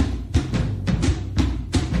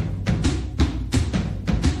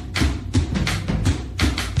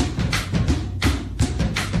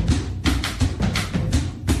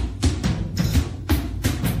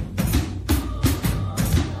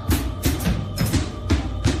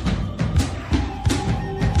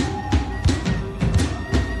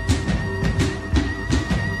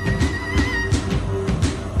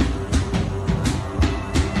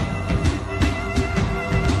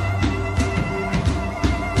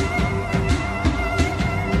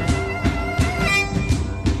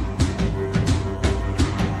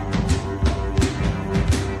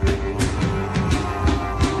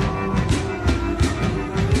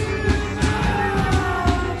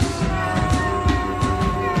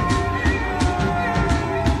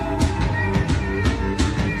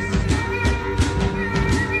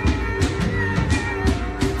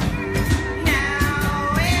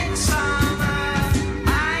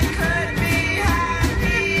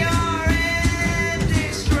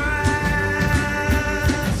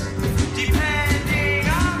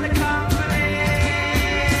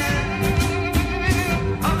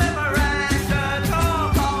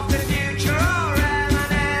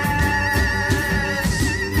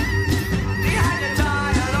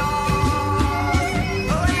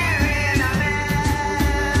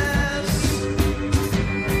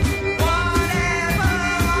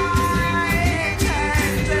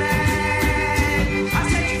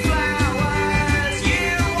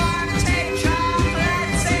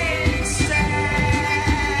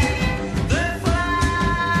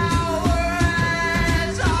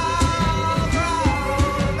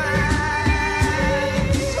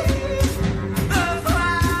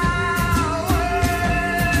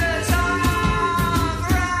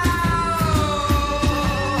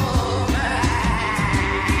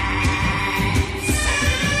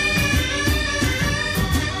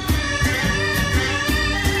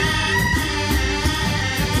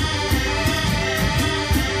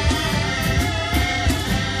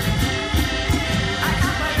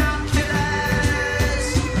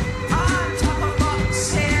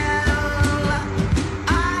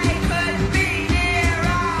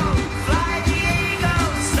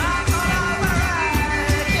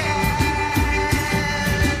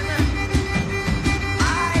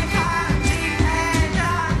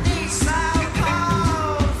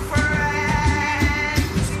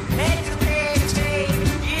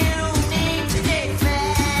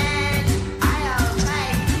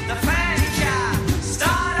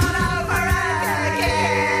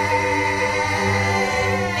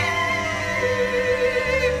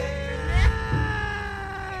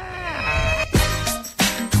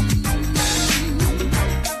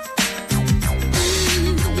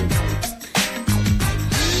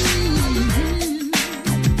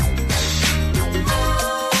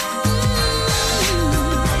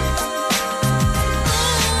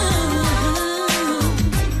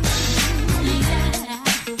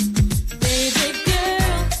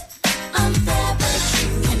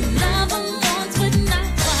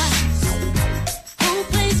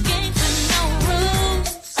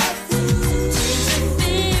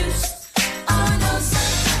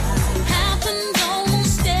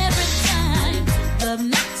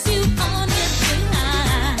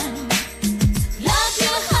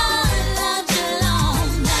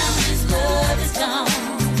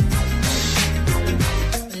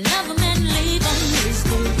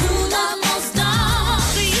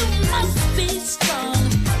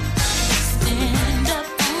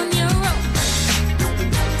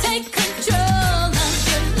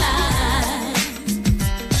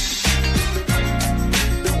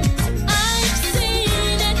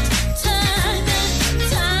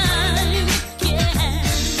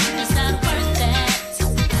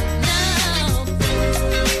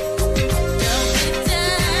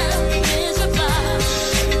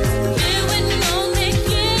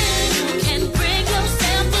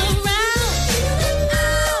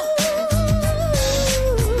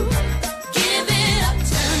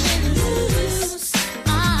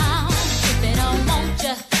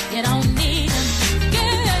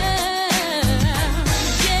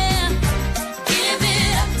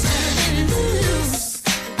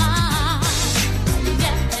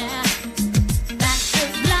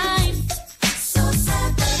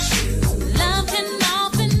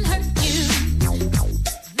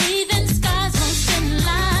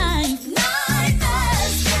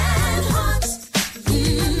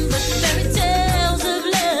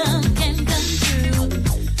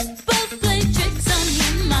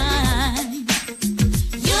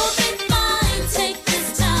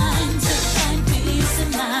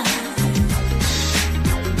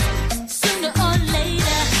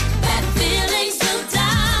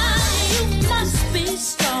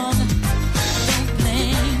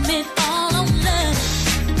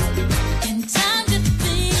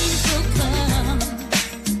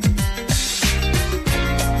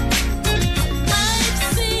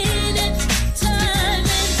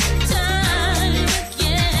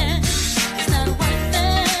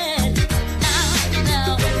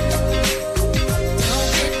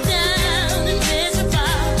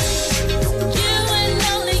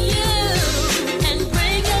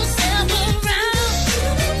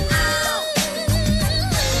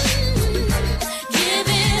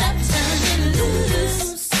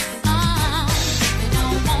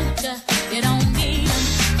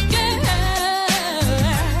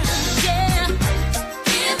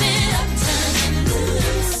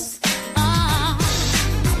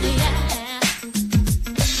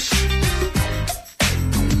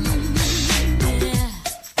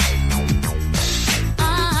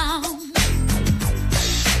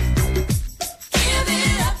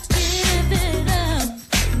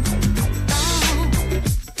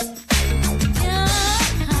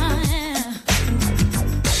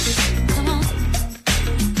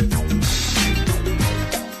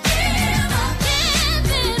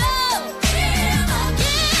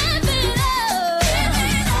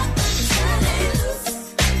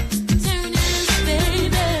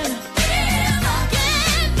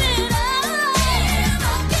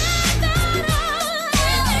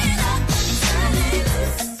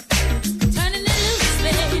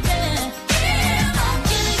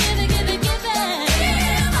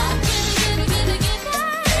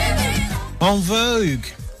 En Vogue,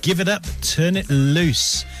 Give It Up, Turn It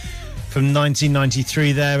Loose, from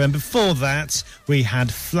 1993 there. And before that, we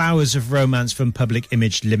had Flowers of Romance from Public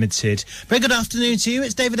Image Limited. Very good afternoon to you.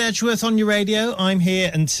 It's David Edgeworth on your radio. I'm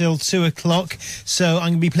here until 2 o'clock, so I'm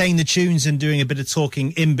going to be playing the tunes and doing a bit of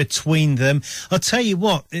talking in between them. I'll tell you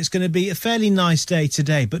what, it's going to be a fairly nice day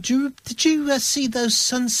today, but did you see those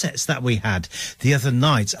sunsets that we had the other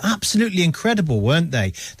night? Absolutely incredible, weren't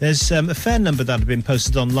they? There's a fair number that have been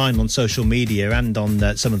posted online on social media and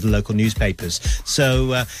on some of the local newspapers.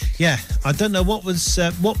 So, yeah, I don't know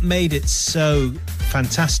what made it so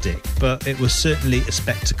fantastic, but it was certainly a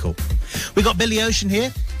spectacle. We got Billy Ocean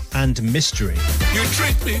here and Mystery. You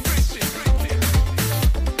treat me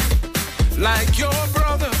like your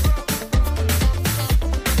brother.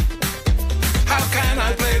 How can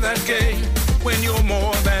I play that game when you're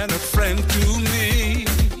more than a friend to me?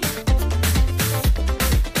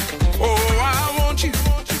 Oh, I want you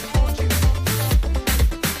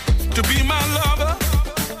to be my lover.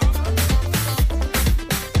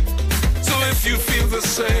 So if you feel the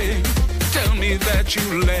same, tell me that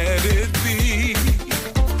you let it be.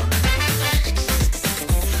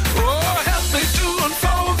 Oh, help me to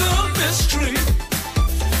unfold the mystery,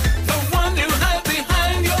 the one you hide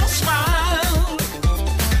behind your smile.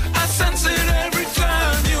 I sense it every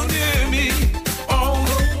time you're near me, all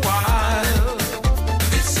the while.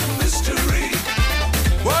 It's a mystery.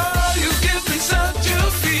 Oh, you give me such a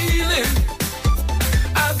feeling.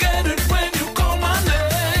 I get it when you call my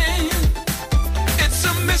name. It's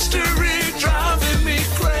a mystery driving me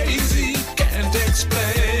crazy, can't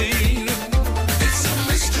explain. It's a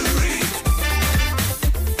mystery.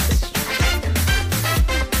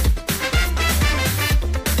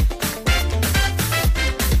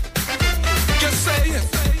 Just say it,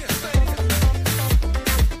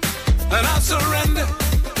 and I'll surrender.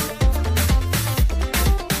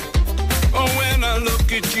 Oh, when I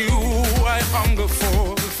look at you, I hunger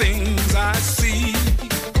for the things I see.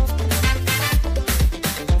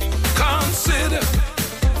 Consider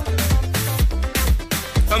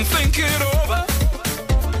and think it over.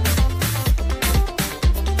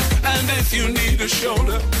 And if you need a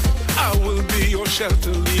shoulder, I will be your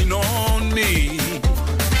shelter. Lean on me.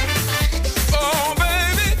 Oh,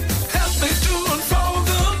 baby, help me to unfold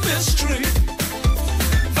the mystery,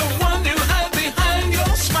 the one you hide behind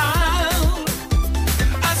your smile.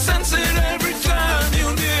 I sense it every time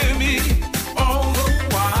you're near me, all the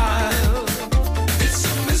while. It's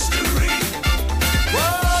a mystery.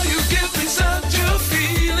 Oh, you give me such a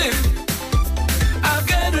feeling. I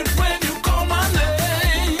get it when you call my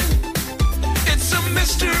name. It's a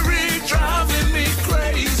mystery driving me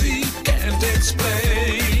crazy, can't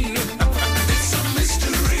explain. It's a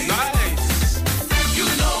mystery. Nice. You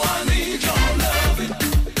know I need your loving.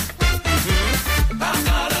 I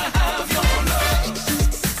gotta have your love.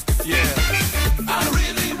 Yeah. I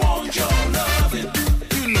really want your loving.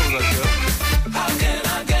 You know that, girl. How can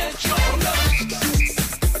I get your love?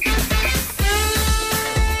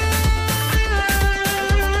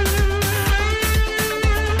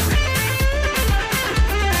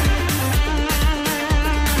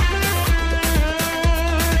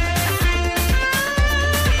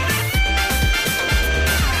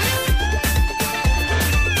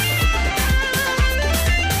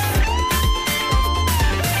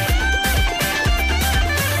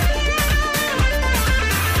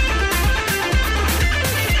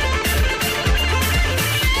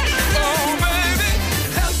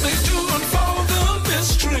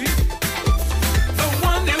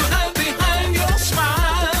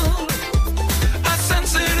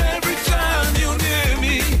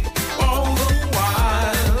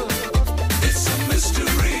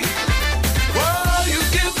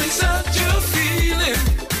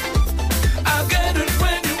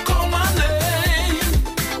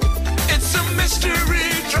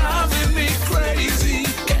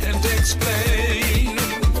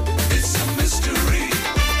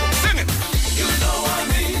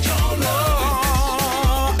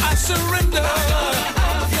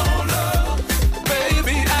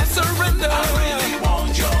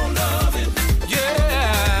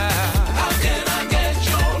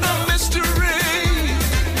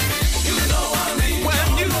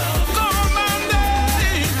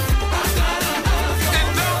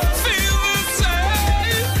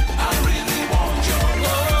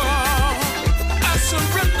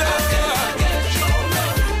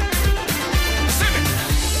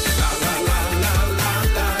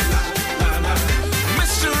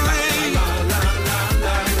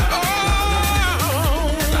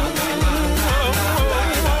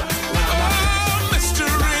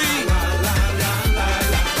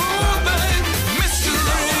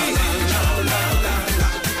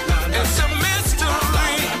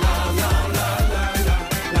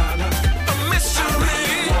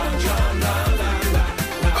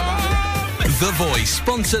 Voice,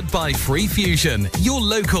 sponsored by Free Fusion, your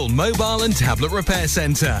local mobile and tablet repair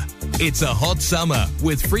centre. It's a hot summer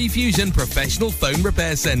with Free Fusion Professional Phone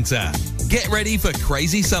Repair Centre. Get ready for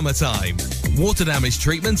crazy summertime. Water damage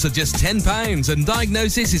treatments are just £10 and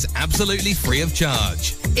diagnosis is absolutely free of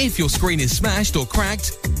charge. If your screen is smashed or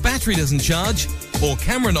cracked, battery doesn't charge, or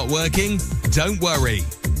camera not working, don't worry.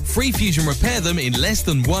 Free Fusion repair them in less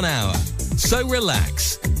than 1 hour. So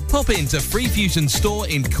relax. Pop into Free Fusion store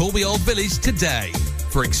in Corby Old Village today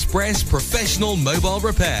for express professional mobile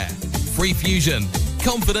repair. Free Fusion,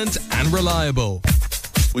 confident and reliable.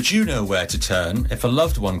 Would you know where to turn if a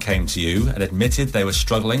loved one came to you and admitted they were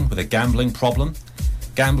struggling with a gambling problem?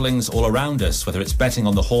 Gambling's all around us, whether it's betting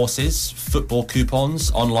on the horses, football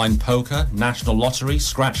coupons, online poker, national lottery,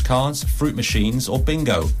 scratch cards, fruit machines or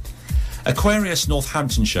bingo. Aquarius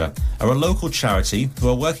Northamptonshire are a local charity who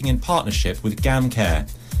are working in partnership with GamCare.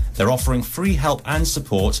 They're offering free help and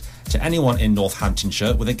support to anyone in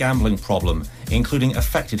Northamptonshire with a gambling problem, including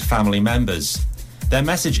affected family members. Their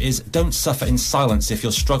message is, don't suffer in silence if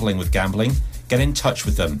you're struggling with gambling. Get in touch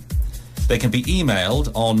with them. They can be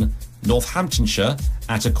emailed on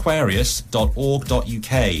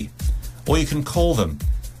northamptonshire@aquarius.org.uk, or you can call them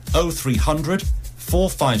 0300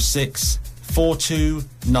 456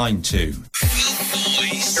 4292.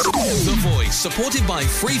 The Voice, supported by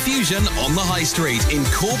Free Fusion on the High Street in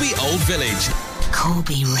Corby Old Village.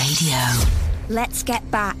 Corby Radio. Let's get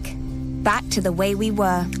back to the way we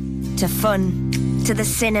were, to fun, to the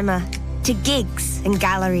cinema, to gigs and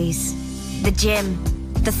galleries, the gym,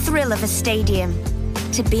 the thrill of a stadium,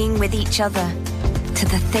 to being with each other, to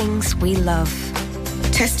the things we love.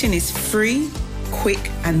 Testing is free,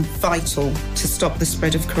 quick and vital to stop the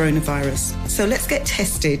spread of coronavirus. So let's get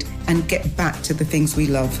tested and get back to the things we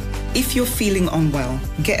love. If you're feeling unwell,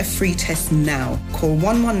 get a free test now. Call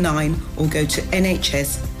 119 or go to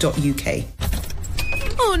nhs.uk.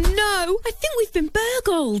 Oh no, I think we've been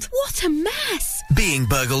burgled. What a mess. Being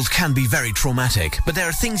burgled can be very traumatic, but there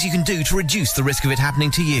are things you can do to reduce the risk of it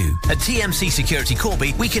happening to you. At TMC Security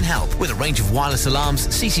Corby, we can help with a range of wireless alarms,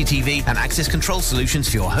 CCTV and access control solutions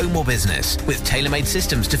for your home or business, with tailor-made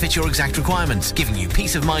systems to fit your exact requirements, giving you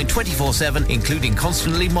peace of mind 24/7, including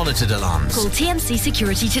constantly monitored alarms. Call TMC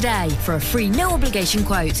Security today for a free no-obligation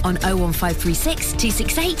quote on 01536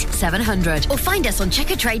 268 700 or find us on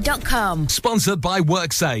checkertrade.com. Sponsored by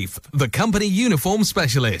WorkSafe, the company uniform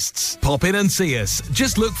specialists. Pop in and see us.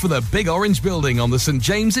 Just look for the big orange building on the St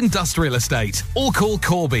James Industrial Estate or call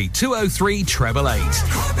Corby 203 888.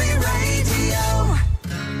 Corby Radio.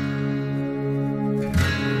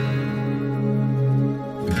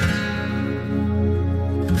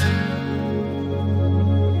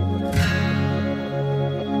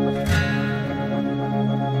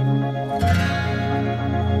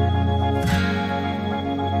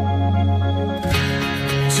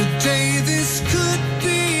 Today this could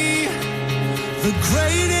be the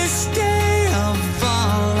greatest day of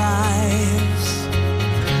our lives.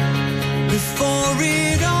 Before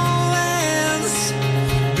it all ends,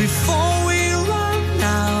 before we run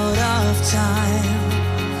out of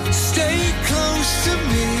time, stay close to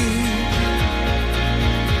me.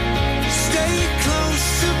 Stay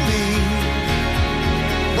close to me.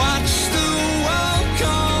 Watch the world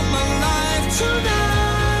come alive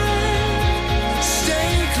tonight.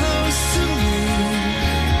 Stay close to me.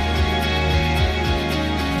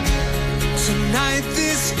 Tonight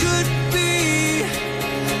this could be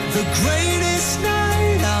the greatest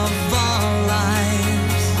night of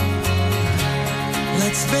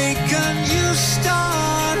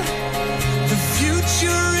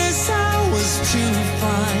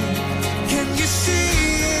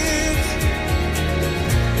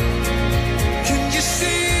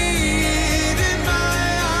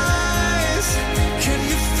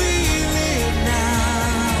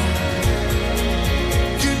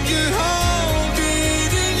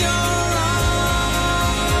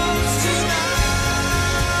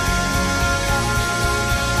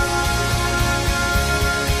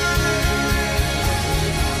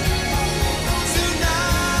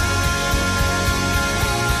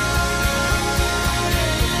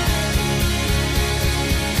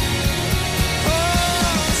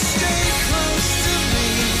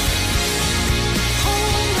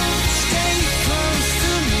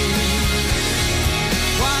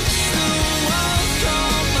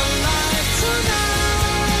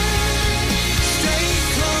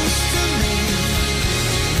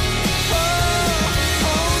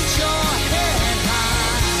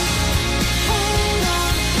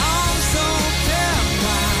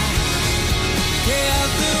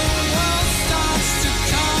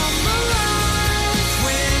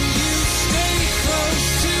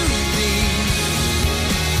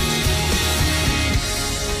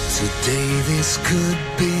could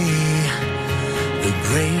be the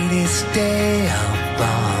greatest day of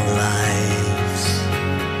our lives.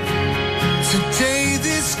 Today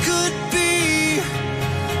this could be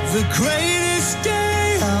the greatest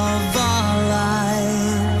day of our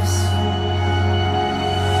lives.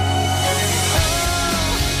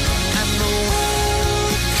 Oh, and the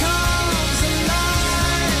world comes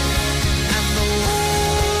alive, and the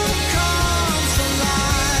world comes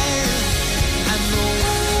alive, and the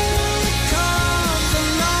world comes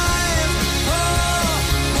alive. Oh,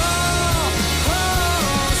 oh,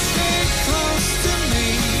 oh, stay close to me.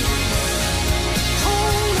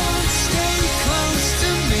 Hold on, stay close to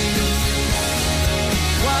me.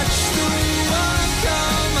 Watch the world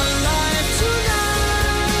come alive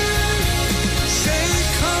tonight. Stay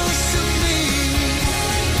close to me.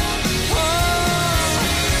 Oh,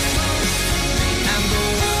 and the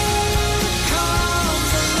world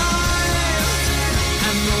comes alive,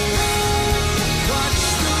 and the world, watch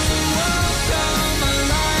the world come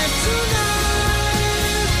alive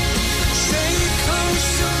tonight. Stay close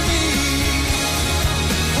to me.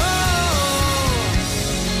 Oh.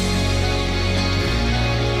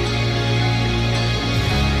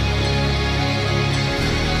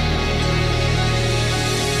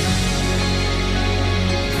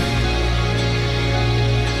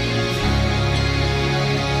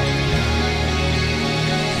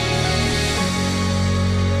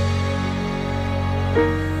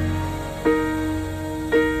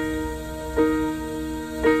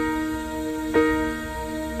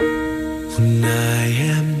 When I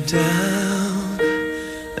am down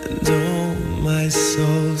and oh my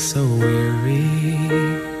soul so weary,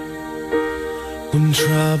 when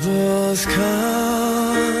troubles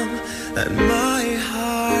come and my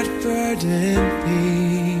heart burden be,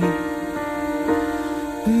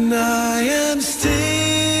 and I am still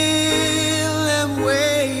and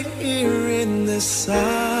wait here in the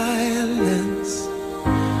silence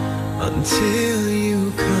until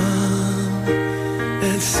you come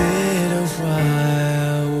and sit a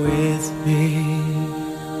while with me.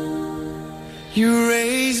 You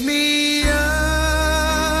raise me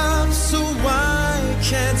up so I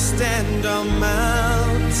can't stand on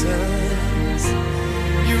mountains.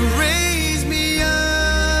 You raise me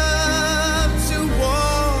up to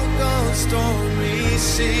walk on stormy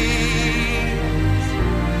seas.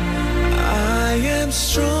 I am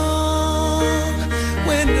strong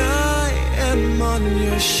when I am on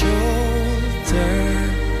your shoulders.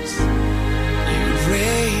 You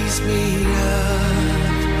raise me up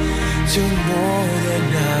to more than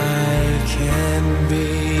I can be.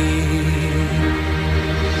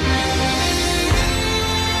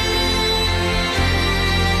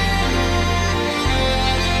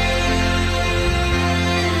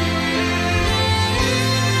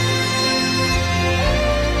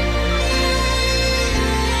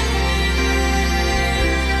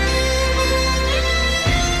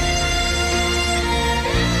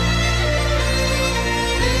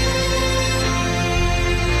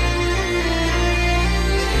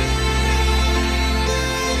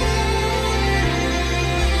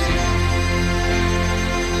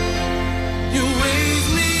 You raise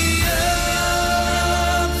me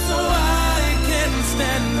up so I can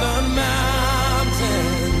stand on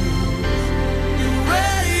mountains. You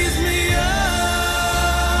raise me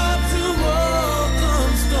up to walk on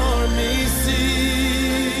stormy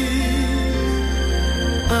seas.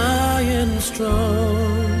 I am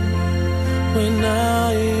strong when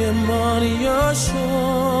I am on your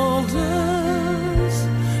shoulders.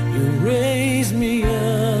 You raise me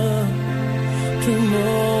up to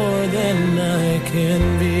more than I can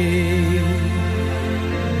be.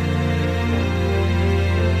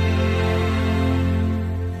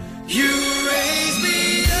 You raise me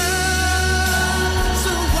up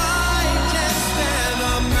so I can stand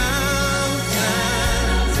on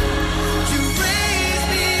mountains. You raise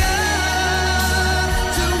me up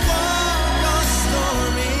to walk on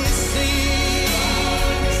stormy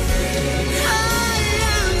seas. I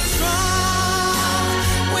am strong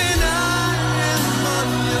when I am on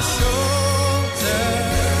your shoulders.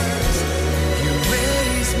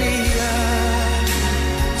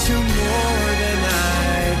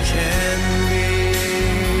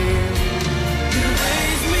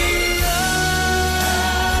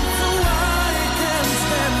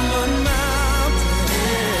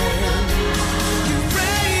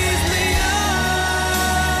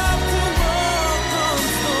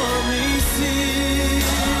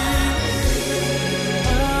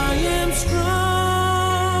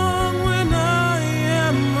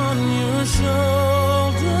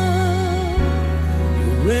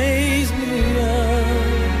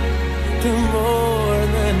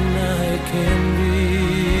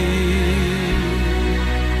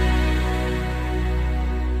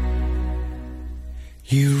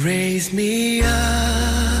 You raise me up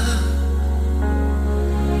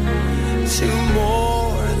to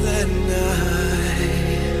more than I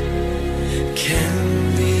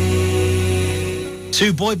can be.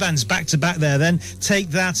 Two boy bands back to back there then. Take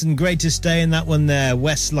That and Greatest Day, and that one there,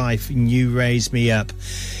 Westlife and You Raise Me Up.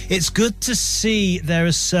 It's good to see there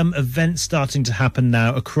are some events starting to happen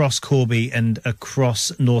now across Corby and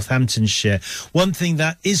across Northamptonshire. One thing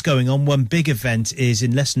that is going on, one big event, is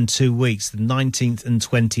in less than 2 weeks, the 19th and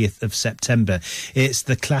 20th of September. It's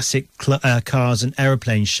the Classic Cars and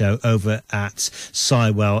Aeroplane Show over at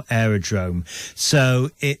Sywell Aerodrome. So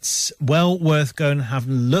it's well worth going and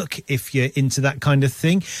having a look if you're into that kind of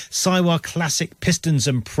thing. Sywell Classic Pistons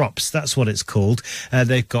and Props, that's what it's called.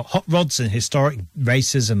 They've got hot rods and historic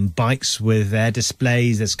races and bikes with their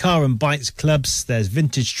displays. There's car and bikes clubs, there's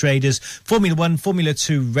vintage traders, Formula 1, Formula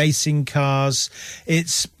 2 racing cars.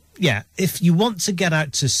 It's, yeah, if you want to get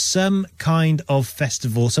out to some kind of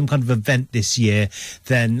festival, some kind of event this year,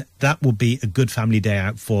 then that will be a good family day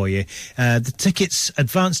out for you. The tickets,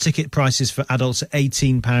 advanced ticket prices for adults are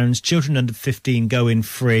 £18. Children under 15 go in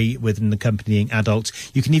free with an accompanying adult.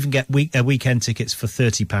 You can even get weekend tickets for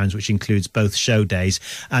 £30, which includes both show days.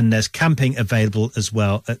 And there's camping available as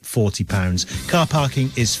well at £40. Car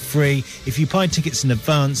parking is free. If you buy tickets in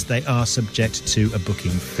advance, they are subject to a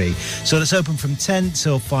booking fee. So that's open from 10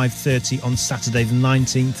 till 5:30 on Saturday the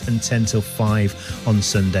 19th and 10 till 5 on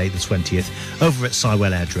Sunday the 20th over at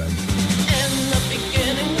Sywell Aerodrome. In the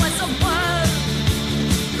beginning was a world.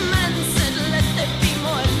 Man said, let there be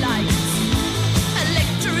more lights.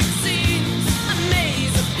 Electric scenes, a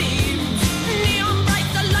maze of beams. Neon bright,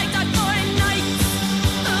 the light outgoing nights.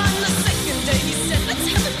 On the second day he said, let's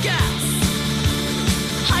have a gas.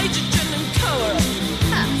 Hydrogen and coal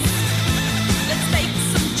passed. Let's make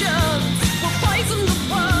some germs. We'll poison the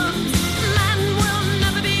worms. Man will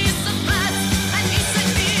never be surpassed. And he said,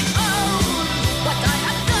 behold what I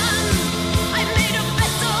have done. I made a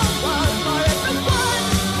better world for everyone.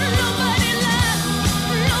 Nobody laughed,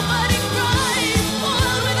 nobody cried.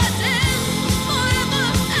 World without end, forever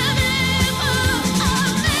and ever.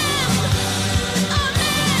 Amen,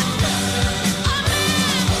 amen, amen.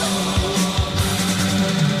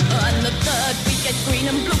 On the third we get green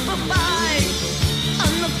and blue for pie.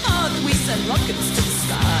 On the fourth we send rockets to the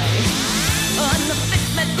sky. On the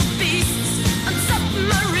fifth met the beasts and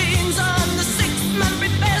submarines. On the sixth man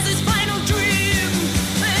prepares his final dream.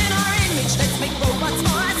 In our image let's make robots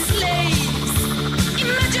for our slaves.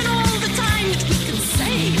 Imagine all the time that we can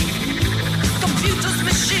save. Computers,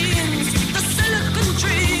 machines, the silicon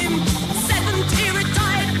dream. 70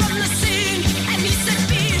 retired from the scene. And he said,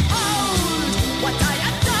 behold what I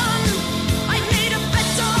have done. I made a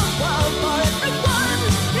better world for everyone.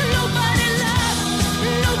 Nobody laughed,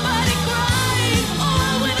 nobody cried.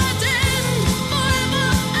 All without end, forever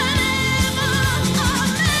and ever.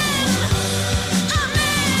 Amen,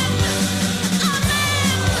 amen, amen.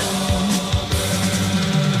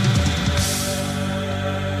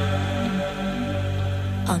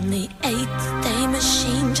 On the 8th day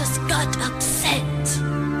machine just got upset.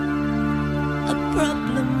 A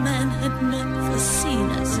problem man had never seen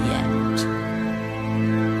as yet.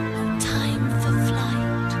 Time for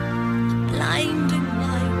flight, blinding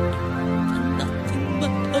light, and nothing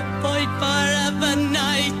but a void forever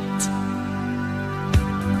night.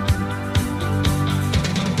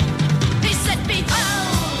 He said,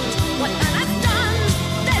 behold what man has done.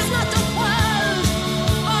 There's not a world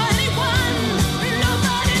or anyone.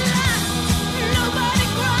 Nobody laughed, nobody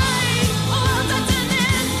cried. All that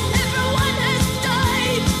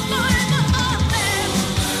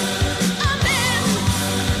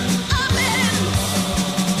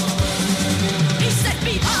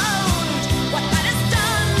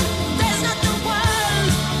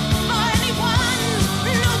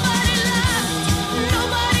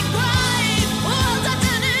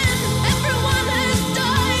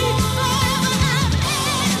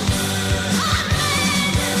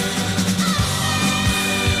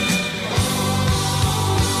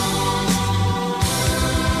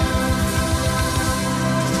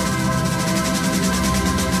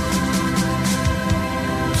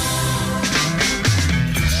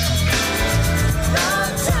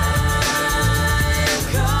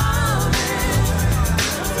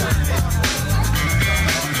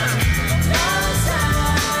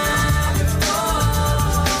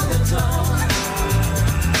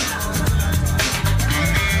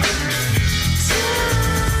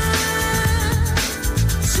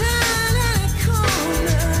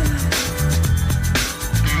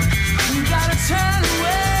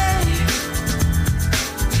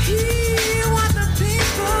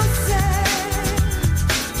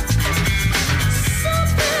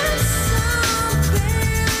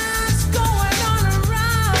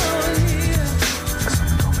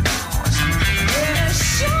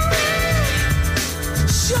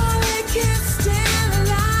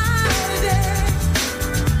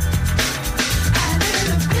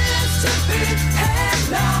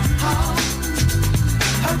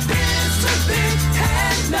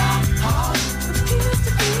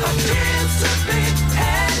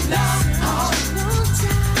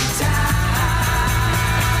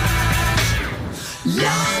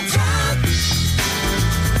Long time.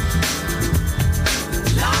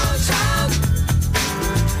 Long time.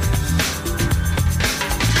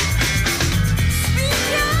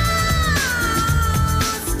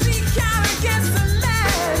 Speak out against the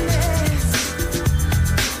madness.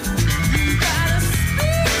 You gotta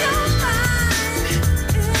speak your mind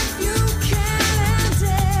if you can and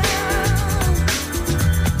dare.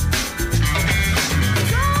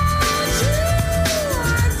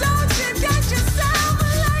 Don't you get yourself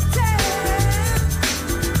elected?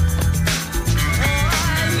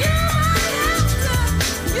 You might have to,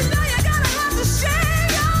 you know you're gonna have to share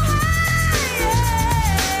your way.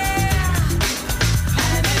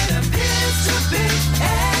 And it appears to be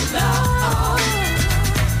enough.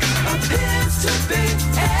 Appears to be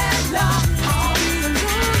enough.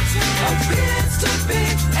 Appears to be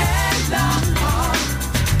enough.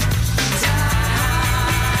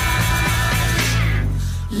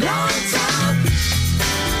 Long time.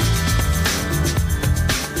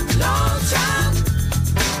 Long time.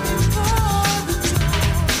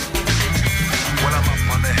 When I'm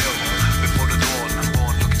up on the hill, before the dawn,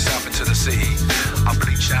 born looking south into the sea. I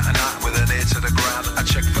bleach out at night with an ear to the ground. I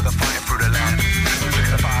check for the fire through the land. Look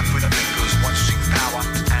at the fire through the fingers, one string power.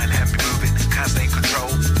 And hand be moving, hands stay in control.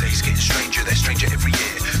 Days getting stranger, they're stranger every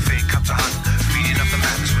year. Fear comes to hunt, feeding up the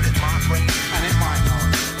madness when it might rain and it might not.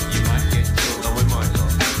 You might get killed and we might not.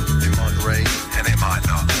 It might rain and it might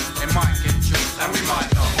not. It might get killed and we might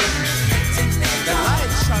not. The light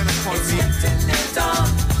shine upon me. It's dark.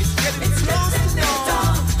 It's getting close to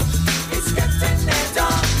dawn. It's getting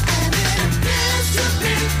dark. And it appears to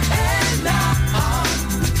be enough.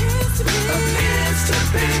 Appears to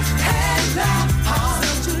be enough.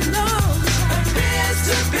 Don't you know? Appears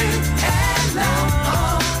to be enough.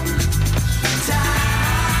 Time.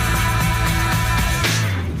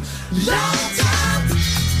 Long time.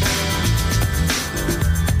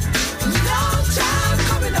 Long time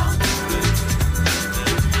coming on.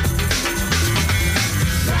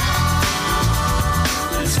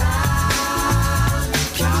 Long time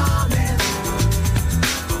coming.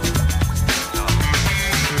 Long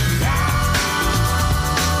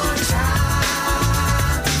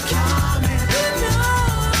time coming.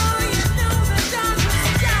 You know the dawn was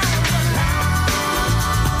down.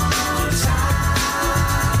 Long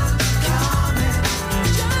time coming.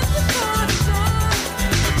 Just before the dawn.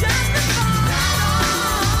 Just before the dawn.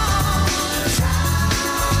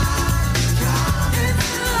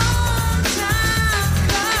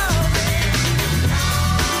 It's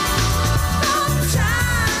a long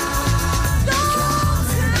time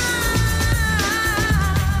coming.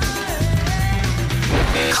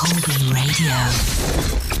 Corby Radio.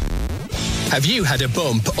 Have you had a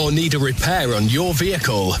bump or need a repair on your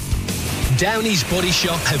vehicle? Downey's Body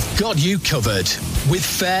Shop have got you covered with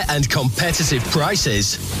fair and competitive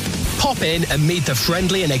prices. Pop in and meet the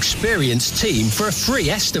friendly and experienced team for a free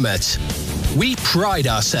estimate. We pride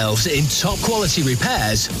ourselves in top quality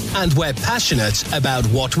repairs and we're passionate about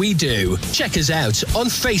what we do. Check us out on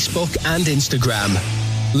Facebook and Instagram.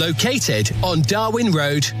 Located on Darwin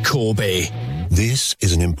Road, Corby. This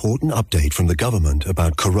is an important update from the government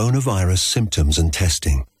about coronavirus symptoms and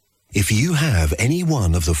testing. If you have any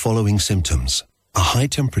one of the following symptoms, a high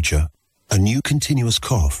temperature, a new continuous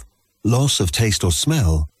cough, loss of taste or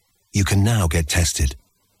smell, you can now get tested.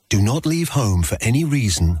 Do not leave home for any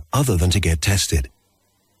reason other than to get tested.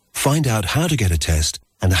 Find out how to get a test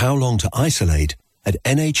and how long to isolate at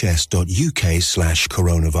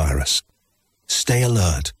nhs.uk/coronavirus. Stay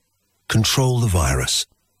alert. Control the virus.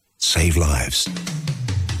 Save lives.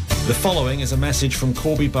 The following is a message from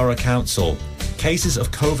Corby Borough Council. Cases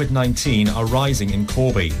of COVID-19 are rising in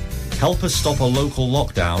Corby. Help us stop a local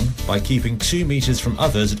lockdown by keeping 2 metres from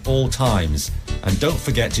others at all times. And don't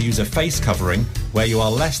forget to use a face covering where you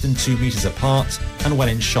are less than 2 metres apart and when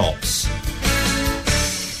in shops.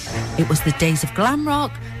 It was the days of glam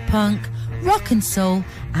rock, punk, rock and soul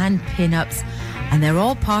and pin-ups. And they're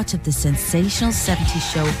all part of the sensational 70s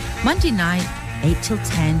show, Monday night, 8 till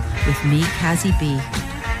 10, with me, Kazzy B.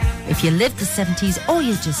 If you lived the 70s or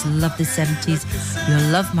you just love the 70s, you'll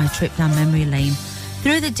love my trip down memory lane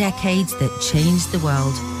through the decades that changed the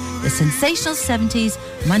world. The sensational 70s,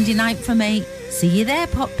 Monday night from 8. See you there,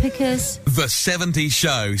 pop pickers. The 70s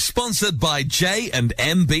Show, sponsored by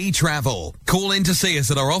J&MB Travel. Call in to see us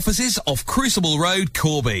at our offices off Crucible Road,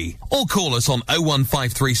 Corby. Or call us on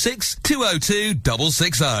 01536 202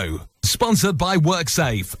 660. Sponsored by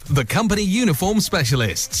WorkSafe, the company uniform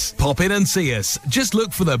specialists. Pop in and see us. Just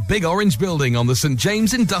look for the big orange building on the St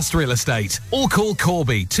James Industrial Estate. Or call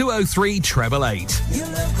Corby 203 888. Your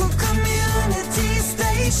local community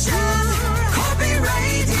station, Corby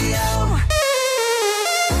Radio.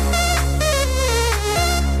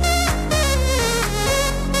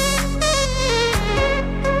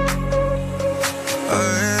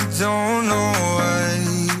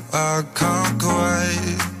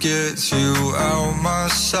 get you out my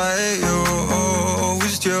sight. You're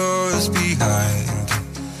always just behind.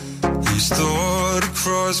 Each thought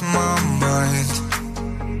across my mind.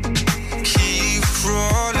 Keep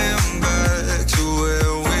crawling back to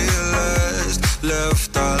where we last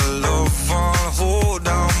left our love on hold.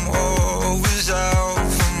 I'm always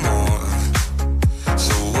out for more.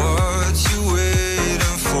 So what you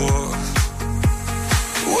waiting for?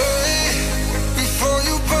 Wait before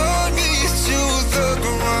you burn me to the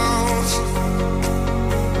ground.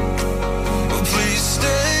 Oh, please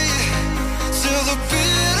stay till the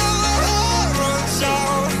beat of my heart runs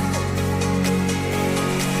out.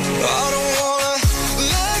 I don't wanna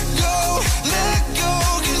let go,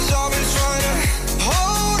 'cause I've been trying to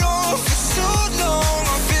hold on for so long.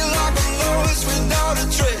 I feel like I'm lost without a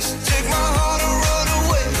trace. Take my heart and run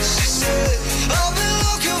away. She said, I've been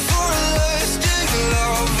looking for a lasting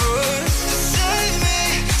lover to save me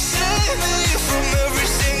from every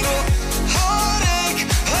single heartache.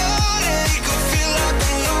 I feel like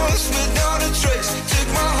I'm lost without a trace.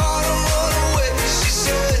 Take my heart and run away. She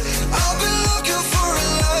said, I've been looking for a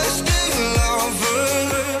lasting lover.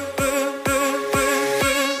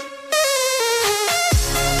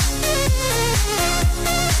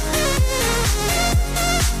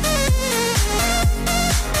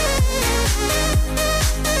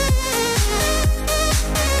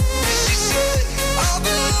 She said, I've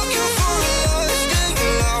been looking for a lasting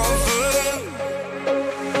lover.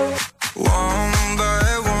 One by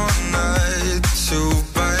one night, two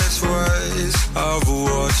by twice, I've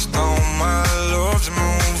watched all my loves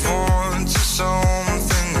move on to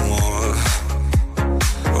something more.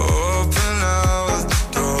 Open out the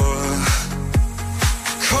door.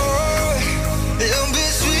 Caught in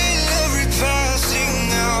between every passing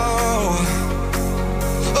hour.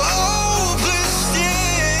 Oh, please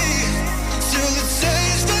stay till the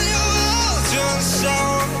taste of your mouth turns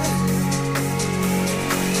sour.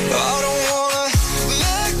 I don't wanna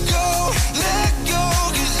let go,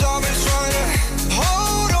 'cause I've been trying to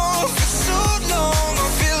hold on for so long. I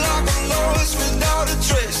feel like I'm lost without a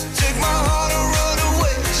trace. Take my heart and run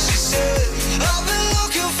away. She said, I've been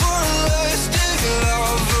looking for a lasting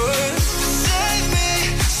lover. Save me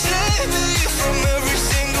from every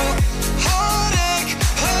single heartache.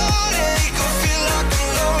 I feel like I'm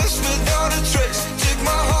lost without a trace. Take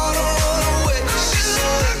my heart and run away. She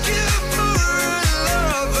said, looking for a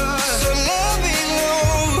lover. So let me know,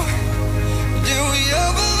 did we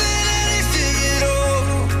ever mean anything at all?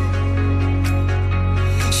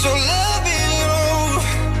 So let me know,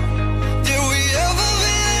 did we ever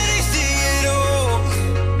mean anything at all?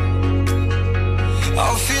 I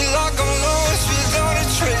feel like I'm lost without a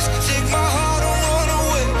trace. Take my heart and run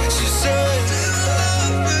away. She said,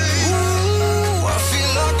 ooh, I feel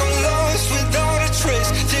like I'm lost without a trace.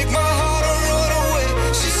 Take my heart and run away.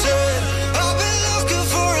 She said, I've been looking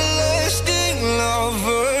for a lasting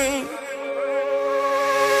lover.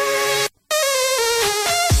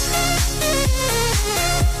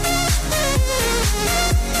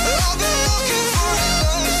 I've been looking for a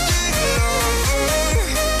lasting lover.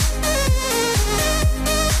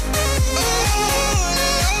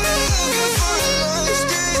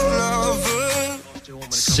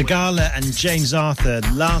 Sigala and James Arthur,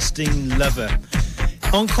 Lasting Lover.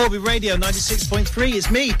 On Corby Radio 96.3, it's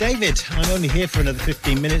me, David. I'm only here for another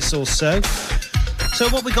 15 minutes or so. So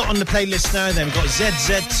what we got on the playlist now then? We've got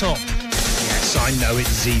ZZ Top. Yes, I know it's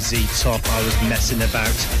ZZ Top. I was messing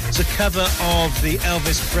about. It's a cover of the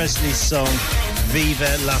Elvis Presley song,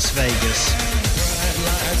 Viva Las Vegas.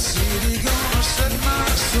 Light city, gonna set my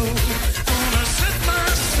soul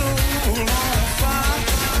on fire.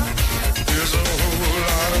 There's a whole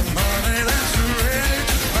lot of money that's ready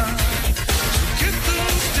to find. So get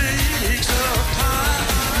those stakes up high.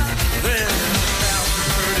 There's 1,000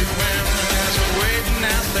 pretty women that's waiting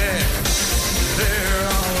out there. They're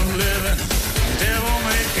all living devil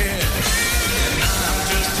may care. And I'm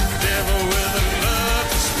just a devil with a love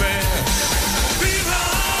to spare. Viva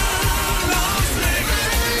Las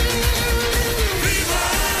Vegas. Viva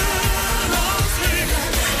Las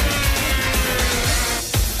Vegas.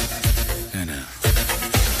 And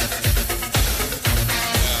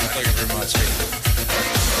thank you very much.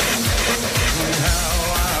 How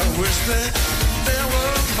I wish that there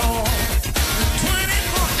were more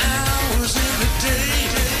 24 hours in the day.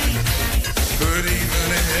 But even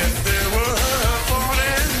if there were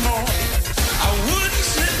 40 more, I wouldn't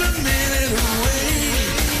slip a minute away.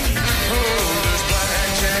 Oh, there's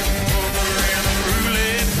blackjack, poker, and a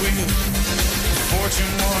roulette wheel.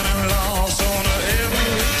 Fortune won and lost on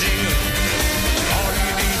every deal. All you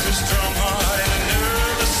need is a strong heart and a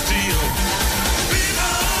nerve of steel.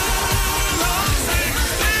 Viva Las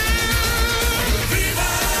Vegas.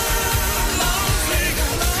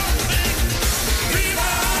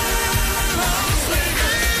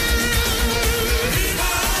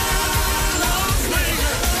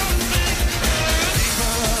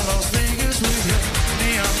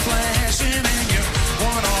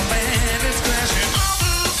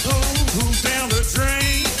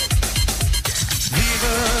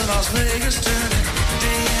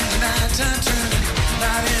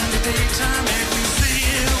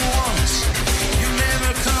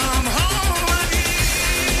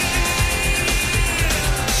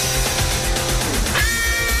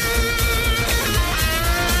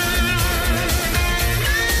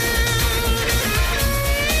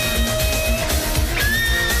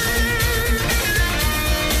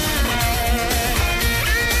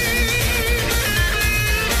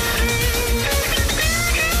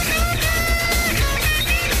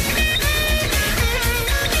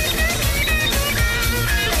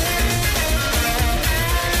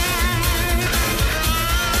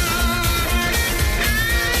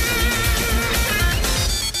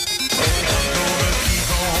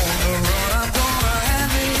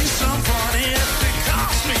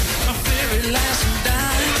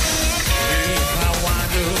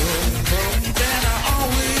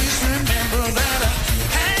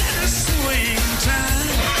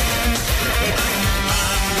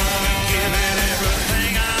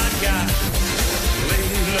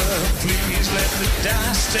 Please let the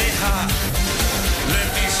dice stay hot. Let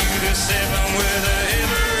me shoot a 7 with a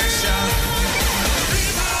every shot.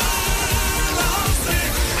 Viva Las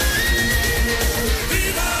Vegas.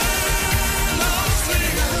 Viva Las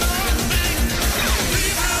Vegas.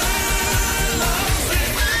 Viva Las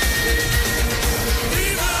Vegas.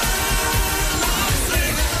 Viva Las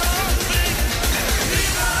Vegas.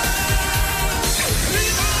 Viva.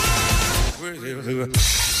 Viva.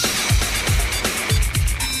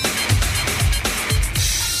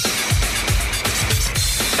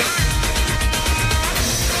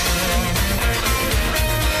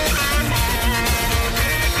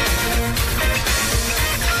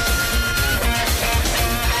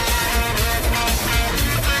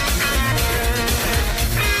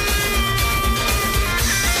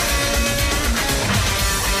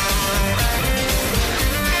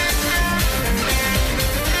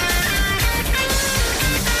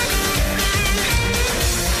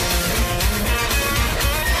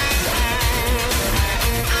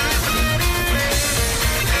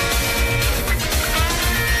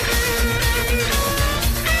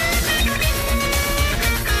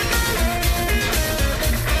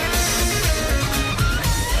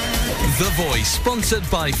 The Voice, sponsored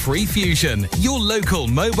by Free Fusion, your local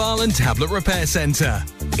mobile and tablet repair centre.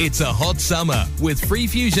 It's a hot summer with Free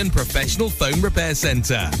Fusion Professional Phone Repair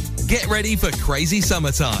Centre. Get ready for crazy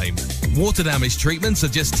summertime. Water damage treatments are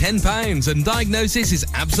just £10 and diagnosis is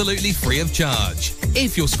absolutely free of charge.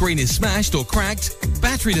 If your screen is smashed or cracked,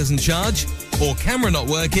 battery doesn't charge, or camera not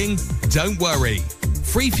working, don't worry.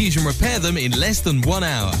 Free Fusion repair them in less than 1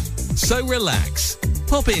 hour. So relax.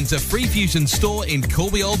 Pop into Free Fusion store in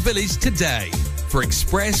Corby Old Village today for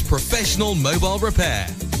express professional mobile repair.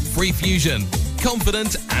 Free Fusion,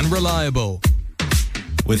 confident and reliable.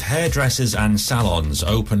 With hairdressers and salons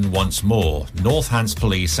open once more, Northants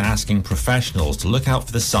Police are asking professionals to look out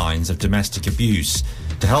for the signs of domestic abuse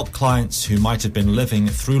to help clients who might have been living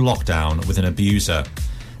through lockdown with an abuser.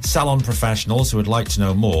 Salon professionals who would like to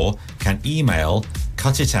know more can email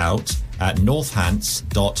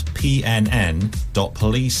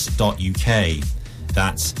cutitout@northants.pnn.police.uk.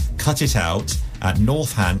 That's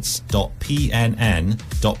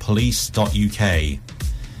cutitout@northants.pnn.police.uk.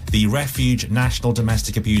 The Refuge National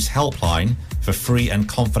Domestic Abuse Helpline for free and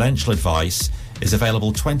confidential advice is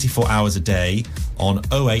available 24 hours a day on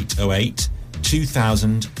 0808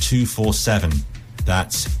 2000 247.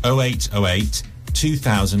 That's 0808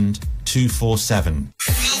 2000 247.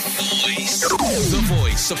 The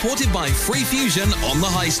Voice, supported by Free Fusion on the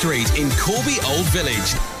High Street in Corby Old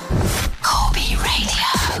Village. Corby Radio.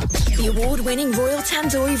 The award-winning Royal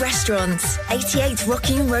Tandoori Restaurant, 88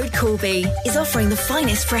 Rockingham Road, Corby, is offering the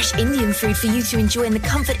finest fresh Indian food for you to enjoy in the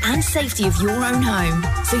comfort and safety of your own home.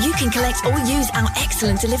 So you can collect or use our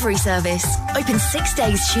excellent delivery service. Open 6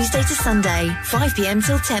 days, Tuesday to Sunday, 5 p.m.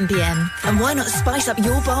 till 10 p.m. And why not spice up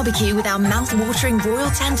your barbecue with our mouth-watering Royal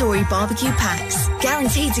Tandoori barbecue packs?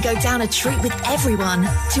 Guaranteed to go down a treat with everyone.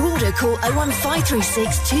 To order, call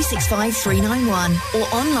 01536 265 391 or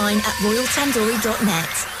online at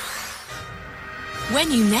royaltandoori.net. When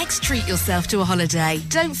you next treat yourself to a holiday,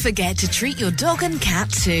 don't forget to treat your dog and cat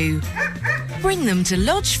too. Bring them to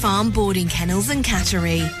Lodge Farm Boarding Kennels and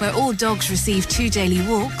Cattery, where all dogs receive 2 daily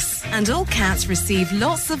walks and all cats receive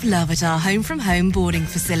lots of love at our Home From Home boarding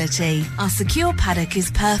facility. Our secure paddock is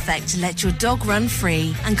perfect to let your dog run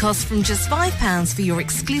free and costs from just £5 for your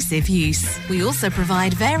exclusive use. We also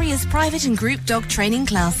provide various private and group dog training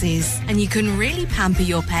classes, and you can really pamper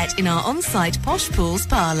your pet in our on-site Posh Pools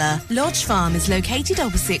parlour. Lodge Farm is located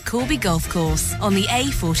opposite Corby Golf Course on the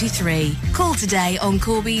A43. Call today on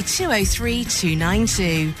Corby 203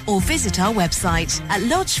 292 or visit our website at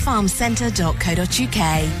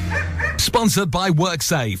lodgefarmcentre.co.uk. Sponsored by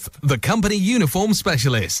WorkSafe, the company uniform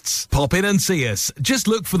specialists. Pop in and see us. Just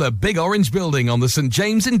look for the big orange building on the St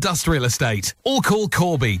James Industrial Estate or call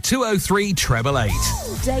Corby 203 888.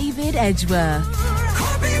 David Edgeworth.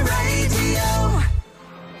 Corby Radio.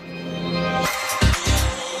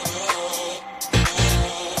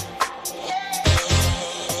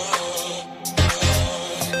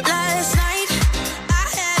 Last night I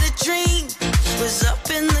had a dream, was up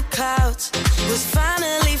in the clouds, was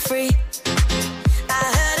finally free. I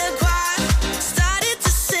heard a choir, started to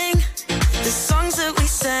sing the songs that we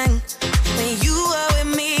sang when you were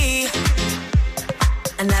with me.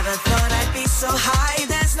 I never thought I'd be so high,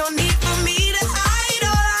 there's no need for me to hide.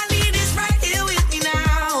 All I need is right here with me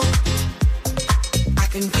now. I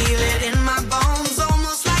can feel it in my bones,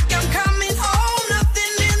 almost like I'm coming home.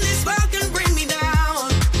 Nothing in this world can bring me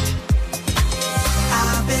down.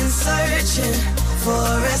 I've been searching for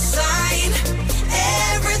a sign,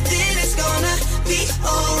 everything is gonna be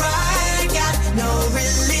alright.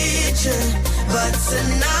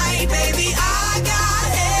 tonight, baby, I got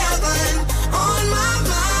heaven on my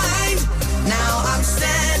mind. Now I'm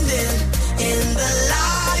standing in the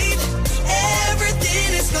light.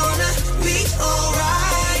 Everything is gonna be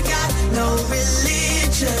alright. Got no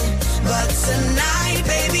religion, but tonight,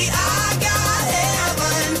 baby, I got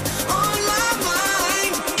heaven on my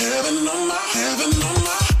mind. Heaven on my, heaven on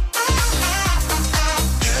my.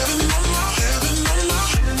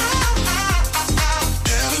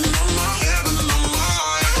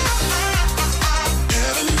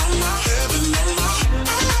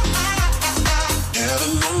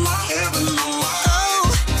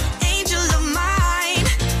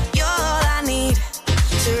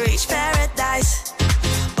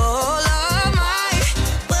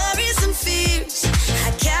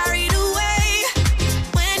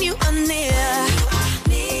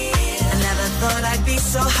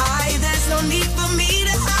 So high, there's no need for me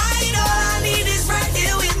to hide. All I need is right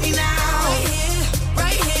here with me now.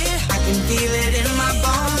 Right here. I can feel it in my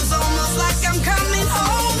bones, almost like I'm coming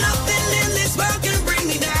home. Nothing in this world can bring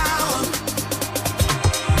me down.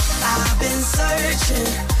 I've been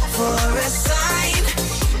searching for a sign.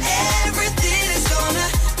 Everything is gonna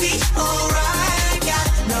be alright. Got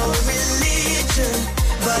no religion,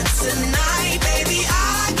 but tonight, baby,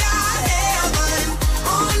 I got heaven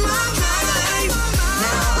on my mind.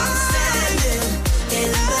 Now I'm standing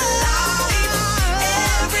in the light.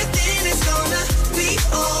 Everything is gonna be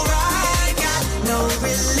alright. Got no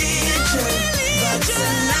religion, but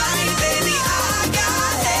tonight, baby, I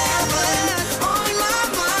got heaven on my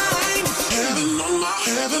mind. Heaven on my,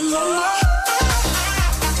 heaven on my.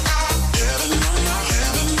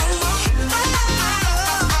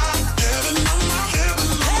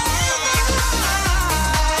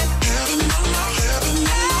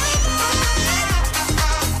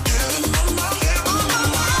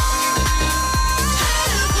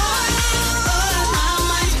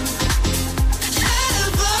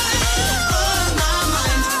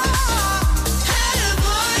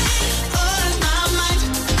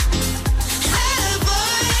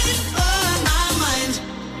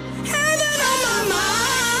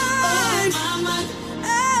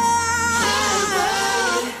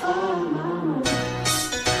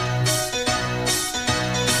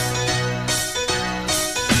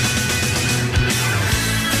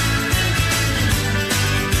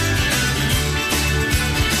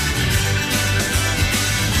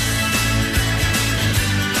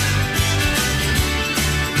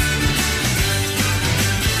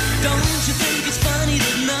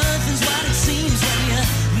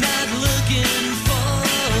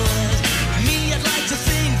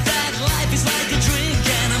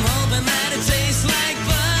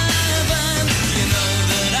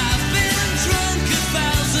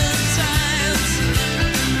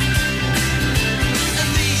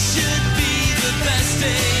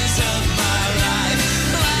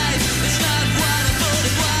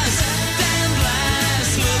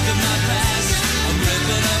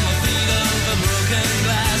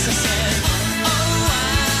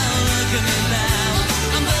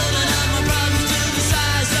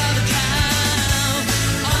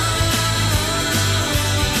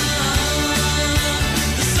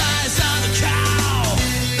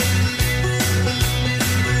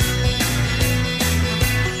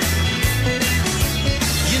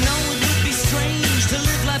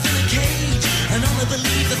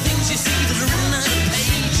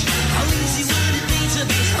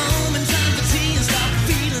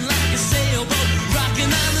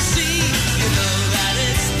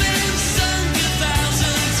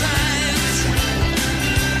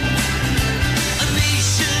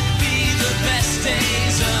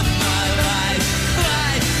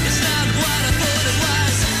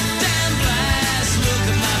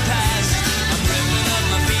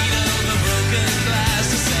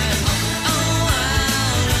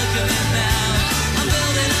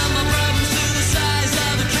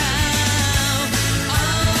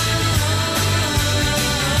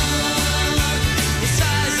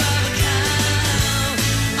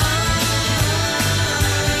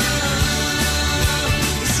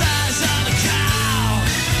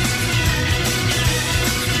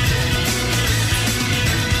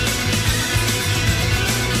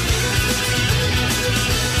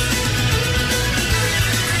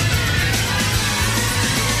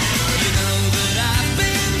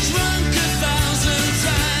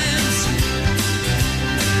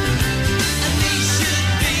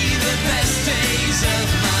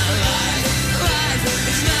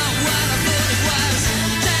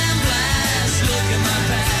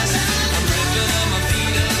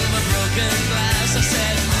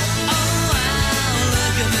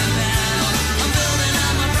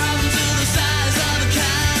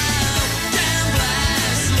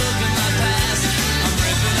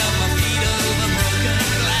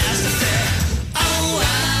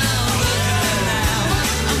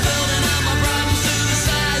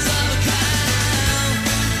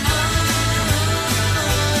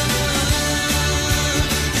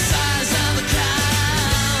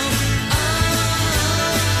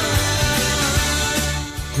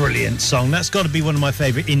 brilliant song. That's got to be one of my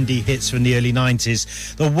favourite indie hits from the early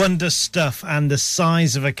 90s. The Wonder Stuff and The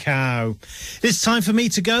Size of a Cow. It's time for me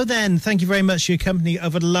to go then. Thank you very much for your company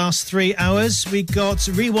over the last 3 hours. We got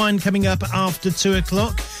Rewind coming up after 2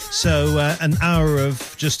 o'clock. So an hour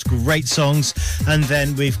of just great songs. And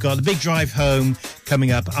then we've got the Big Drive Home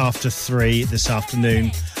coming up after 3 this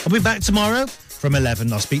afternoon. I'll be back tomorrow from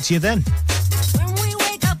 11. I'll speak to you then.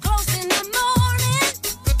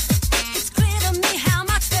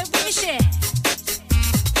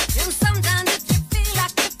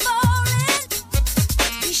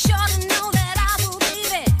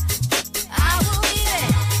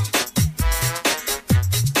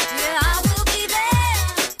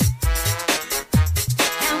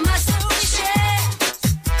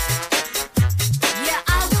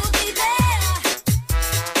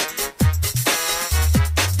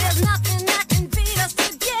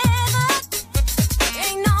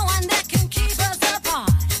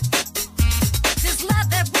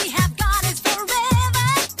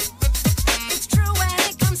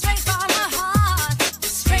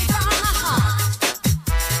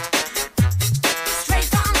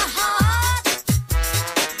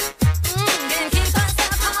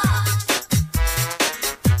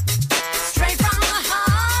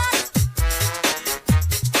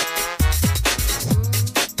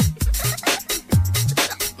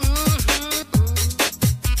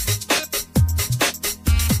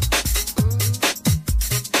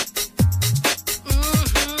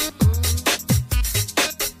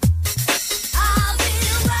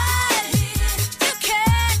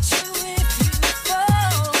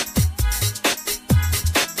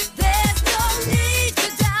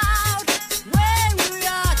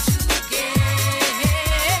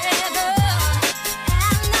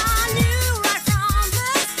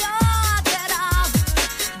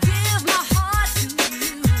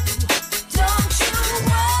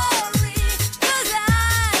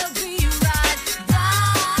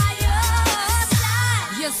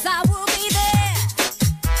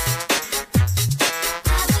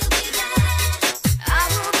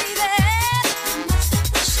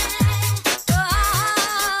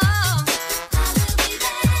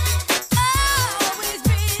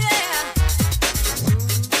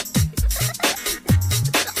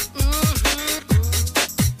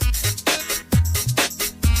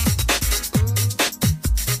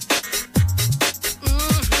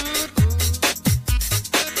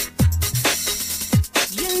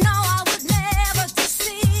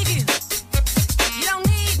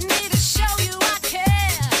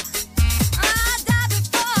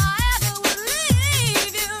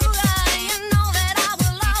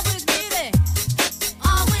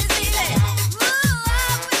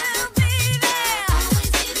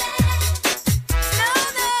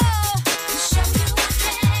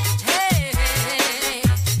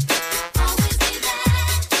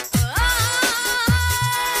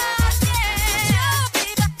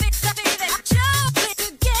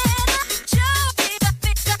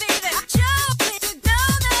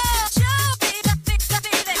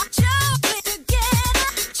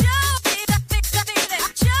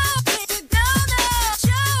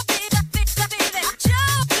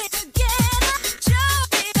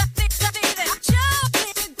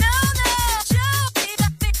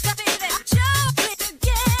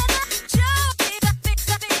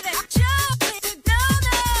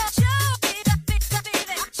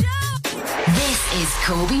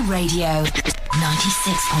 Corby Radio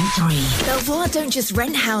 96.3. Belvoir don't just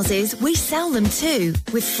rent houses, we sell them too.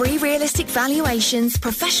 With free realistic valuations,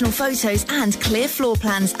 professional photos and clear floor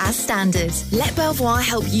plans as standard. Let Belvoir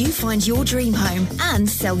help you find your dream home and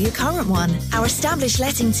sell your current one. Our established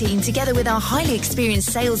letting team, together with our highly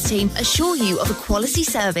experienced sales team, assure you of a quality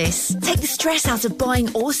service. Take the stress out of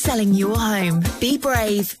buying or selling your home. Be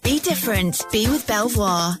brave, be different, be with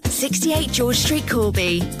Belvoir. 68 George Street,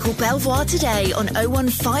 Corby. Call Belvoir today on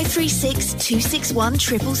 01536 261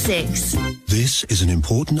 666. This is an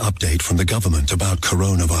important update from the government about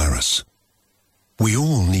coronavirus. We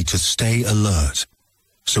all need to stay alert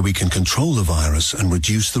so we can control the virus and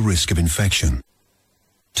reduce the risk of infection.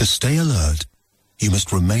 To stay alert, you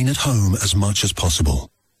must remain at home as much as possible.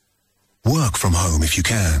 Work from home if you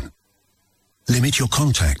can. Limit your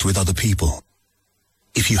contact with other people.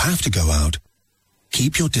 If you have to go out,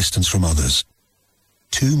 keep your distance from others,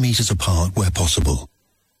 2 meters apart where possible.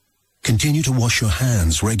 Continue to wash your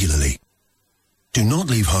hands regularly. Do not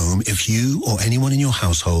leave home if you or anyone in your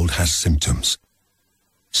household has symptoms.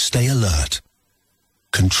 Stay alert.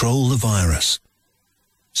 Control the virus.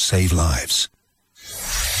 Save lives.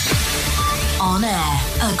 On air,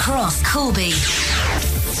 across Corby.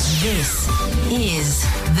 This is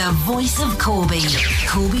the voice of Corby.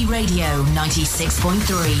 Corby Radio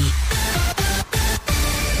 96.3.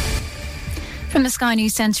 From the Sky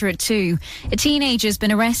News Centre at 2, a teenager has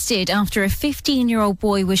been arrested after a 15-year-old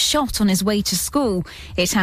boy was shot on his way to school. It